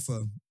men, we have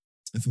to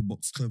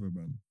box clever,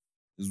 man,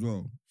 as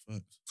well.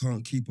 Facts.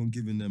 Can't keep on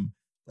giving them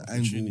the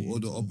Opportunity angle or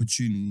the to-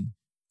 opportunity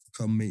to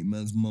come make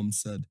man's mum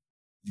sad.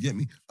 You get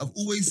me? I've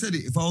always said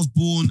it. If I was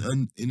born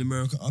in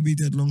America, I'd be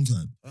dead long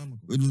time. Oh my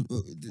God.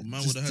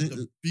 Man would have had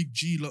the big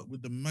G lock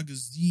with the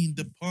magazine,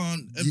 the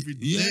pan every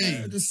day.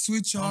 Yeah, the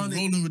switch I'm on it.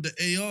 rolling with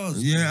the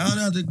ARs. Yeah, I'd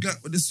have the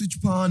Glock with the switch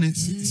on it.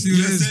 See You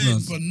know what it is, what I'm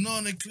saying? man.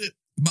 Banana clip.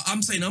 But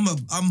I'm saying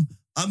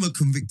I'm a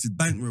convicted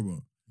bank robber.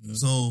 Yeah.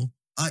 So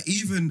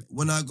even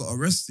when I got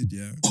arrested,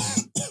 yeah,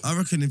 I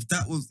reckon if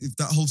that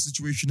whole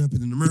situation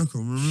happened in America,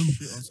 remember?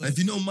 Shit outside. If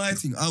you know my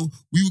thing,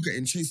 we were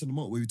getting chased on the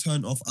motorway. We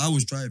turned off. I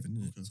was driving,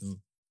 yeah, so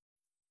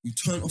we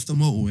turned off the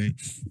motorway,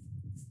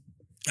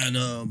 and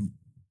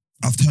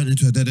I've turned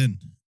into a dead end.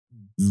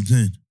 You know what I'm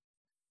saying?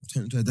 I've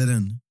turned into a dead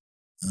end.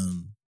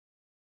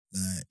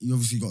 Like you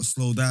obviously got to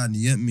slow down.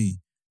 You get me?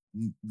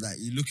 Like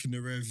you look in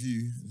the rear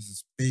view, it's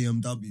just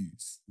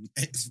BMWs,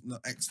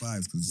 not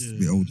X5s because it's Yeah. a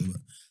bit older,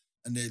 but,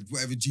 and then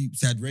whatever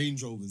Jeeps had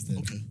Range Rovers there.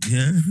 Okay.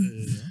 Yeah,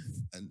 Yeah.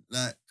 and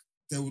like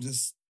they were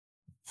just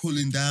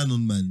pulling down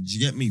on man. Do you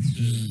get me?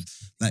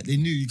 Like they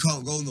knew you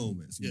can't go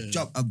nowhere. So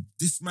Yeah. I've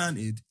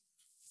dismounted,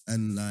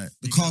 and like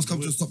the You cars can come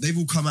do to a it. stop. They've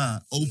all come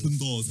out, open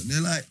doors, and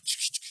they're like.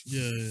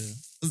 Yeah.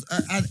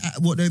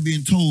 What they're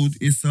being told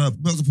is we have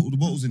to put all the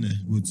bottles in there.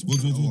 Woods.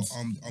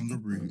 I'm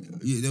robbery.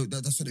 Yeah,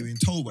 that's what they're being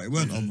told, but it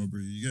weren't Yeah. armed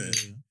robbery. You get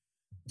it? Yeah.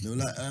 They were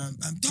like, I'm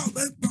told,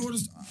 man, bro.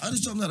 I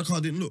just jumped out of the car,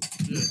 didn't look.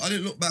 Yeah. I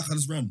didn't look back, I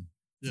just ran.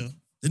 Yeah.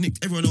 They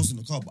nicked everyone else in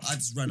the car, but I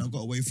just ran. I got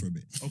away for a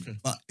bit. Okay.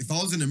 But if I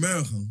was in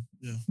America,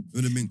 Yeah. it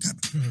would have been cap.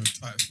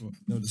 Tight foot.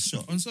 They would have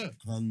shot. On set.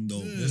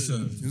 Hundo. Yeah. Yes, sir.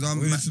 Because I'm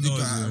We need mad to to know,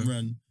 go out and yeah.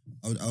 ran.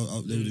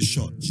 They would have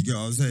shot. Do you get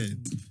what I'm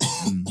saying?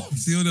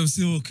 See all them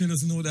serial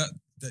killers and all that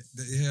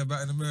you hear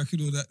about in America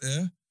and all that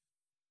there?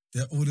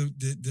 They're all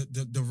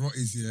the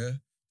rotties, yeah?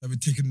 They've been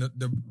taking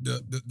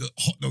the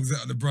hot dogs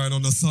out of the brine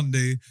on a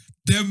Sunday.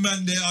 Them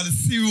man there are the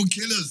serial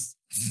killers.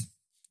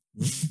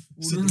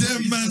 So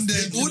them man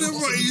there, all the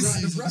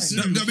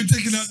rotties, they've been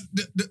taking out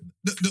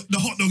the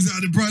hot dogs out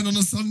of the brine on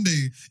a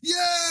Sunday.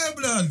 Yeah,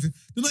 blood.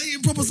 They're not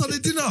eating proper Sunday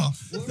dinner.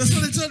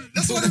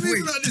 That's why they're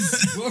moving like this.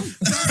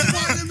 That's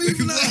why they're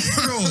moving like this,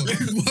 bro.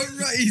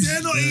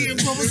 They're not eating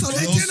proper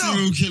Sunday Those dinner.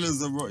 serial killers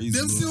are rotties.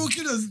 Them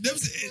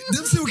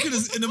bro. serial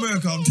killers in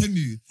America, I'm telling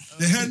you,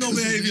 they had no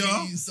behavior.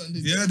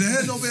 Yeah, they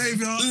had no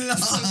behavior.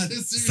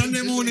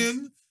 Sunday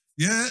morning,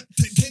 yeah,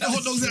 take the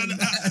hot dogs out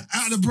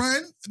of the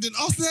brine, and then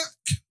after that,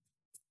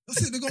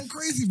 that's it. They're going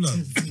crazy,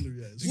 blood.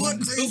 What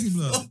crazy,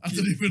 blood? I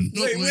don't even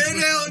know. Wait, where the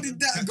hell did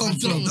that come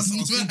from? That's what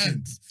I was Man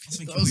thinking.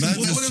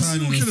 just What trying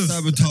them to serial killers?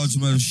 sabotage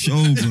man's show,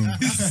 bro.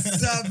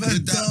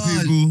 With that,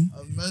 people.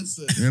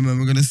 Yeah, man,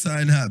 we're gonna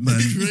sign that, man.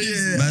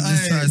 Crazy. Man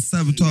just trying to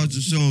sabotage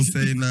the show,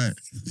 saying like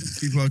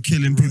people are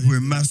killing people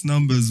in mass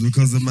numbers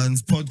because of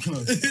man's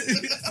podcast.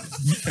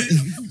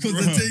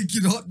 Because they're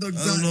taking hot dogs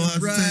I don't know out how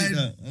the to take brine.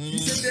 that. He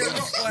said they're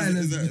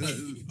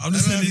Rottweilers. I'm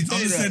just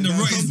saying the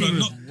rotties, blood.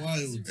 Not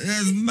Wild.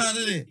 Yeah, it's mad,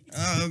 isn't it?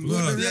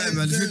 What the Yeah, right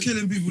man. If you're then?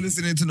 killing people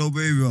listening to No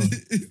Baby,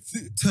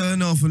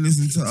 turn off and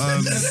listen to turn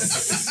off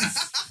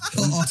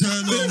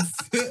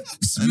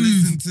and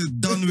listen to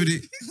Done With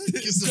It.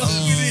 Done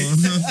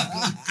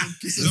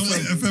With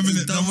It FM,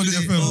 innit? Done With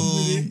It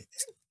FM.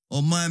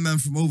 Or my man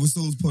from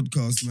Oversoul's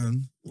podcast,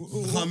 man. I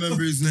can't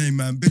remember his name,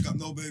 man. Big up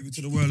No Baby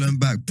to the world and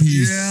back.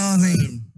 Peace. Yeah, I think.